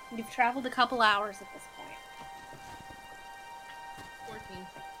 please. You've traveled a couple hours at this point.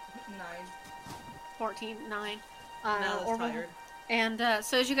 14. 9. Now tired. And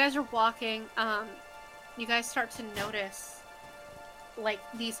so as you guys are walking, you guys start to notice like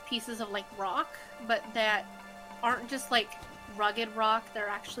these pieces of like rock, but that aren't just like rugged rock. They're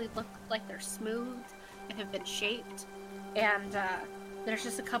actually look like they're smooth and have been shaped. And there's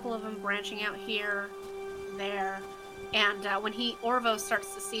just a couple of them branching out here, there. And when Orvo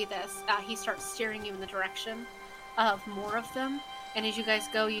starts to see this, he starts steering you in the direction of more of them. And as you guys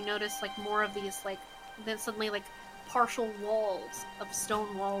go, you notice like more of these, like, then suddenly like partial walls of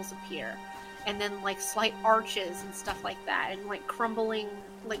stone walls appear, and then like slight arches and stuff like that, and like crumbling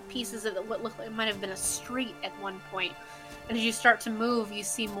like pieces of what looked like it might have been a street at one point. And as you start to move, you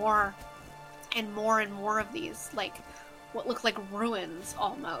see more and more of these, like what look like ruins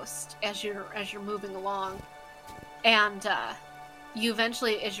almost, as you're moving along. And you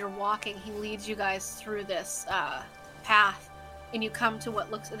eventually, as you're walking, he leads you guys through this path, and you come to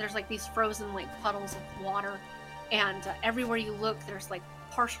what looks, there's like these frozen like puddles of water, and everywhere you look there's like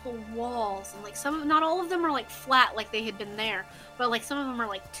partial walls, and like not all of them are like flat like they had been there, but like some of them are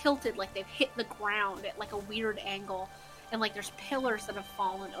like tilted, like they've hit the ground at like a weird angle, and like there's pillars that have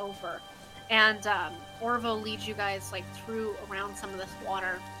fallen over. And Orvo leads you guys like through around some of this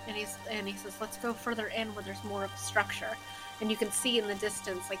water, and he says, let's go further in where there's more of a structure. And you can see in the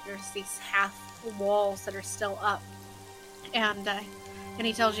distance like there's these half walls that are still up. And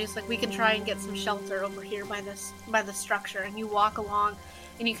he tells you, it's like, we can try and get some shelter over here by the structure. And you walk along,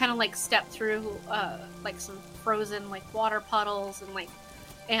 and you kind of like step through like some frozen like water puddles,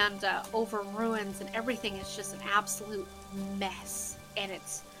 and over ruins, and everything is just an absolute mess. And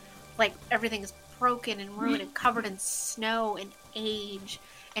it's like everything is broken and ruined and covered in snow and age,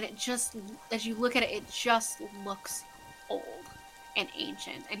 and it just, as you look at it, it just looks old and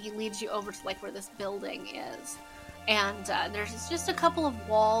ancient. And he leads you over to like where this building is, and there's just a couple of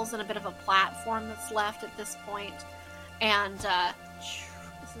walls and a bit of a platform that's left at this point. And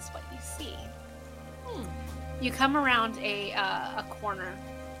this is what you see. You come around a corner,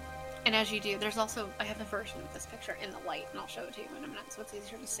 and as you do, there's also, I have a version of this picture in the light, and I'll show it to you in a minute so it's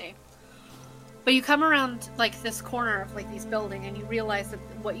easier to see. But you come around like this corner of like these building, and you realize that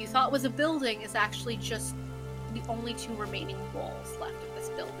what you thought was a building is actually just the only two remaining walls left of this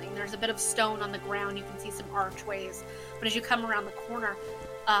building. There's a bit of stone on the ground, you can see some archways, but as you come around the corner,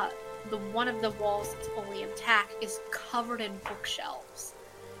 the one of the walls that's fully intact is covered in bookshelves.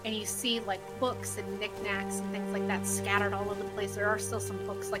 And you see like books and knickknacks and things like that scattered all over the place. There are still some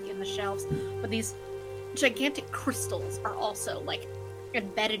books like in the shelves, but these gigantic crystals are also like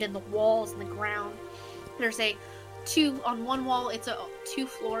embedded in the walls and the ground. There's on one wall, it's two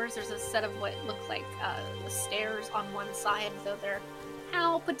floors. There's a set of what look like the stairs on one side, though they're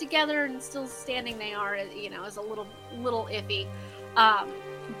how put together and still standing they are, is a little iffy.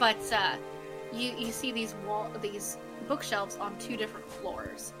 But you see these bookshelves on two different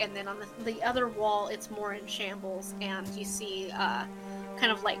floors, and then on the other wall it's more in shambles, and you see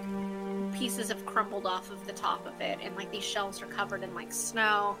kind of like pieces have crumbled off of the top of it, and like these shelves are covered in like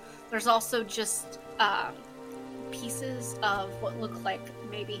snow. There's also just pieces of what look like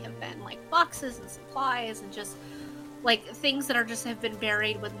maybe have been like boxes and supplies and just like things that have been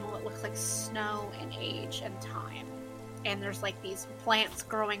buried with what looks like snow and age and time. And there's like these plants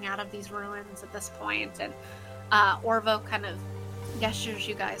growing out of these ruins at this point, and Orvo kind of gestures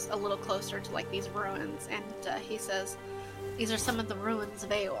you guys a little closer to like these ruins, and he says, "These are some of the ruins of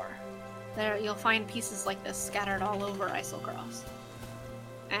Aor. There you'll find pieces like this scattered all over Islecross.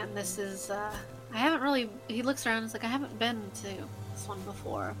 And this is he looks around and is like, I haven't been to this one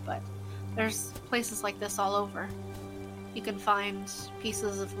before, but there's places like this all over. You can find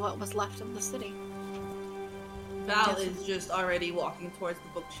pieces of what was left of the city." Val is just already walking towards the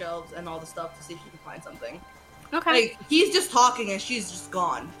bookshelves and all the stuff to see if she can find something. Okay. Like, he's just talking and she's just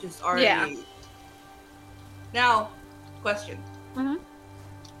gone. Just already. Yeah. Now, question. Mm-hmm.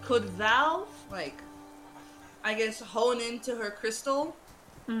 Could Val, I guess, hone into her crystal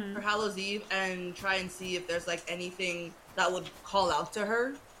for Hallows Eve and try and see if there's, anything that would call out to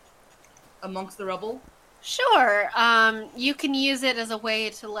her amongst the rubble? Sure. You can use it as a way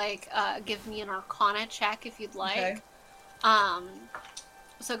to, give me an Arcana check if you'd like. Okay.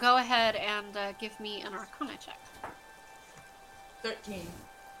 So go ahead and give me an Arcana check.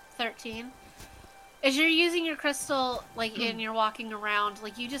 13. As you're using your crystal, and you're walking around,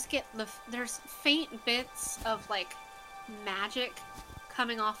 you just get there's faint bits of, magic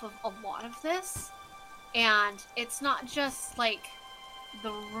coming off of a lot of this. And it's not just,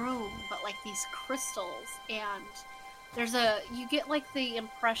 the room, but, these crystals. And you get, the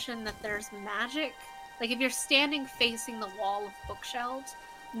impression that there's magic. If you're standing facing the wall of bookshelves,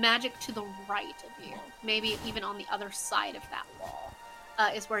 magic to the right of you, maybe even on the other side of that wall,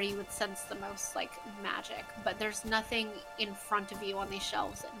 is where you would sense the most, magic. But there's nothing in front of you on these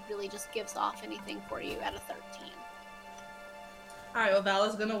shelves that really just gives off anything for you at a 13. Alright, well,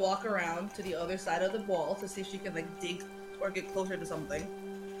 Vala's gonna walk around to the other side of the wall to see if she can, dig or get closer to something.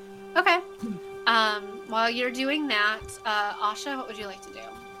 Okay. While you're doing that, Asha, what would you like to do?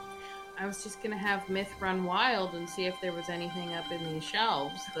 I was just gonna have Myth run wild and see if there was anything up in these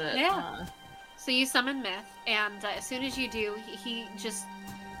shelves that... Yeah. So you summon Myth, and as soon as you do, he's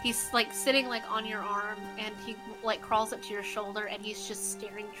sitting on your arm, and he crawls up to your shoulder, and he's just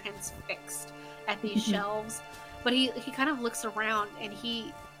staring transfixed at these shelves. But he kind of looks around, and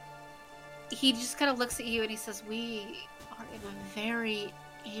he just kind of looks at you, and he says, "We are in a very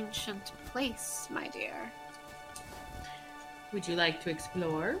ancient place, my dear. Would you like to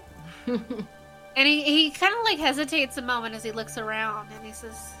explore?" And he kind of hesitates a moment as he looks around, and he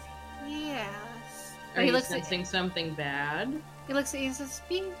says, "Yes." Are you sensing something bad? He looks at you and says,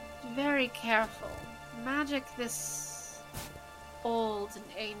 "Be very careful. Magic this old and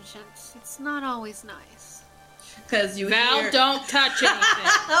ancient, it's not always nice." Because Val, don't touch anything.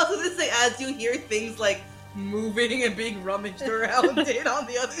 I was gonna say, as you hear things moving and being rummaged around it on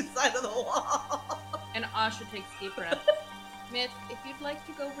the other side of the wall. And Asha takes a deep breath. Myth, if you'd like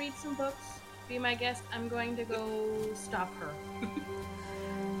to go read some books, be my guest. I'm going to go stop her.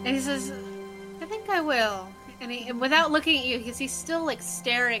 And he says, "I think I will." And without looking at you, because he's still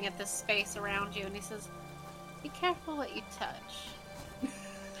staring at this space around you, and he says, "Be careful what you touch."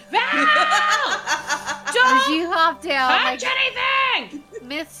 Val! As you hop down, Touch anything!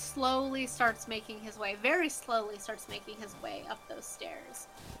 Myth slowly starts making his way, very slowly starts making his way up those stairs.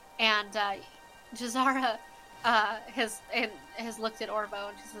 And Jazara has looked at Orvo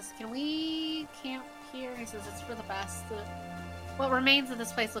and she says, "Can we camp here?" He says, "It's for the best. What remains of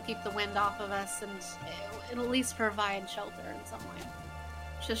this place will keep the wind off of us and it'll at least provide shelter in some way."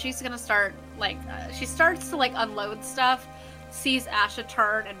 So she's gonna start, she starts to, unload stuff, sees Asha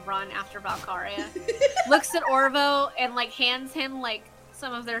turn and run after Valkyria, looks at Orvo and, hands him,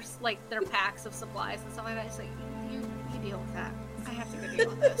 some of their packs of supplies and stuff like that. She's like, you deal with that. I have to go deal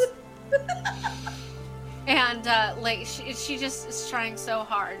with this. And, she just is trying so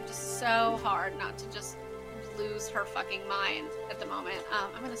hard not to just lose her fucking mind at the moment.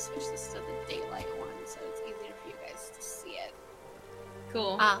 I'm gonna switch this to the daylight one so it's easier for you guys to see it.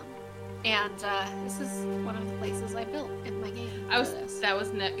 Cool. And this is one of the places I built in my game. That was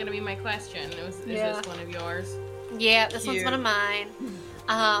gonna be my question. Is this one of yours? Yeah, this one's one of mine.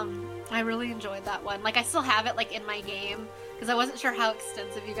 I really enjoyed that one. I still have it, in my game, because I wasn't sure how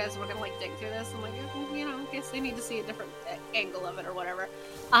extensive you guys were gonna, dig through this. I'm like, I guess they need to see a different angle of it or whatever.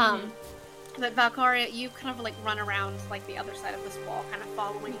 But Valkyria, you kind of, run around, the other side of this wall, kind of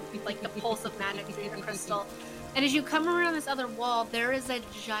following, the pulse of magic through the crystal. And as you come around this other wall, there is a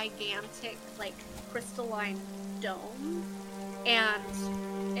gigantic, crystalline dome. And,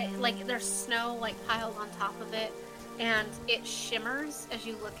 there's snow, piled on top of it. And it shimmers as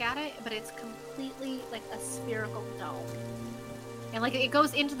you look at it, but it's completely, a spherical dome. And, it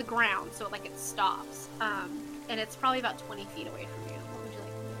goes into the ground, so, it stops. And it's probably about 20 feet away from you. What would you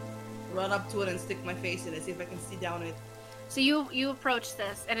like to do? Run up to it and stick my face in it, see if I can see down it. So you approach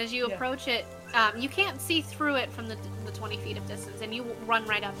this, and as you approach it, you can't see through it from the 20 feet of distance, and you run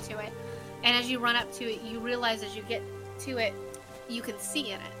right up to it. And as you run up to it, you realize as you get to it, you can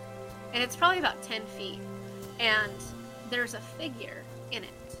see in it. And it's probably about 10 feet. And there's a figure in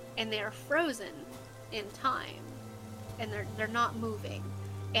it, and they are frozen in time, and they're not moving.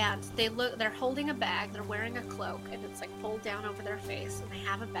 And they're holding a bag, they're wearing a cloak, and it's pulled down over their face, and they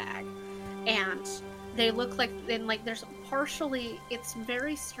have a bag. And they look there's partially, it's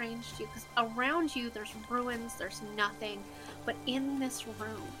very strange to you, because around you there's ruins, there's nothing, but in this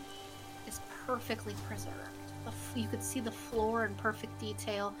room is perfectly preserved. You could see the floor in perfect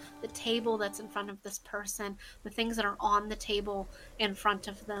detail, the table that's in front of this person, the things that are on the table in front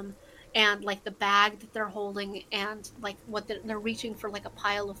of them, and the bag that they're holding, and what they're reaching for, a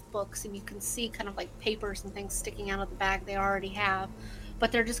pile of books, and you can see kind of papers and things sticking out of the bag they already have,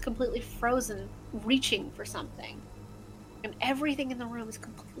 but they're just completely frozen, reaching for something. And everything in the room is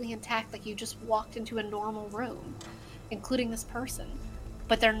completely intact, you just walked into a normal room, including this person,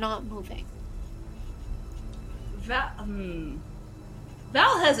 but they're not moving.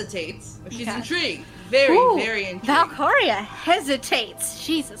 Val hesitates, but she's intrigued. Very intrigued. Valkyria hesitates.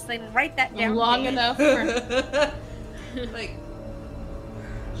 Jesus, then write that down. Long enough for...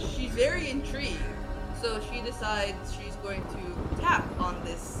 she's very intrigued. So she decides she's going to tap on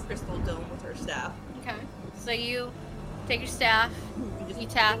this crystal dome with her staff. Okay. So you take your staff, you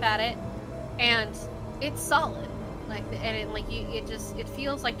tap at it, and it's solid. It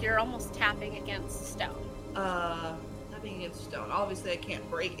feels like you're almost tapping against stone. Tapping against stone. Obviously, I can't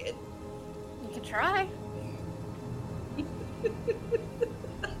break it. You can try.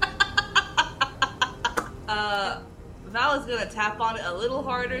 Val is gonna tap on it a little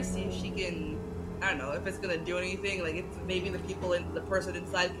harder, see if she can. I don't know if it's gonna do anything. If maybe the person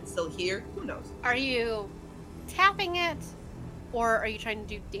inside can still hear. Who knows? Are you tapping it, or are you trying to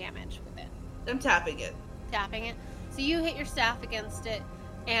do damage with it? I'm tapping it. Tapping it. So you hit your staff against it,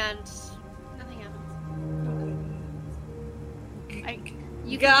 and nothing happens.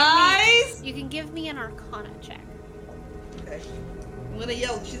 You can give me an Arcana check. Okay. I'm gonna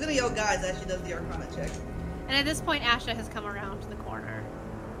yell. She's gonna yell, guys, as she does the Arcana check. And at this point, Asha has come around the corner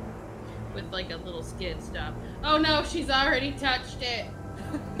with a little skid stop. Oh no, she's already touched it.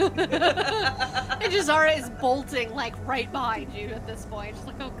 And Jazara is bolting right behind you at this point.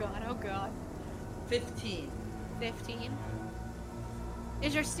 She's oh god. 15. 15.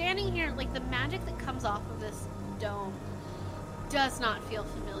 As you're standing here, the magic that comes off of this dome does not feel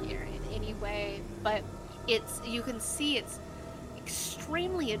familiar in any way, but you can see it's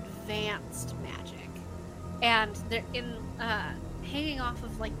extremely advanced magic. And they're hanging off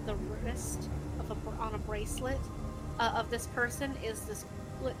of the wrist on a bracelet of this person is this,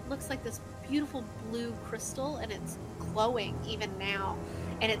 looks like this beautiful blue crystal, and it's glowing even now,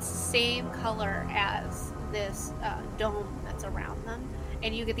 and it's the same color as this dome that's around them,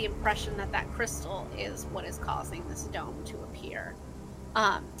 and you get the impression that crystal is what is causing this dome to appear.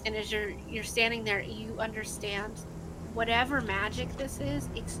 And as you're standing there, you understand whatever magic this is,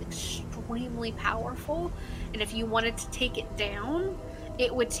 it's extremely powerful. And if you wanted to take it down,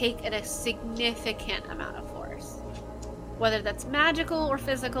 it would take a significant amount of force. Whether that's magical or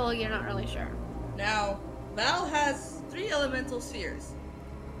physical, you're not really sure. Now, Val has 3 elemental spheres.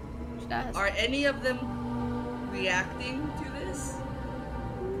 She does. Are any of them reacting to this?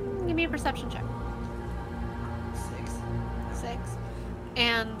 Give me a perception check. 6.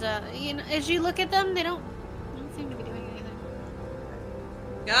 And as you look at them, they don't seem to be doing anything.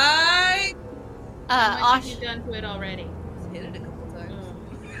 Guy! How much have you done to it already? Just hit it a couple times.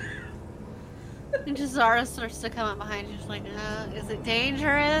 And just Zara starts to come up behind you. She's like, is it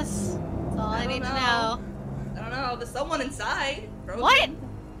dangerous? That's all I need to know. I don't know. There's someone inside. Frozen. What?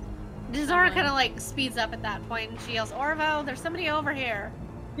 Zara kind of like speeds up at that point and she yells, Orvo, there's somebody over here.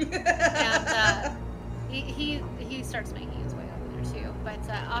 And he starts making his way over there too. But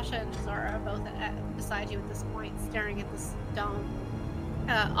Asha and Zara are both beside you at this point, staring at this dome.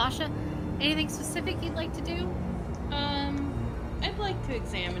 Asha, anything specific you'd like to do? I'd like to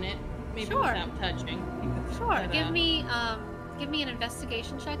examine it, maybe Sure. without touching. Sure. But, Give me an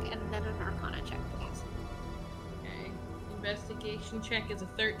investigation check and then an arcana check, please. Okay. Investigation check is a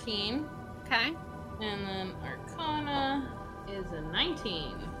 13. Okay. And then Arcana is a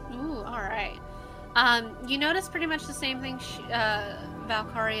 19. Ooh, alright. You notice pretty much the same thing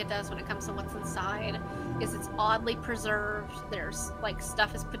Valkyria does when it comes to what's inside. Is it's oddly preserved. There's like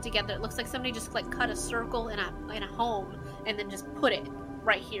stuff is put together. It looks like somebody just like cut a circle in a home and then just put it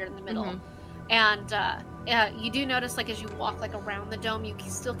right here in the middle. Mm-hmm. And you do notice like as you walk like around the dome, you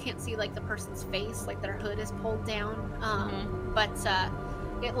still can't see like the person's face, like their hood is pulled down. But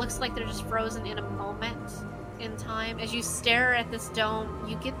it looks like they're just frozen in a moment in time. As you stare at this dome,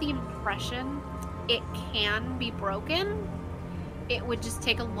 you get the impression it can be broken. It would just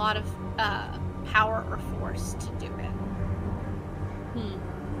take a lot of power or force to do it.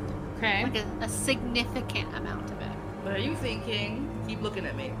 Okay. Like a significant amount of it. What are you thinking? Keep looking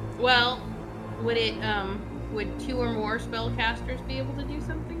at me. Well, would 2 or more spellcasters be able to do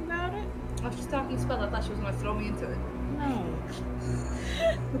something about it? I was just talking spell. I thought she was going to throw me into it. No.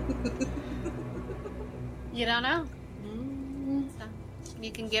 You don't know. So,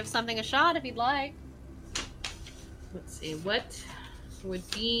 you can give something a shot if you'd like. Let's see, what would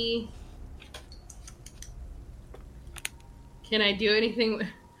be... Can I do anything...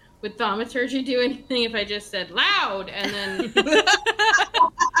 Would thaumaturgy do anything if I just said loud and then...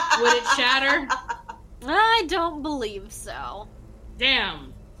 Would it shatter? I don't believe so.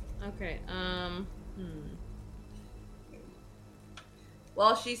 Damn. Okay,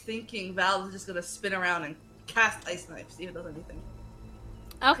 While she's thinking, Val is just going to spin around and cast Ice Knife, see if it does anything.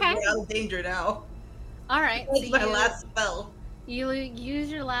 Okay. We're out of danger now. Alright. That's my last spell. You use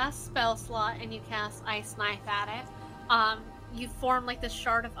your last spell slot and you cast Ice Knife at it. You form like this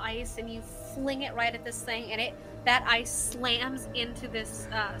shard of ice and you fling it right at this thing and that ice slams into this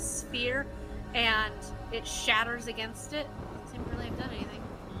sphere and it shatters against it. It didn't really have done anything.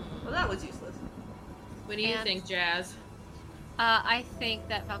 Well, that was useless. what do you think, Jazz? I think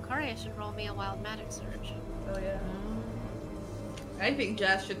that Valkyria should roll me a wild magic surge. Oh, yeah. I think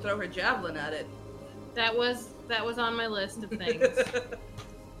Jazz should throw her javelin at it. That was on my list of things.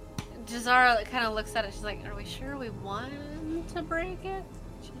 Jazara kind of looks at it. She's like, "Are we sure we want to break it?"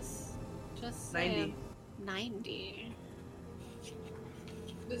 Just 90. 90.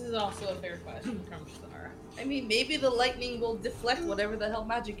 This is also a fair question from Shara. I mean, maybe the lightning will deflect whatever the hell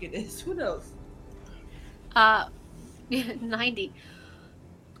magic it is. Who knows? 90.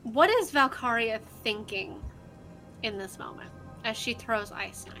 What is Valkyria thinking in this moment as she throws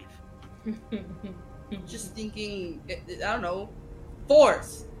Ice Knife? Just thinking, I don't know,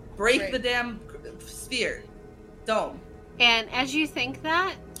 force. Break the damn sphere. Dome. And as you think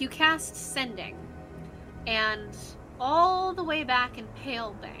that, you cast Sending. And all the way back in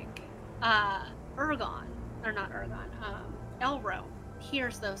Pale Bank, Elro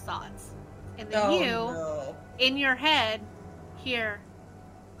hears those thoughts. And then in your head, hear,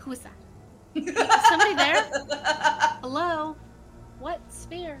 who is that? Is somebody there? Hello? What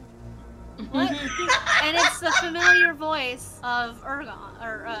sphere? What? And it's the familiar voice of Elro.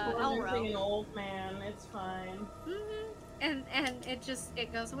 An old man. It's fine. And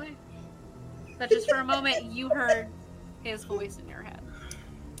it goes away. But just for a moment, you heard his voice in your head,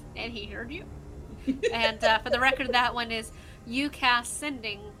 and he heard you. And for the record, that one is you cast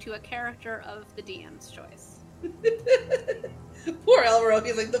Sending to a character of the DM's choice. Poor Elro.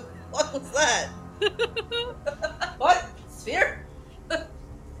 He's like, the fuck was that? What? Sphere?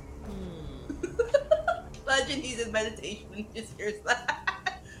 Glad imagine he's in meditation and he just hears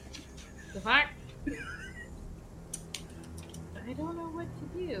that. The fuck? I don't know what to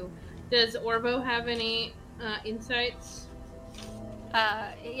do. Does Orvo have any insights?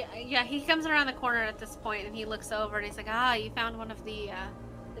 Yeah, he comes around the corner at this point and he looks over and he's like, you found one of the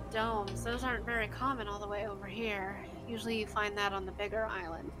domes. Those aren't very common all the way over here. Usually you find that on the bigger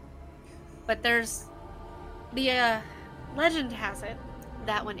island. But there's the legend has it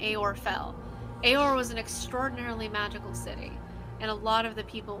that when Aor fell, Aor was an extraordinarily magical city, and a lot of the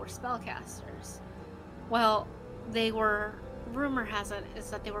people were spellcasters. Well, rumor has it, is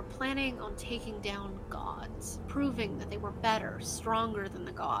that they were planning on taking down gods, proving that they were better, stronger than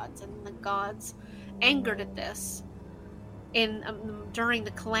the gods, and the gods, angered at this, during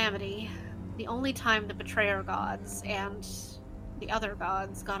the calamity, the only time the betrayer gods and the other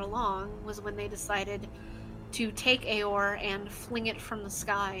gods got along was when they decided to take Aor and fling it from the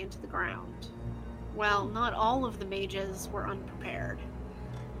sky into the ground. Well, not all of the mages were unprepared,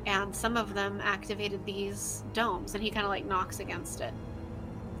 and some of them activated these domes, and he kind of like knocks against it.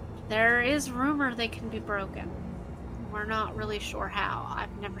 There is rumor they can be broken. We're not really sure how.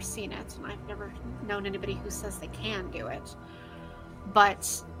 I've never seen it, and I've never known anybody who says they can do it.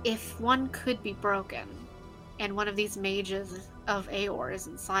 But if one could be broken, and one of these mages of Aor is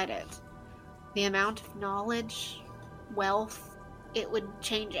inside it, the amount of knowledge, wealth, it would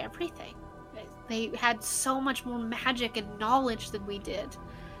change everything. They had so much more magic and knowledge than we did.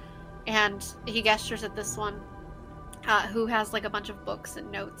 And he gestures at this one, who has like a bunch of books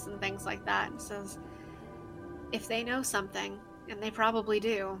and notes and things like that, and says, if they know something, and they probably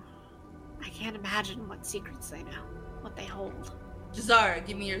do, I can't imagine what secrets they know, what they hold. Jazar,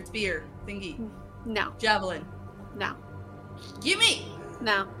 give me your spear thingy. No. Javelin. No. Give me!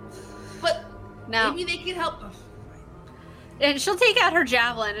 No. But no. Maybe they could help. And she'll take out her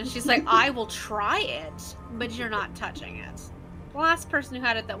javelin and she's like, I will try it, but you're not touching it. The last person who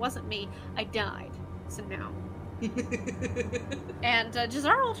had it that wasn't me, I died. So no. And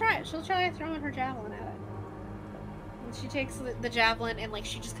Jazar will try it. She'll try throwing her javelin at it. And she takes the javelin and like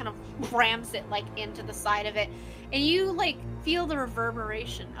she just kind of rams it like into the side of it. And you like feel the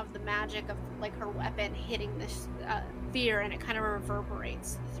reverberation of the magic of like her weapon hitting this sphere, and it kind of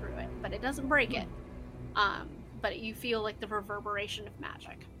reverberates through it, but it doesn't break it. But you feel like the reverberation of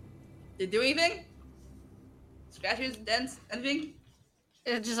magic. Did it do anything? Scratches, dents, anything?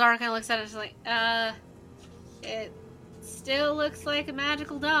 Jazar kind of looks at it and is like, it still looks like a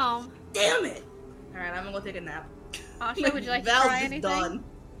magical dome. Damn it! Alright, I'm gonna go take a nap. Asha, would you like to Val's try is anything? done.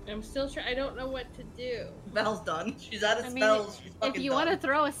 I'm still trying. I don't know what to do. Val's done. She's out of I mean, spells. She's fucking if you done. want to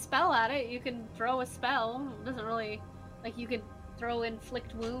throw a spell at it, you can throw a spell. It doesn't really, like, you could throw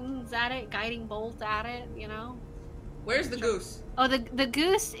inflict wounds at it, guiding bolt at it, you know? Where's the goose? Oh, the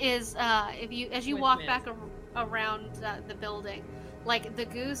goose is, as you With walk Myth. back around the building, like, the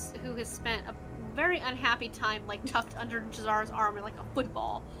goose who has spent a very unhappy time, like, tucked under Jazar's arm like a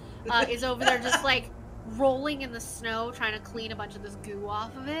football, is over there just, like, rolling in the snow, trying to clean a bunch of this goo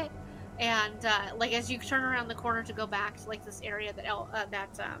off of it. And, like, as you turn around the corner to go back to, like, this area that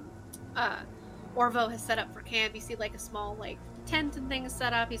Orvo has set up for camp, you see, like, a small, like, tent and things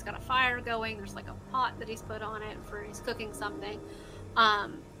set up. He's got a fire going. There's, like, a pot that he's put on it for he's cooking something.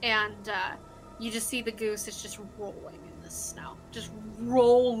 You just see the goose is just rolling in the snow. Just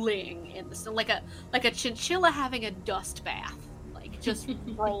rolling in the snow. Like a chinchilla having a dust bath. Like, just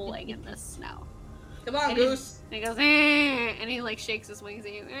rolling in the snow. Come on, And goose. He goes, and he like shakes his wings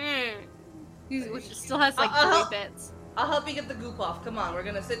at you, which still has like I'll 3 bits. I'll help you get the goop off. Come on, we're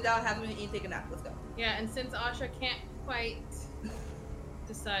gonna sit down, have something to eat, take a nap. Let's go. Yeah, and since Asha can't quite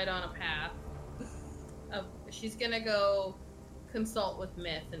decide on a path, she's gonna go consult with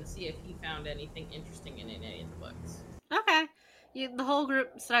Myth and see if he found anything interesting in any of the books. Okay. The whole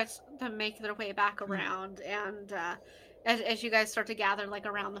group starts to make their way back around, and as you guys start to gather like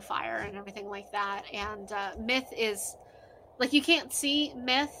around the fire and everything like that, and Myth is like, you can't see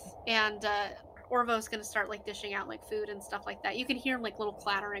Myth, and Orvo's gonna start like dishing out like food and stuff like that. You can hear like little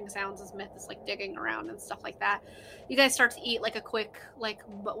clattering sounds as Myth is like digging around and stuff like that. You guys start to eat like a quick like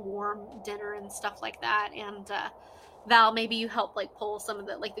but warm dinner and stuff like that, and Val, maybe you help like pull some of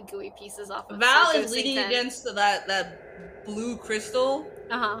the like the gooey pieces off of Val Sir is leaning Goosington. against that blue crystal,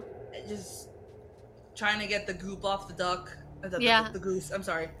 Uh-huh. just trying to get the goop off the duck. Yeah. The goose. I'm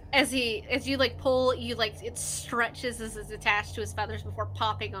sorry. As you like pull, you like it stretches as it's attached to his feathers before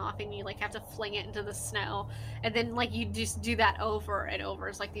popping off, and you like have to fling it into the snow, and then like you just do that over and over.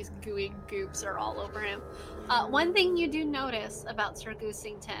 It's like these gooey goops are all over him. One thing you do notice about Sir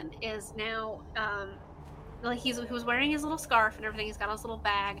Goosington is now, like he was wearing his little scarf and everything. He's got his little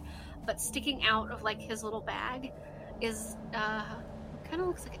bag. but sticking out of like his little bag is kind of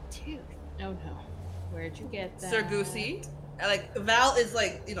looks like a tooth. Oh no. Where'd you get that? Sir Goosey. And, like, Val is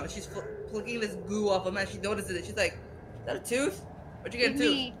like, you know, she's flicking this goo off him, and she notices it. She's like, "Is that a tooth? Where'd you get Give a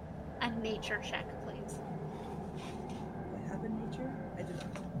tooth?" me a nature check, please. I have a nature? I do not.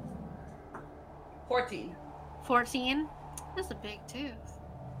 14. 14? That's a big tooth.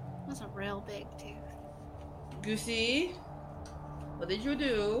 That's a real big tooth. Goosey, what did you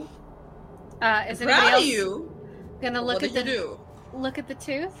do? Is I'm anybody proud else of you. gonna look What at did the you do? look at the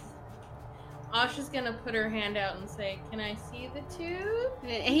tooth? Asha's gonna put her hand out and say, "Can I see the tooth?"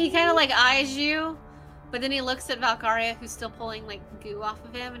 And he kind of like eyes you, but then he looks at Valkyria, who's still pulling like goo off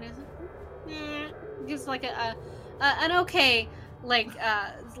of him, and is like, gives like an okay like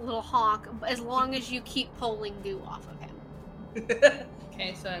little honk, as long as you keep pulling goo off of him.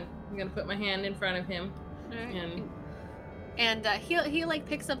 Okay, so I'm gonna put my hand in front of him. Right. And he like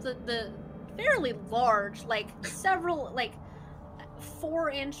picks up the fairly large, like several like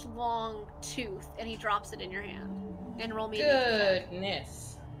 4-inch long tooth, and he drops it in your hand. And roll me a nature check.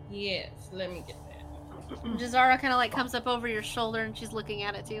 Goodness. Yes, let me get that. Jazara kind of like comes up over your shoulder, and she's looking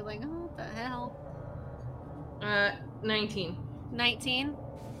at it too, like, oh, what the hell? 19. 19.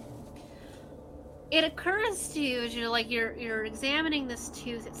 It occurs to you as you're examining this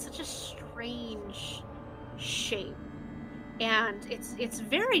tooth. It's such a strange shape, and it's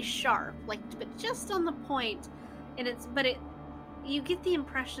very sharp, like, but just on the point. And you get the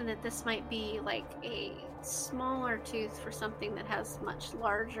impression that this might be like a smaller tooth for something that has much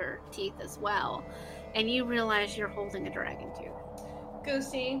larger teeth as well. And you realize you're holding a dragon tooth.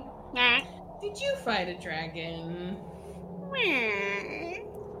 Goosey, did you fight a dragon? Way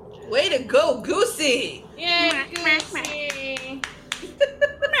to go, Goosey! Yeah, Goosey!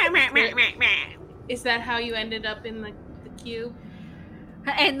 Is that how you ended up in the cube?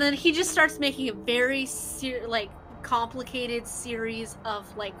 And then he just starts making a very complicated series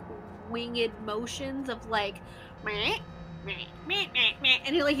of like winged motions of like and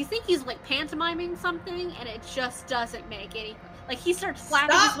you think he's like pantomiming something, and it just doesn't make any, like, he starts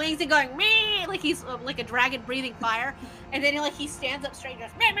flapping his wings and going meh, like he's like a dragon breathing fire, and then he stands up straight and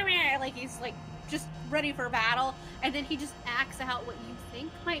goes meh, meh, meh, like he's like just ready for battle, and then he just acts out what you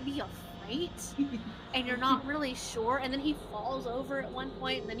think might be a fight, and you're not really sure, and then he falls over at one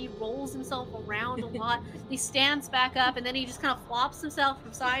point, and then he rolls himself around a lot. He stands back up, and then he just kind of flops himself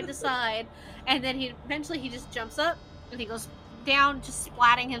from side to side, and then he just jumps up, and he goes down, just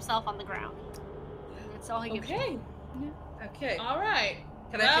splatting himself on the ground. And that's all he gets. Okay. Yeah. Okay. All right.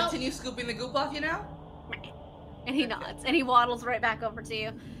 Can I continue scooping the goop off you now? And he nods, and he waddles right back over to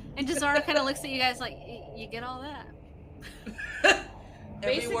you. And Jazara kind of looks at you guys like, you get all that?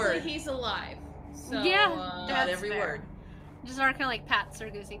 Basically, word. he's alive. So, yeah, got every fair. word. Jazara kind of like pats Sir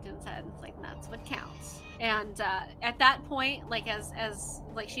Goosington's head and is like, that's what counts. And at that point, like as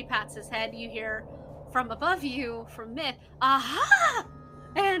like she pats his head, you hear from above you, from Myth, aha!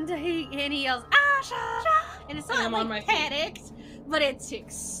 And he yells, Asha! And it's not like panicked, but it's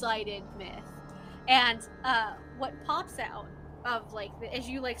excited Myth. And what pops out of like as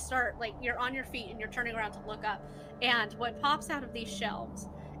you like start, like you're on your feet and you're turning around to look up, and what pops out of these shelves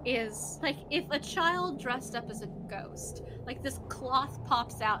is like if a child dressed up as a ghost, like this cloth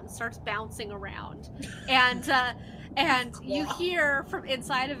pops out and starts bouncing around, and you hear from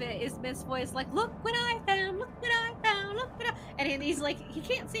inside of it is Myth's voice like, look what I found, look what I found, look what I... And he's like, he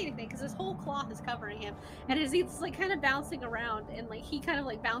can't see anything because this whole cloth is covering him, and as he's like kind of bouncing around, and like he kind of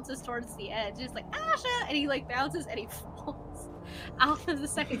like bounces towards the edge, and he's like, Asha, and he like bounces and he falls out of the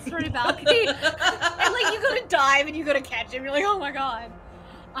second story balcony. And like you go to dive and you go to catch him, you're like, oh my god.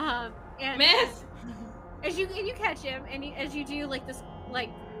 And Myth! as you catch him, and as you do, like this like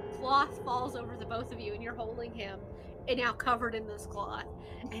cloth falls over the both of you, and you're holding him and now covered in this cloth,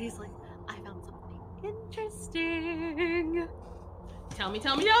 and he's like, I found something interesting. Tell me.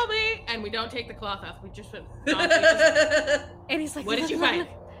 And we don't take the cloth off. We just put And he's like, what did you find?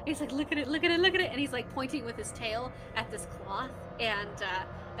 He's like, look at it. And he's like pointing with his tail at this cloth. And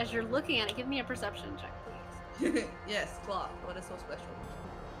as you're looking at it, give me a perception check, please. Yes, cloth. What is so special?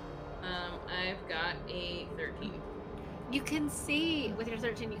 I've got a 13. You can see, with your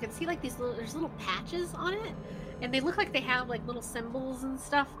 13, you can see like there's little patches on it. And they look like they have like little symbols and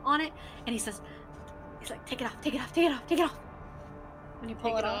stuff on it. And he's like, take it off. And you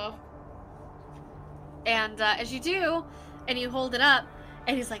pull it off. And as you do, and you hold it up,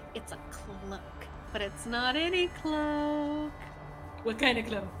 and he's like, it's a cloak. But it's not any cloak. What kind of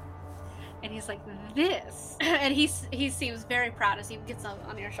cloak? And he's like, this. And he seems very proud as he gets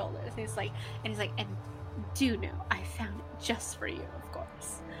on your shoulders. And he's like, and do know, I found it just for you, of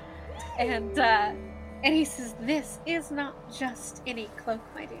course. And he says, "This is not just any cloak,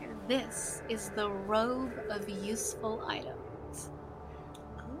 my dear. This is the robe of useful items."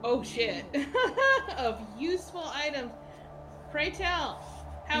 Oh shit. Of useful items. Pray tell,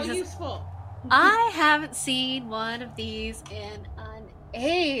 how He says, useful? "I haven't seen one of these in an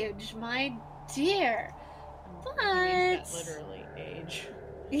age, my dear. But He means that literally age.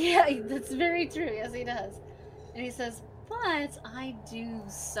 yeah, that's very true. Yes, he does." And he says, "But I do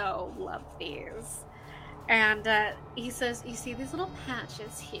so love these." And he says, "You see these little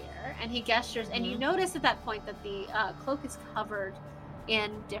patches here?" And he gestures, and you notice at that point that the cloak is covered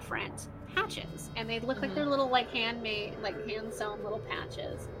in different patches, and they look like they're little, like handmade, like hand sewn little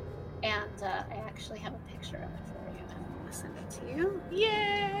patches. And I actually have a picture of it for you, and I'm going to send it to you.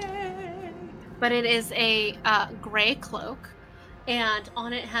 Yay! But it is a gray cloak, and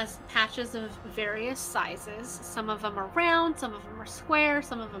on it has patches of various sizes. Some of them are round, some of them are square,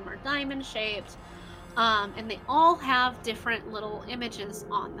 some of them are diamond shaped. And they all have different little images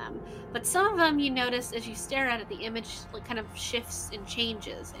on them. But some of them, you notice as you stare at it, the image like kind of shifts and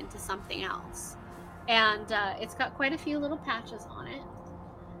changes into something else. And it's got quite a few little patches on it.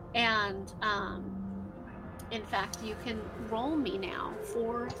 And in fact, you can roll me now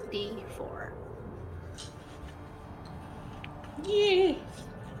 4d4. Yeah.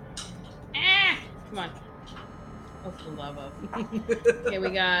 Ah! Come on. Oh, for the love of. Okay, we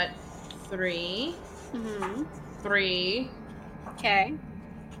got 3. Mm-hmm. 3. Okay.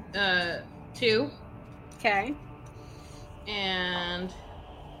 2. Okay. And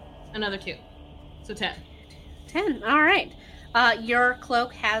another 2. So 10. 10. All right. Your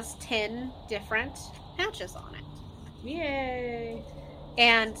cloak has 10 different patches on it. Yay!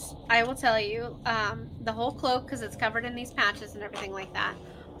 And I will tell you, the whole cloak, because it's covered in these patches and everything like that,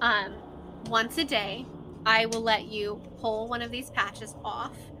 once a day, I will let you pull one of these patches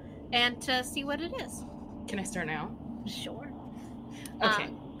off and to see what it is. Can I start now? Sure. Okay.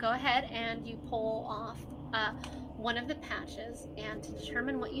 Go ahead and you pull off one of the patches, and to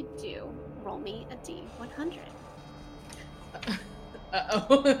determine what you do, roll me a D100.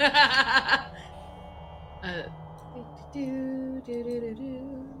 Uh-oh.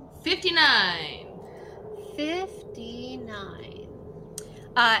 59. 59.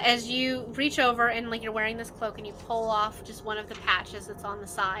 As you reach over and like you're wearing this cloak and you pull off just one of the patches that's on the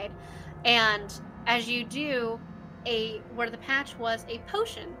side, and as you do, where the patch was, a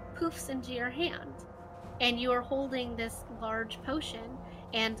potion poofs into your hand, and you are holding this large potion,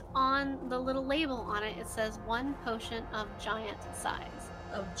 and on the little label on it, it says 1 potion of giant size.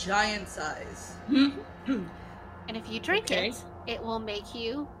 Of giant size. And if you drink it, it will make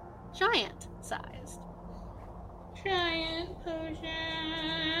you giant sized. Giant potion.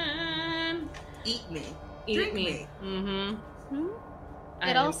 Eat me. Eat Drink me. Mm-hmm.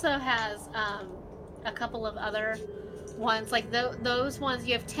 It also has a couple of other ones, like those ones.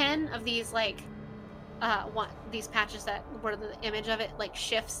 You have 10 of these, like these patches that where the image of it like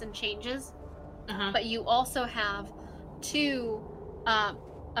shifts and changes. But you also have 2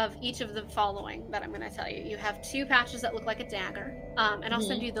 of each of the following that I'm going to tell you. You have 2 patches that look like a dagger, and I'll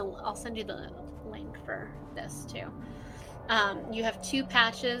send you the link for this too. You have 2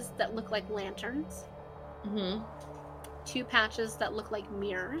 patches that look like lanterns. 2 patches that look like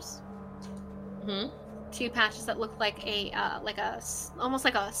mirrors. 2 patches that look like almost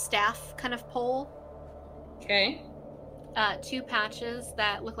like a staff kind of pole. Okay. 2 patches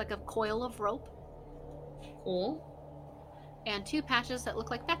that look like a coil of rope. Cool. And 2 patches that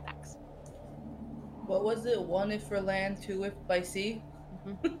look like backpacks. What was it? 1 if for land, 2 if by sea?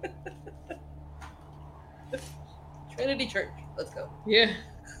 Trinity Church. Let's go. Yeah.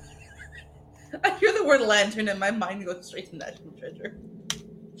 I hear the word lantern and my mind goes straight to National Treasure.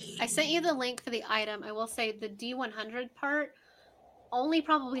 I sent you the link for the item. I will say the D100 part, only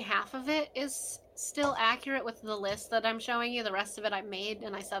probably half of it is still accurate with the list that I'm showing you. The rest of it I made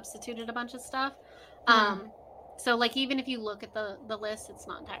and I substituted a bunch of stuff. So like even if you look at the list, it's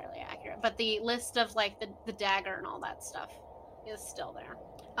not entirely accurate. But the list of like the dagger and all that stuff is still there.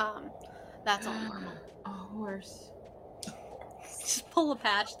 That's all normal. A horse. Just pull a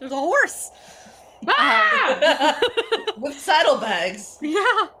patch. There's a horse. With saddlebags.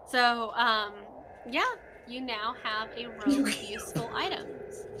 Yeah. So, yeah, you now have a row of useful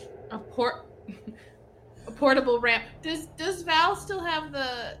items. A portable ramp. Does Val still have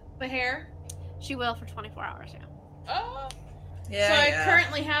the hair? She will for 24 hours, yeah. Oh. Yeah. So I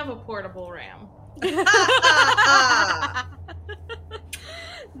currently have a portable ram.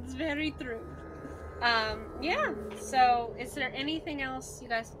 It's very true. Yeah. So, is there anything else you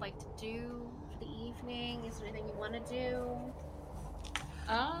guys would like to do for the evening? Is there anything you want to do?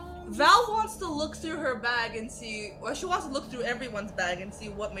 Val wants to look through her bag and see. Well, she wants to look through everyone's bag and see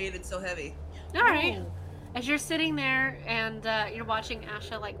what made it so heavy. All right. As you're sitting there and you're watching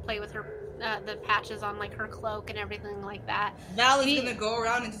Asha like play with her the patches on like her cloak and everything like that. Val is gonna go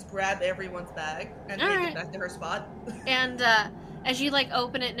around and just grab everyone's bag and take it back to her spot. And as you like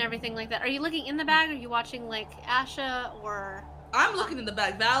open it and everything like that, are you looking in the bag? Or are you watching like Asha or? I'm looking in the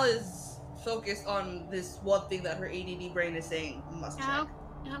bag. Val is focused on this one thing that her ADD brain is saying must check.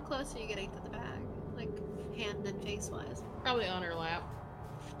 How close are you getting to the bag, like hand and face wise? Probably on her lap.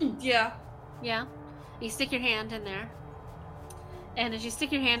 Yeah. Yeah. You stick your hand in there. And as you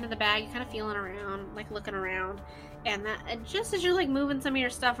stick your hand in the bag, you're kind of feeling around, like looking around, and just as you're like moving some of your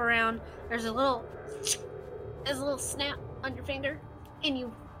stuff around, there's a little snap on your finger, and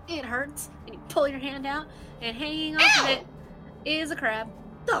it hurts, and you pull your hand out, and hanging off of it is a crab.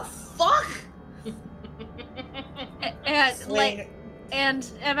 The fuck? and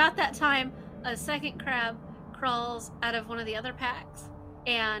about that time, a second crab crawls out of one of the other packs,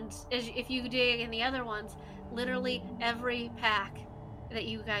 and if you dig in the other ones, literally every pack that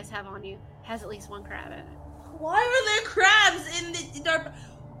you guys have on you has at least one crab in it. Why are there crabs in our...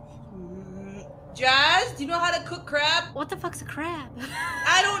 Jazz, do you know how to cook crab? What the fuck's a crab?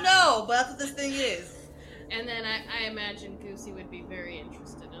 I don't know, but that's what this thing is. And then I imagine Goosey would be very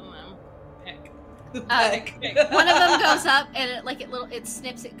interested in them. Peck. One of them goes up and it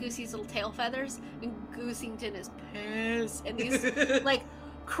snips at Goosey's little tail feathers, and Goosington is pissed. And these like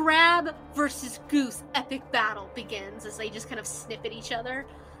crab versus goose epic battle begins as they just kind of snip at each other.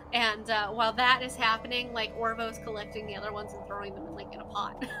 And while that is happening, like Orvo's collecting the other ones and throwing them in a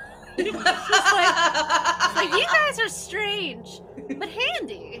pot. It's just like you guys are strange but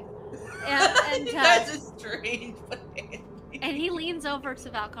handy. And you guys are strange but handy. And he leans over to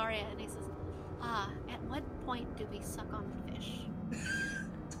Valkyria and he says, at what point do we suck on the fish?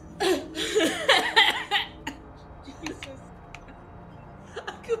 Jesus.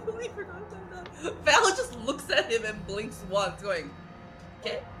 I completely forgot about that. Val just looks at him and blinks once, going,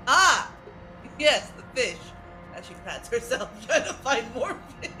 okay. Yes, the fish. As she pats herself, trying to find more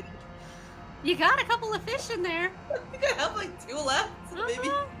fish. You got a couple of fish in there. I think I have like 2 left, so maybe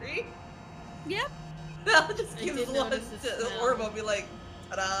 3. Yep. Val just gives one to Orvo and be like,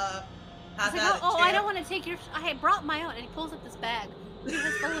 ta-da. He's like, I don't want to take I brought my own. And he pulls up this bag.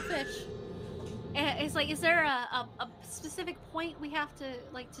 It's full of fish. And it's like, is there a specific point we have to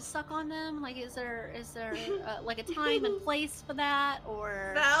suck on them? Like, is there like a time and place for that,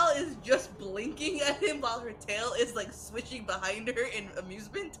 or? Val is just blinking at him while her tail is like switching behind her in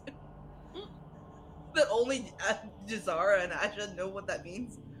amusement. That only Jazara and Asha know what that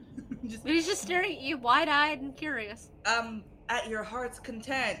means. He's just staring at you, wide-eyed and curious. At your heart's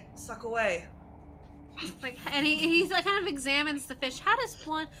content, suck away. Like, and he's like kind of examines the fish. How does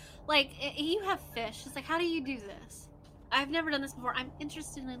one, like, you have fish? It's like, how do you do this? I've never done this before. I'm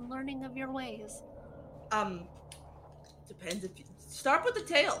interested in learning of your ways. Depends if you start with the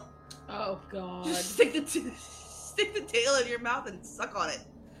tail. Oh God! Just stick the tail in your mouth and suck on it.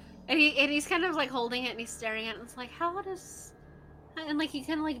 And he's kind of like holding it and he's staring at it. And it's like, how like he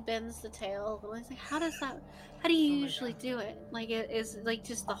kind of like bends the tail. And it's like, how do you usually do it? Like, it is like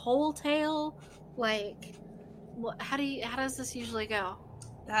just the whole tail. Like, how does this usually go?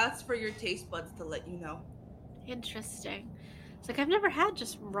 That's for your taste buds to let you know. Interesting. It's like, I've never had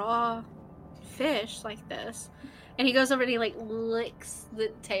just raw fish like this. And he goes over and he like licks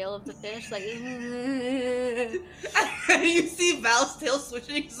the tail of the fish, like. And you see Val's tail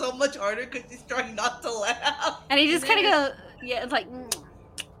switching so much harder because she's trying not to laugh. And he just kind of goes, yeah, it's like.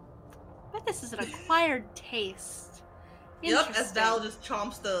 I bet this is an acquired taste. Yep, as Val just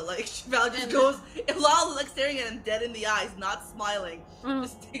chomps Val just goes, Val like staring at him dead in the eyes, not smiling,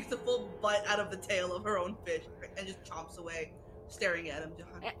 just takes a full bite out of the tail of her own fish and just chomps away, staring at him.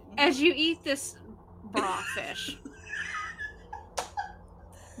 As you eat this raw fish,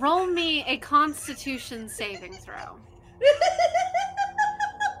 roll me a Constitution saving throw.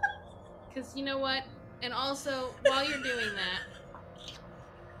 Because you know what? And also, while you're doing that,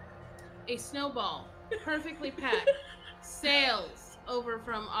 a snowball, perfectly packed, sails over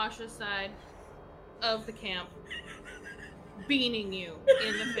from Asha's side of the camp, beaning you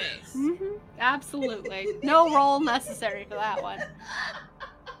in the face. Mm-hmm. Absolutely. No roll necessary for that one.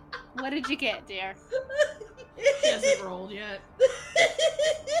 What did you get, dear? She hasn't rolled yet.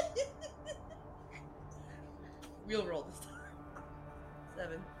 Real roll this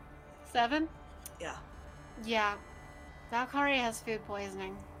time. 7? Yeah. Yeah. Valkyria has food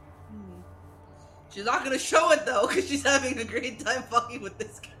poisoning. She's not gonna show it though, because she's having a great time fucking with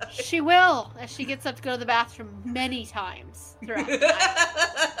this guy. She will, as she gets up to go to the bathroom many times throughout the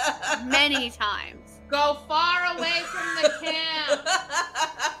night. Many times. Go far away from the camp.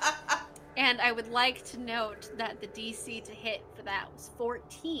 And I would like to note that the DC to hit for that was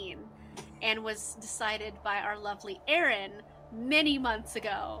 14 and was decided by our lovely Erin many months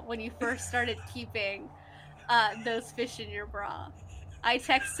ago when you first started keeping those fish in your bra. I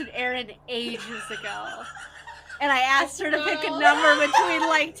texted Erin ages ago and I asked her to pick a number between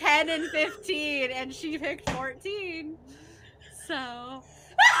like 10 and 15 and she picked 14. So...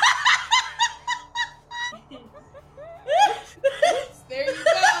 There you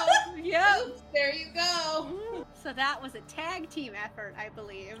go. Yep. Oops, there you go. So that was a tag team effort, I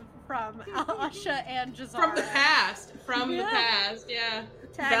believe, from Asha and Jazara. From the past. The past, yeah.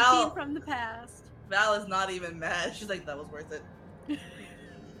 Tag Val- team from the past. Val is not even mad. She's like, that was worth it.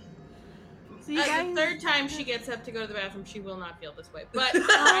 So you guys... The third time she gets up to go to the bathroom, she will not feel this way. But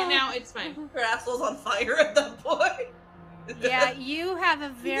right now, it's fine. Her asshole's on fire at that point. Yeah, you have a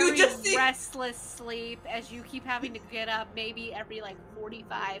very just see- restless sleep as you keep having to get up maybe every like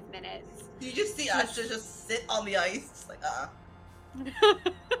 45 minutes. You just see Asha just sit on the ice, just like,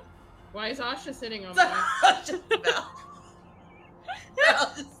 Why is Asha sitting on So, the ice? just Val.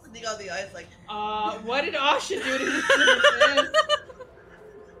 Val just sitting on the ice, like, What did Asha do to this?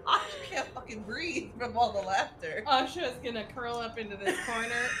 Asha can't fucking breathe from all the laughter. Asha is gonna curl up into this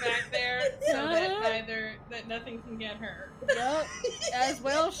corner back there so that nothing can get her. Yep, as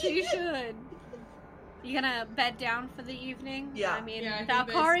well she should. You gonna bed down for the evening? Yeah. I mean, Yeah, I think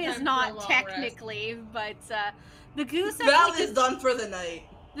Valkyrie it's is time not for a long technically, but the goose Val actually is done for the night.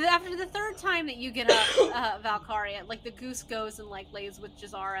 after the third time that you get up, Valkyrie, like the goose goes and like lays with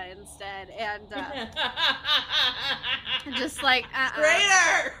Jazara instead, and just like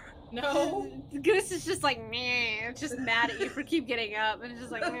Traitor! No. The goose is just like meh, it's just mad at you for keep getting up, and it's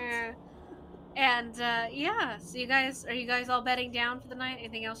just like meh. And yeah, so are you guys all bedding down for the night?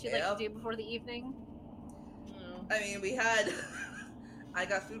 Anything else you'd like to do before the evening? No. I mean, I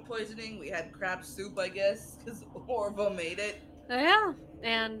got food poisoning. We had crab soup, I guess, because Orvo made it. Yeah,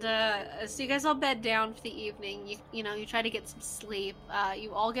 and so you guys all bed down for the evening. You know, you try to get some sleep.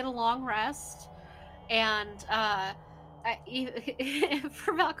 You all get a long rest, and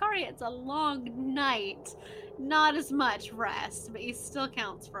for Valkyrie, it's a long night. Not as much rest, but it still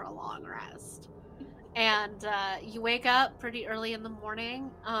counts for a long rest. And you wake up pretty early in the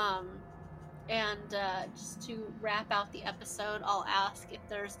morning. And just to wrap out the episode, I'll ask if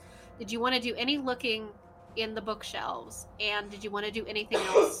did you want to do any looking in the bookshelves, and did you want to do anything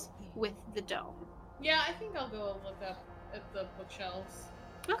else with the dome? Yeah, I think I'll go look up at the bookshelves.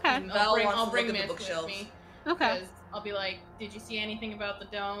 Okay. And Val I'll wants to bring look at Myth the with bookshelves. me. Okay. Because I'll be like, did you see anything about the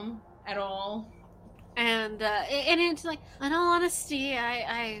dome at all? And it's like, in all honesty,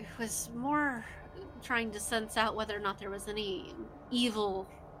 I was more trying to sense out whether or not there was any evil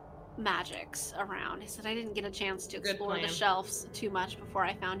magics around. He said I didn't get a chance to explore the shelves too much before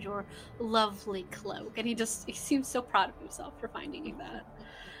I found your lovely cloak. And he seems so proud of himself for finding you that.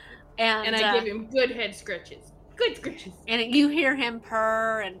 And I give him good head scratches. Good scratches. And you hear him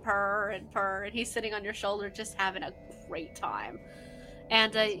purr and purr and purr, and he's sitting on your shoulder just having a great time.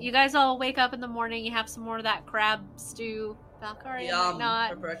 And you guys all wake up in the morning, you have some more of that crab stew. Valkyrie might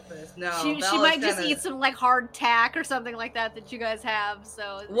not. For breakfast. No, She might just eat some like hard tack or something like that you guys have.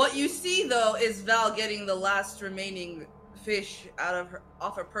 So what you see though is Val getting the last remaining fish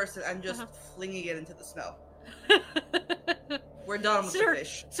off her person and just flinging it into the snow. We're done with the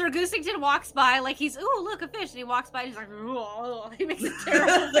fish. Sir Goosington walks by like he's, ooh, look, a fish. And he walks by and he's like, ooh. He makes a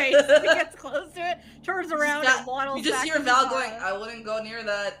terrible face. He gets close to it, turns around and waddles back. You just hear Val going, I wouldn't go near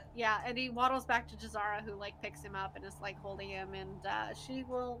that. Yeah, and he waddles back to Jazara, who like picks him up and is like holding him, and she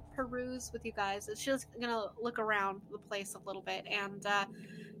will peruse with you guys. She's gonna look around the place a little bit, and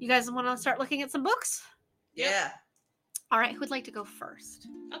you guys want to start looking at some books? Yeah. All right, who'd like to go first?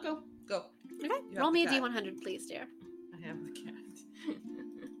 I'll go. Go. Okay, roll me a D100, please, dear. I have the cat.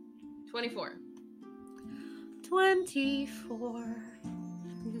 24. 24.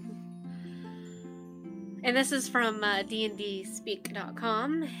 And this is from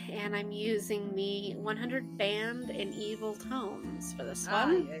dndspeak.com, and I'm using the 100 Banned and Evil Tomes for this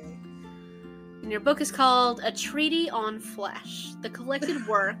one. And your book is called A Treaty on Flesh, the collected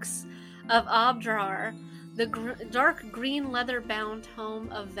works of Abdrar, the dark green leather-bound tome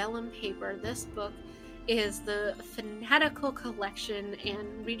of vellum paper. This book is the fanatical collection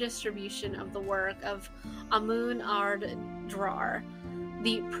and redistribution of the work of Amun Ard Drar,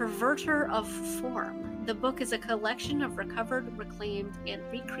 the perverter of form. The book is a collection of recovered, reclaimed, and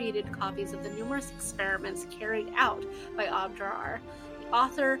recreated copies of the numerous experiments carried out by Abdrar. The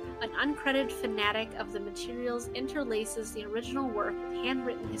author, an uncredited fanatic of the materials, interlaces the original work with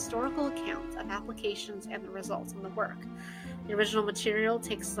handwritten historical accounts of applications and the results of the work. The original material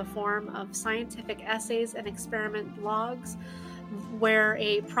takes the form of scientific essays and experiment logs, where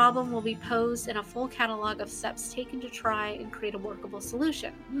a problem will be posed and a full catalog of steps taken to try and create a workable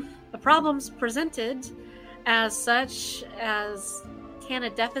solution. The problems presented as such as can a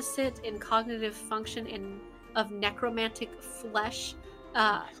deficit in cognitive function of necromantic flesh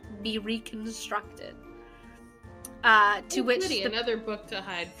be reconstructed? To which another book to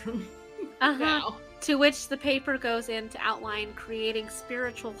hide from. Wow. To which the paper goes in to outline creating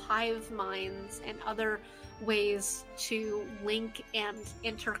spiritual hive minds and other ways to link and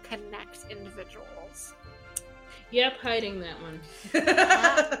interconnect individuals. Yep, hiding that one.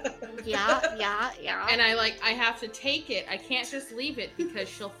 Yeah. And I have to take it. I can't just leave it because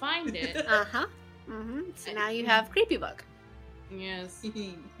she'll find it. So now you have creepy book. Yes.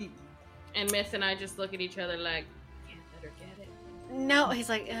 And Myth and I just look at each other like, yeah, better get it. No, he's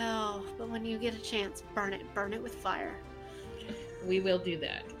like, oh, but when you get a chance, burn it with fire. We will do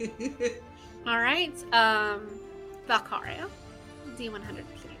that. Alright, Valkyria, D100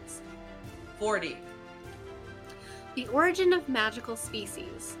 please. 40. The Origin of Magical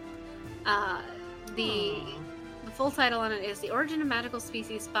Species. The full title on it is The Origin of Magical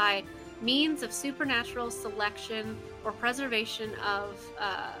Species by Means of Supernatural Selection or Preservation of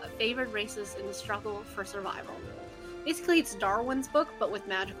Favored Races in the Struggle for Survival. Basically, it's Darwin's book, but with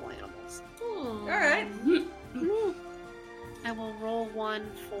magical animals. Alright. I will roll one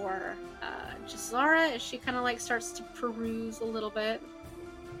for Jazara as she kind of starts to peruse a little bit.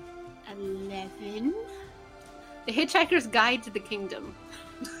 11. The Hitchhiker's Guide to the Kingdom.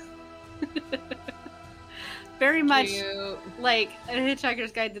 Very much like a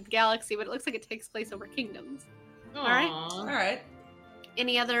Hitchhiker's Guide to the Galaxy, but it looks like it takes place over kingdoms. Alright.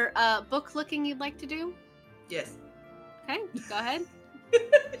 Any other book looking you'd like to do? Yes. Okay, go ahead.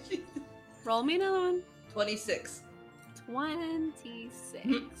 Roll me another one. 26.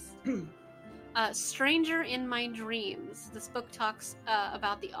 26. Stranger in My Dreams. This book talks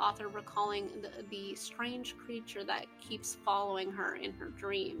about the author recalling the strange creature that keeps following her in her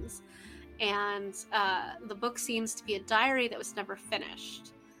dreams. And the book seems to be a diary that was never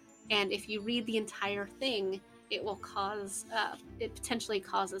finished. And if you read the entire thing, it will cause, it potentially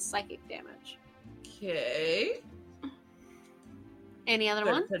causes psychic damage. Okay. Any other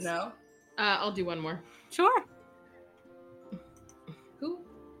ones? No. I'll do one more. Sure. Who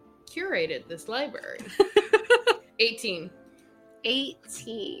curated this library? 18.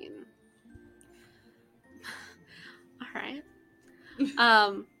 18. All right.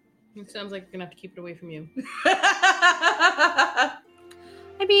 It sounds like you're gonna have to keep it away from you. I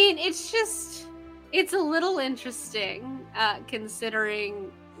mean, it's a little interesting,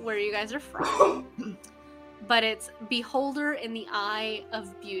 considering where you guys are from. But it's Beholder in the Eye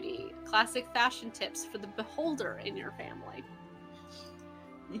of Beauty. Classic fashion tips for the beholder in your family.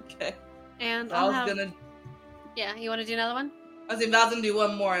 Okay. And Yeah, you want to do another one? I was saying Val's gonna do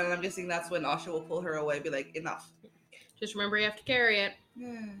one more, and I'm guessing that's when Asha will pull her away, be like, enough. Just remember you have to carry it.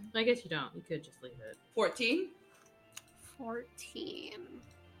 Yeah. I guess you don't. You could just leave it. 14. 14.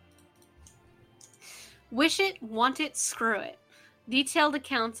 Wish it, want it, screw it. Detailed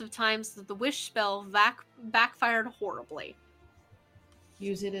accounts of times that the wish spell backfired horribly.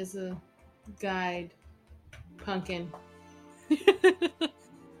 Use it as a guide. Pumpkin.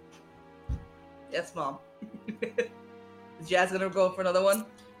 Yes, Mom. Is Jazz gonna go for another one?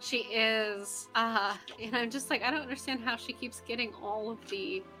 She is, and I'm just like, I don't understand how she keeps getting all of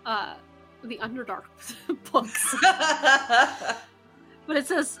the Underdark books. But it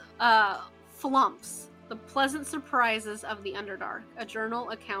says, Flumps, the pleasant surprises of the Underdark, a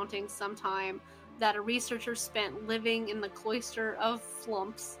journal accounting sometime that a researcher spent living in the cloister of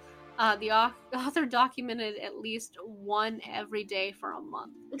Flumps. The author documented at least one every day for a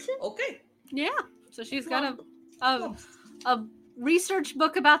month. Okay. Yeah, so she's got a research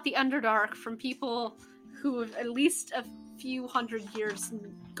book about the Underdark from people who have at least a few hundred years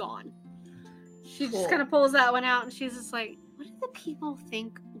gone. She just kind of pulls that one out, and she's just like, what do the people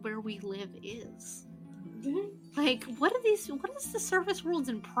think where we live is? Like, what is the surface world's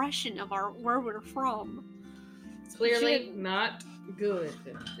impression of where we're from? Clearly not good.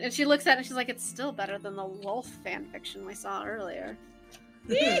 And she looks at it and she's like, it's still better than the Wolf fanfiction we saw earlier.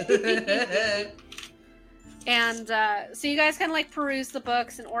 And so you guys kind of peruse the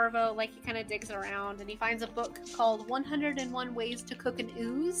books, and Orvo he kind of digs around, and he finds a book called 101 Ways to Cook an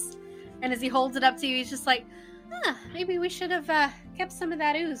Ooze. And as he holds it up to you, he's just like, maybe we should have kept some of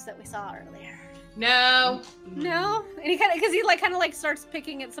that ooze that we saw earlier. No. No? And he because he kind of starts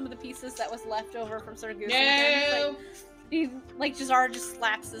picking at some of the pieces that was left over from Sir Goose. No. Jazar just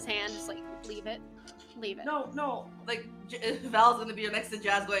slaps his hand, just leave it. Leave it. No. Like, Val's gonna be next to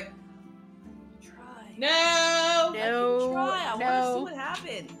Jazz going, try. No. No. Try. I no. want to see what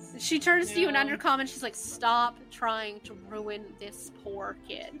happens. She turns to you in undercommon. She's like, stop trying to ruin this poor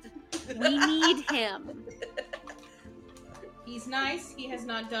kid. We need him. He's nice. He has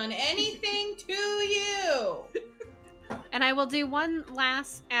not done anything to you. And I will do one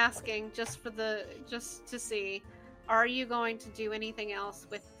last asking just to see. Are you going to do anything else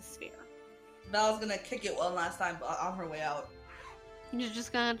with the sphere? Val's gonna kick it one last time on her way out. You're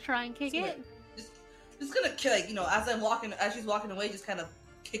just gonna try and kick it? Just gonna as she's walking away, just kind of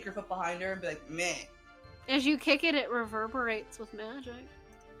kick her foot behind her and be like, meh. As you kick it, it reverberates with magic.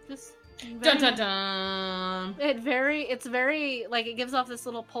 Just Dun dun dun. it's very it gives off this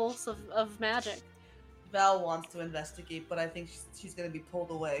little pulse of magic. Val wants to investigate, but I think she's gonna be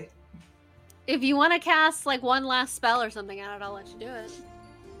pulled away. If you want to cast one last spell or something at it, I'll let you do it.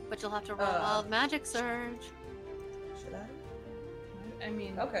 But you'll have to roll Wild Magic Surge. Should I? I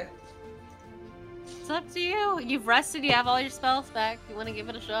mean, okay. It's up to you. You've rested. You have all your spells back. You want to give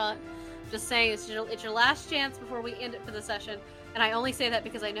it a shot. Just saying, it's your last chance before we end it for the session. And I only say that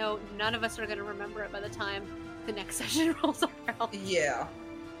because I know none of us are going to remember it by the time the next session rolls around. Yeah.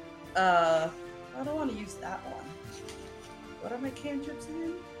 I don't want to use that one. What are my cantrips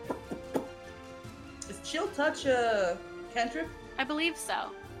again? Is Chill Touch a cantrip? I believe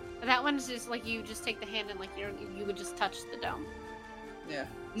so. That one's just you just take the hand and you would just touch the dome. Yeah.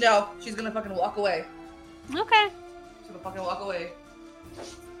 No, she's gonna fucking walk away. Okay. She's gonna fucking walk away.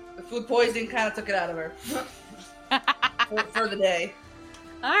 The food poisoning kind of took it out of her. for the day.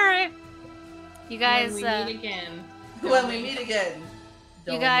 Alright. You guys... When we meet again. When we meet again.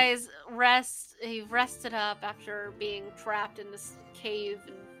 You guys you've rested up after being trapped in this cave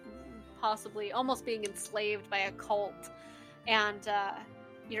and possibly almost being enslaved by a cult. And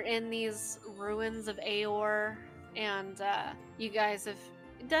you're in these ruins of Aor, and you guys have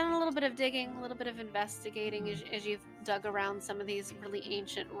done a little bit of digging, a little bit of investigating as you've dug around some of these really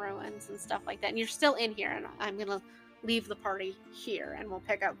ancient ruins and stuff like that. And you're still in here, and I'm going to leave the party here, and we'll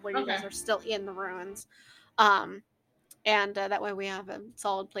pick up where you guys are still in the ruins. And that way we have a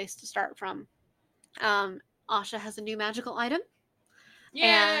solid place to start from. Asha has a new magical item.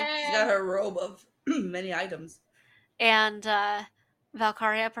 Yeah! She's got her robe of many items. And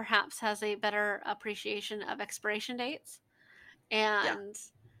Valkyria perhaps has a better appreciation of expiration dates. And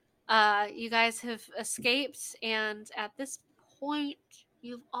you guys have escaped, and at this point,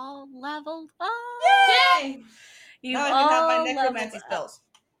 you've all leveled up. Yay! You've now I all can have my leveled necromancy up. spells.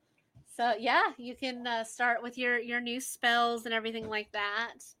 So yeah, you can start with your new spells and everything like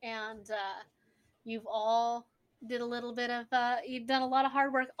that. And you've all did a little bit of you've done a lot of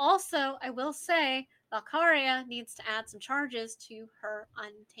hard work. Also, I will say Valkyria needs to add some charges to her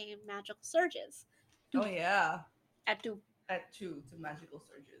untamed magical surges. Oh yeah. At 2 to magical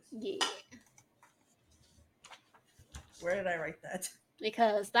surges. Yeah. Where did I write that?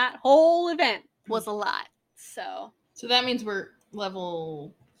 Because that whole event was a lot. So that means we're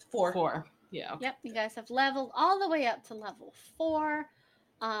level 4. Yeah. Okay. Yep, you guys have leveled all the way up to level 4.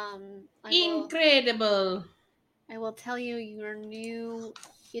 Incredible. I will tell you your new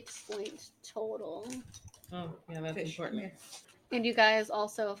hit point total. Oh, yeah, that's important. And you guys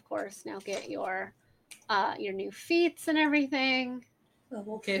also, of course, now get your new feats and everything.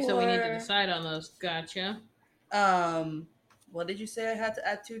 Okay, so we need to decide on those. Gotcha. What did you say I had to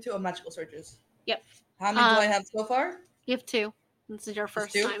add to? Oh, magical surges. Yep. How many do I have so far? You have 2. This is your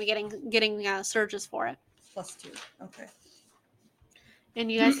first 2? time getting surges for it. Plus 2. Okay.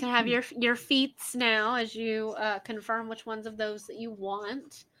 And you guys can have your feats now as you confirm which ones of those that you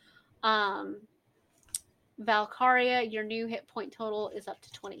want. Valkyria, your new hit point total is up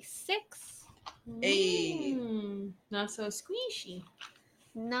to 26. Hey. Not so squishy.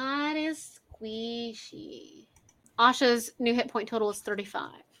 Not as squishy. Asha's new hit point total is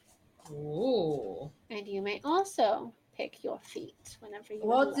 35. Ooh. And you may also pick your feat whenever you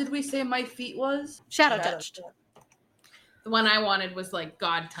What did we say my feat was? Shadow touched. The one I wanted was like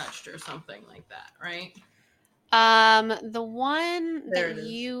God touched or something like that, right? The one There that it is.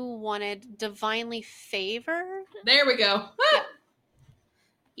 you wanted, divinely favored. There we go.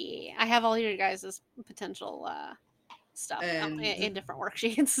 Yeah, I have all your guys' potential stuff in different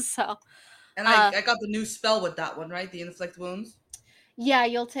worksheets. So, And I got the new spell with that one, right? The inflict wounds. yeah,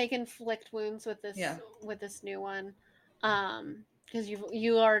 you'll take inflict wounds with this Yeah. with this new one. Because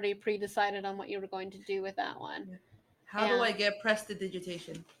you already pre-decided on what you were going to do with that one. How do I get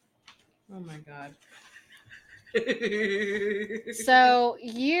prestidigitation? Oh my god. So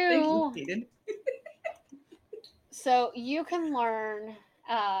Thank you, Aiden. So you can learn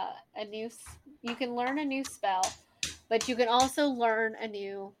you can learn a new spell, but you can also learn a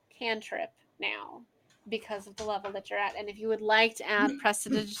new cantrip now because of the level that you're at. And if you would like to add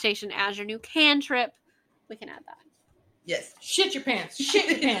prestidigitation as your new cantrip, we can add that. Yes. Shit your pants. Shit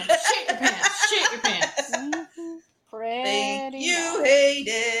your pants. Shit your pants. Shit your pants. Mm-hmm. Thank Pretty you, much.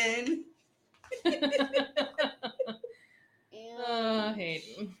 Hayden.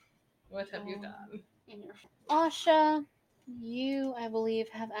 Hayden. What have you done? Asha, you, I believe,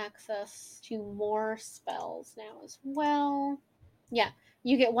 have access to more spells now as well. Yeah,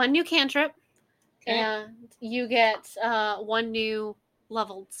 you get one new cantrip, Okay. and you get one new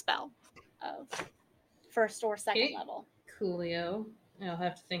leveled spell of first or second Okay. level. Coolio. I'll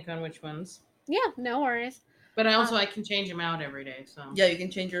have to think on which ones. Yeah, no worries. But I can change them out every day, so. Yeah, you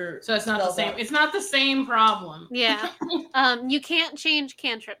can change your. So it's not the spells same. out. It's not the same problem. Yeah. You can't change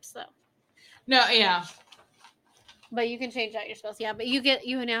cantrips though, No, yeah. but you can change out your spells. Yeah, but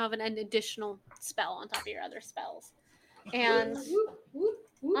you now have an additional spell on top of your other spells. And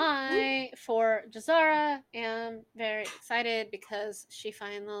I, for Jazara, am very excited because she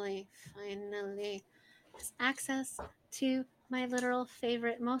finally has access to my literal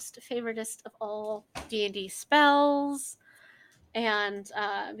favorite, most favoritist of all D&D spells, and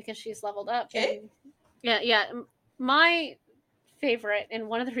because she's leveled up. Okay. And yeah, my favorite, and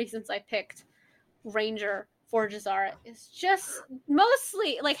one of the reasons I picked Ranger for Jazara is just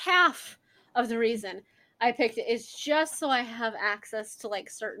mostly like half of the reason I picked it is just so I have access to like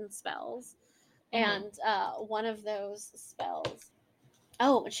certain spells. And one of those spells,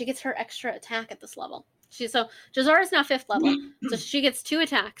 oh, she gets her extra attack at this level. Jazara is now 5th level, so she gets 2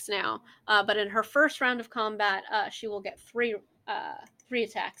 attacks now. But in her first round of combat, she will get 3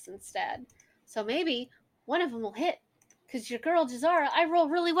 attacks instead. So maybe one of them will hit. Because your girl Jazara, I roll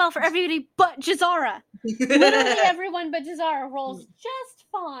really well for everybody but Jazara. Literally everyone but Jazara rolls just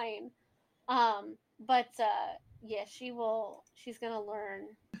fine. But yeah, she's gonna learn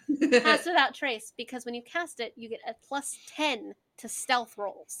Cast Without Trace, because when you cast it, you get a +10 to stealth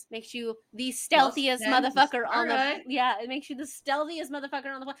rolls. Makes you the stealthiest motherfucker on the Alright. yeah, it makes you the stealthiest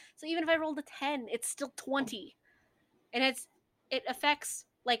motherfucker on the planet. So even if I rolled a 10, it's still 20. And it affects,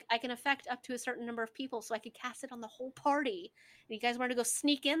 like, I can affect up to a certain number of people, so I could cast it on the whole party. And you guys wanted to go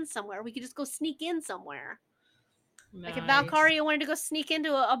sneak in somewhere, we could just go sneak in somewhere. Nice. Like if Valkyria wanted to go sneak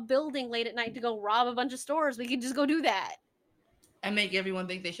into a building late at night to go rob a bunch of stores, we could just go do that. And make everyone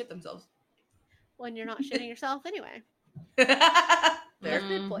think they shit themselves. When you're not shitting yourself anyway. Fair.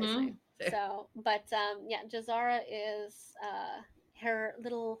 Food poisoning. Fair. So, but yeah, Jazara is her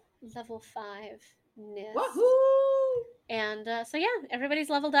little level 5-ness. Woohoo! And so yeah, everybody's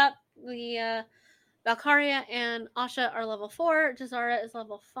leveled up. Valkyria and Asha are level 4. Jazara is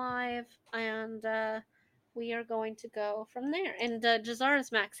level 5, and we are going to go from there. And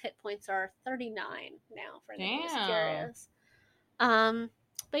Jazara's max hit points are 39 now, for anyone who's curious.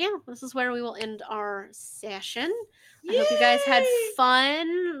 But yeah, this is where we will end our session. I hope you guys had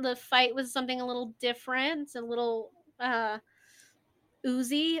fun. The fight was something a little different, a little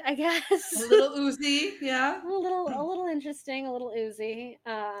oozy, I guess. A little oozy, yeah. a little interesting, a little oozy.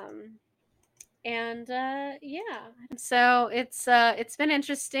 And yeah, so it's been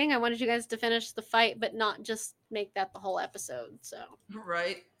interesting. I wanted you guys to finish the fight, but not just make that the whole episode. So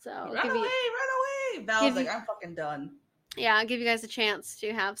right. So run away. Val's like, I'm fucking done. Yeah, I'll give you guys a chance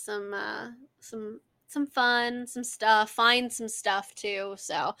to have some fun, some stuff, find some stuff too.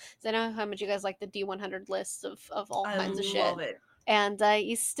 So I know how much you guys like the D100 lists of all kinds of shit. I love it. And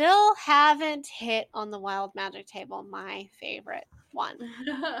you still haven't hit on the wild magic table, my favorite one.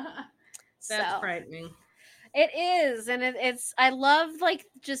 That's frightening. It is, and it's I love like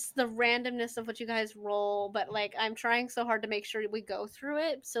just the randomness of what you guys roll, but like I'm trying so hard to make sure we go through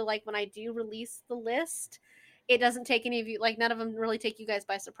it. So like when I do release the list, it doesn't take any of you, like none of them really take you guys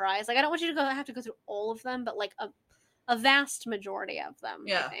by surprise. Like I don't want you to have to go through all of them, but like a vast majority of them,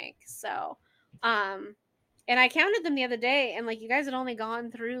 I think. So and I counted them the other day, and like you guys had only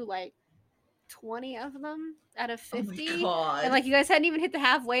gone through like 20 of them out of 50. Oh my God. And like you guys hadn't even hit the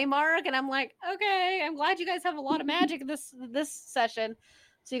halfway mark, and I'm like, okay, I'm glad you guys have a lot of magic this session,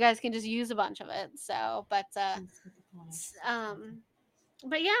 so you guys can just use a bunch of it. So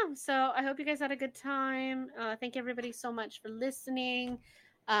but yeah, so I hope you guys had a good time. Thank everybody so much for listening.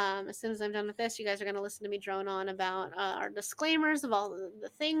 As soon as I'm done with this, you guys are going to listen to me drone on about our disclaimers of all the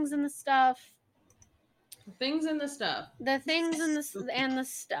things and the stuff. Things and the stuff. The things and the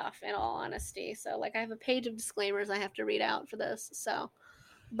stuff, in all honesty. So, like, I have a page of disclaimers I have to read out for this. So,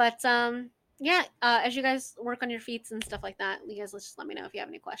 but yeah, as you guys work on your feats and stuff like that, you guys just let me know if you have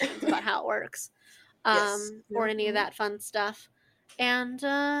any questions about how it works, Yes. or any of that fun stuff. And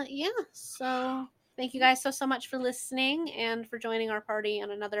yeah, so thank you guys so much for listening and for joining our party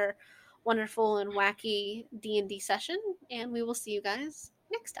on another wonderful and wacky D&D session. And we will see you guys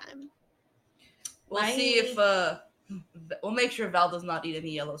next time. We'll see if we'll make sure Val does not eat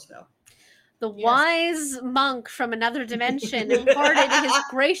any yellow snow. The wise monk from another dimension imparted his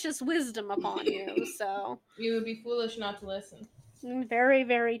gracious wisdom upon you. So you would be foolish not to listen. Very,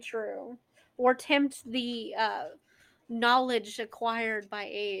 very true. Or tempt the knowledge acquired by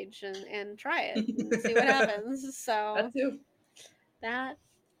age and try it and see what happens. So that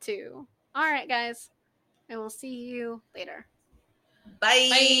too. All right, guys. And we'll see you later.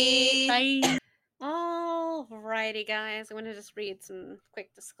 Bye. Bye. Alrighty, guys. I'm going to just read some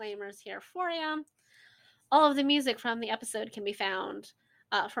quick disclaimers here for you. All of the music from the episode can be found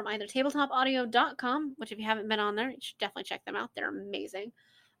from either tabletopaudio.com, which if you haven't been on there, you should definitely check them out. They're amazing.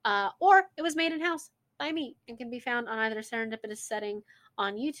 Or it was made in-house by me and can be found on either Serendipitous Setting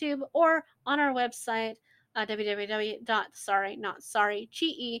on YouTube or on our website,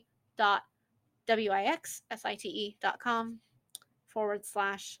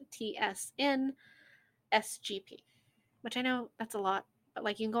 which I know that's a lot, but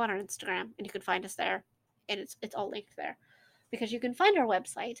like you can go on our Instagram and you can find us there, and it's all linked there. Because you can find our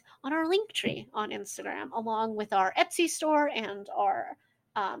website on our link tree on Instagram, along with our Etsy store and our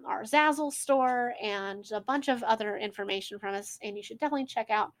Zazzle store and a bunch of other information from us. And you should definitely check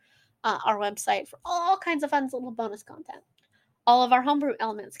out our website for all kinds of fun little bonus content. All of our homebrew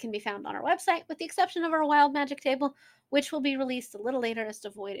elements can be found on our website, with the exception of our wild magic table, which will be released a little later as to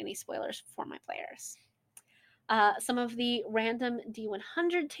avoid any spoilers for my players. Some of the random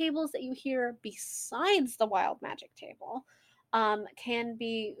D100 tables that you hear besides the wild magic table can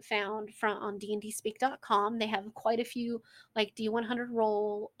be found on dndspeak.com. They have quite a few like D100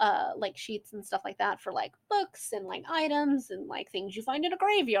 roll like sheets and stuff like that for like books and like items and like things you find in a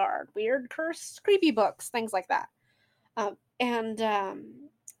graveyard, weird cursed creepy books, things like that. And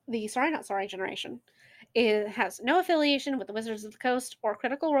the Sorry Not Sorry generation, it has no affiliation with the Wizards of the Coast or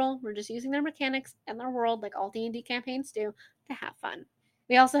Critical Role. We're just using their mechanics and their world like all D&D campaigns do to have fun.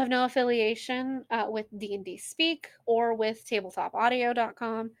 We also have no affiliation with D&D Speak or with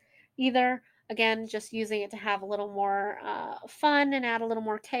tabletopaudio.com either. Again, just using it to have a little more fun and add a little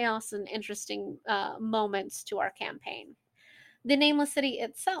more chaos and interesting moments to our campaign. The Nameless City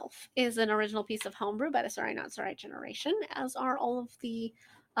itself is an original piece of homebrew by the Sorry Not Sorry generation, as are all of the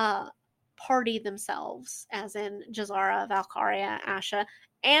party themselves, as in Jazara, Valkyria, Asha,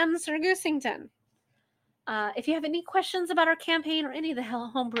 and Sir Goosington. If you have any questions about our campaign or any of the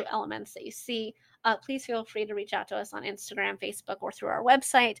homebrew elements that you see, please feel free to reach out to us on Instagram, Facebook, or through our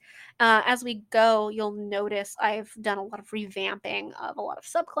website. As we go, you'll notice I've done a lot of revamping of a lot of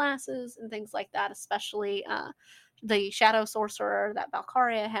subclasses and things like that, especially the Shadow Sorcerer that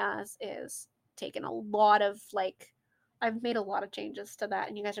Valkyria has is taken a lot of, like, I've made a lot of changes to that,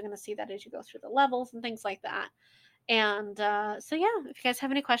 and you guys are going to see that as you go through the levels and things like that. And so yeah, if you guys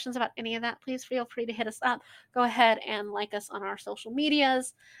have any questions about any of that, please feel free to hit us up. Go ahead and like us on our social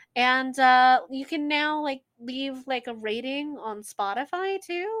medias, and you can now like leave like a rating on Spotify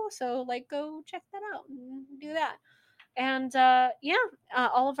too, so like go check that out and do that. And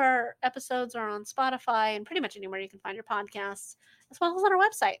all of our episodes are on Spotify and pretty much anywhere you can find your podcasts, as well as on our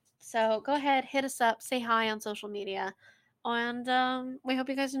website. So go ahead, hit us up, say hi on social media, and we hope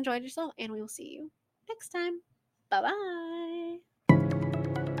you guys enjoyed yourself, and we will see you next time. Bye-bye.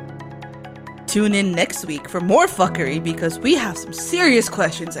 Tune in next week for more fuckery, because we have some serious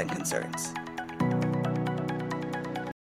questions and concerns.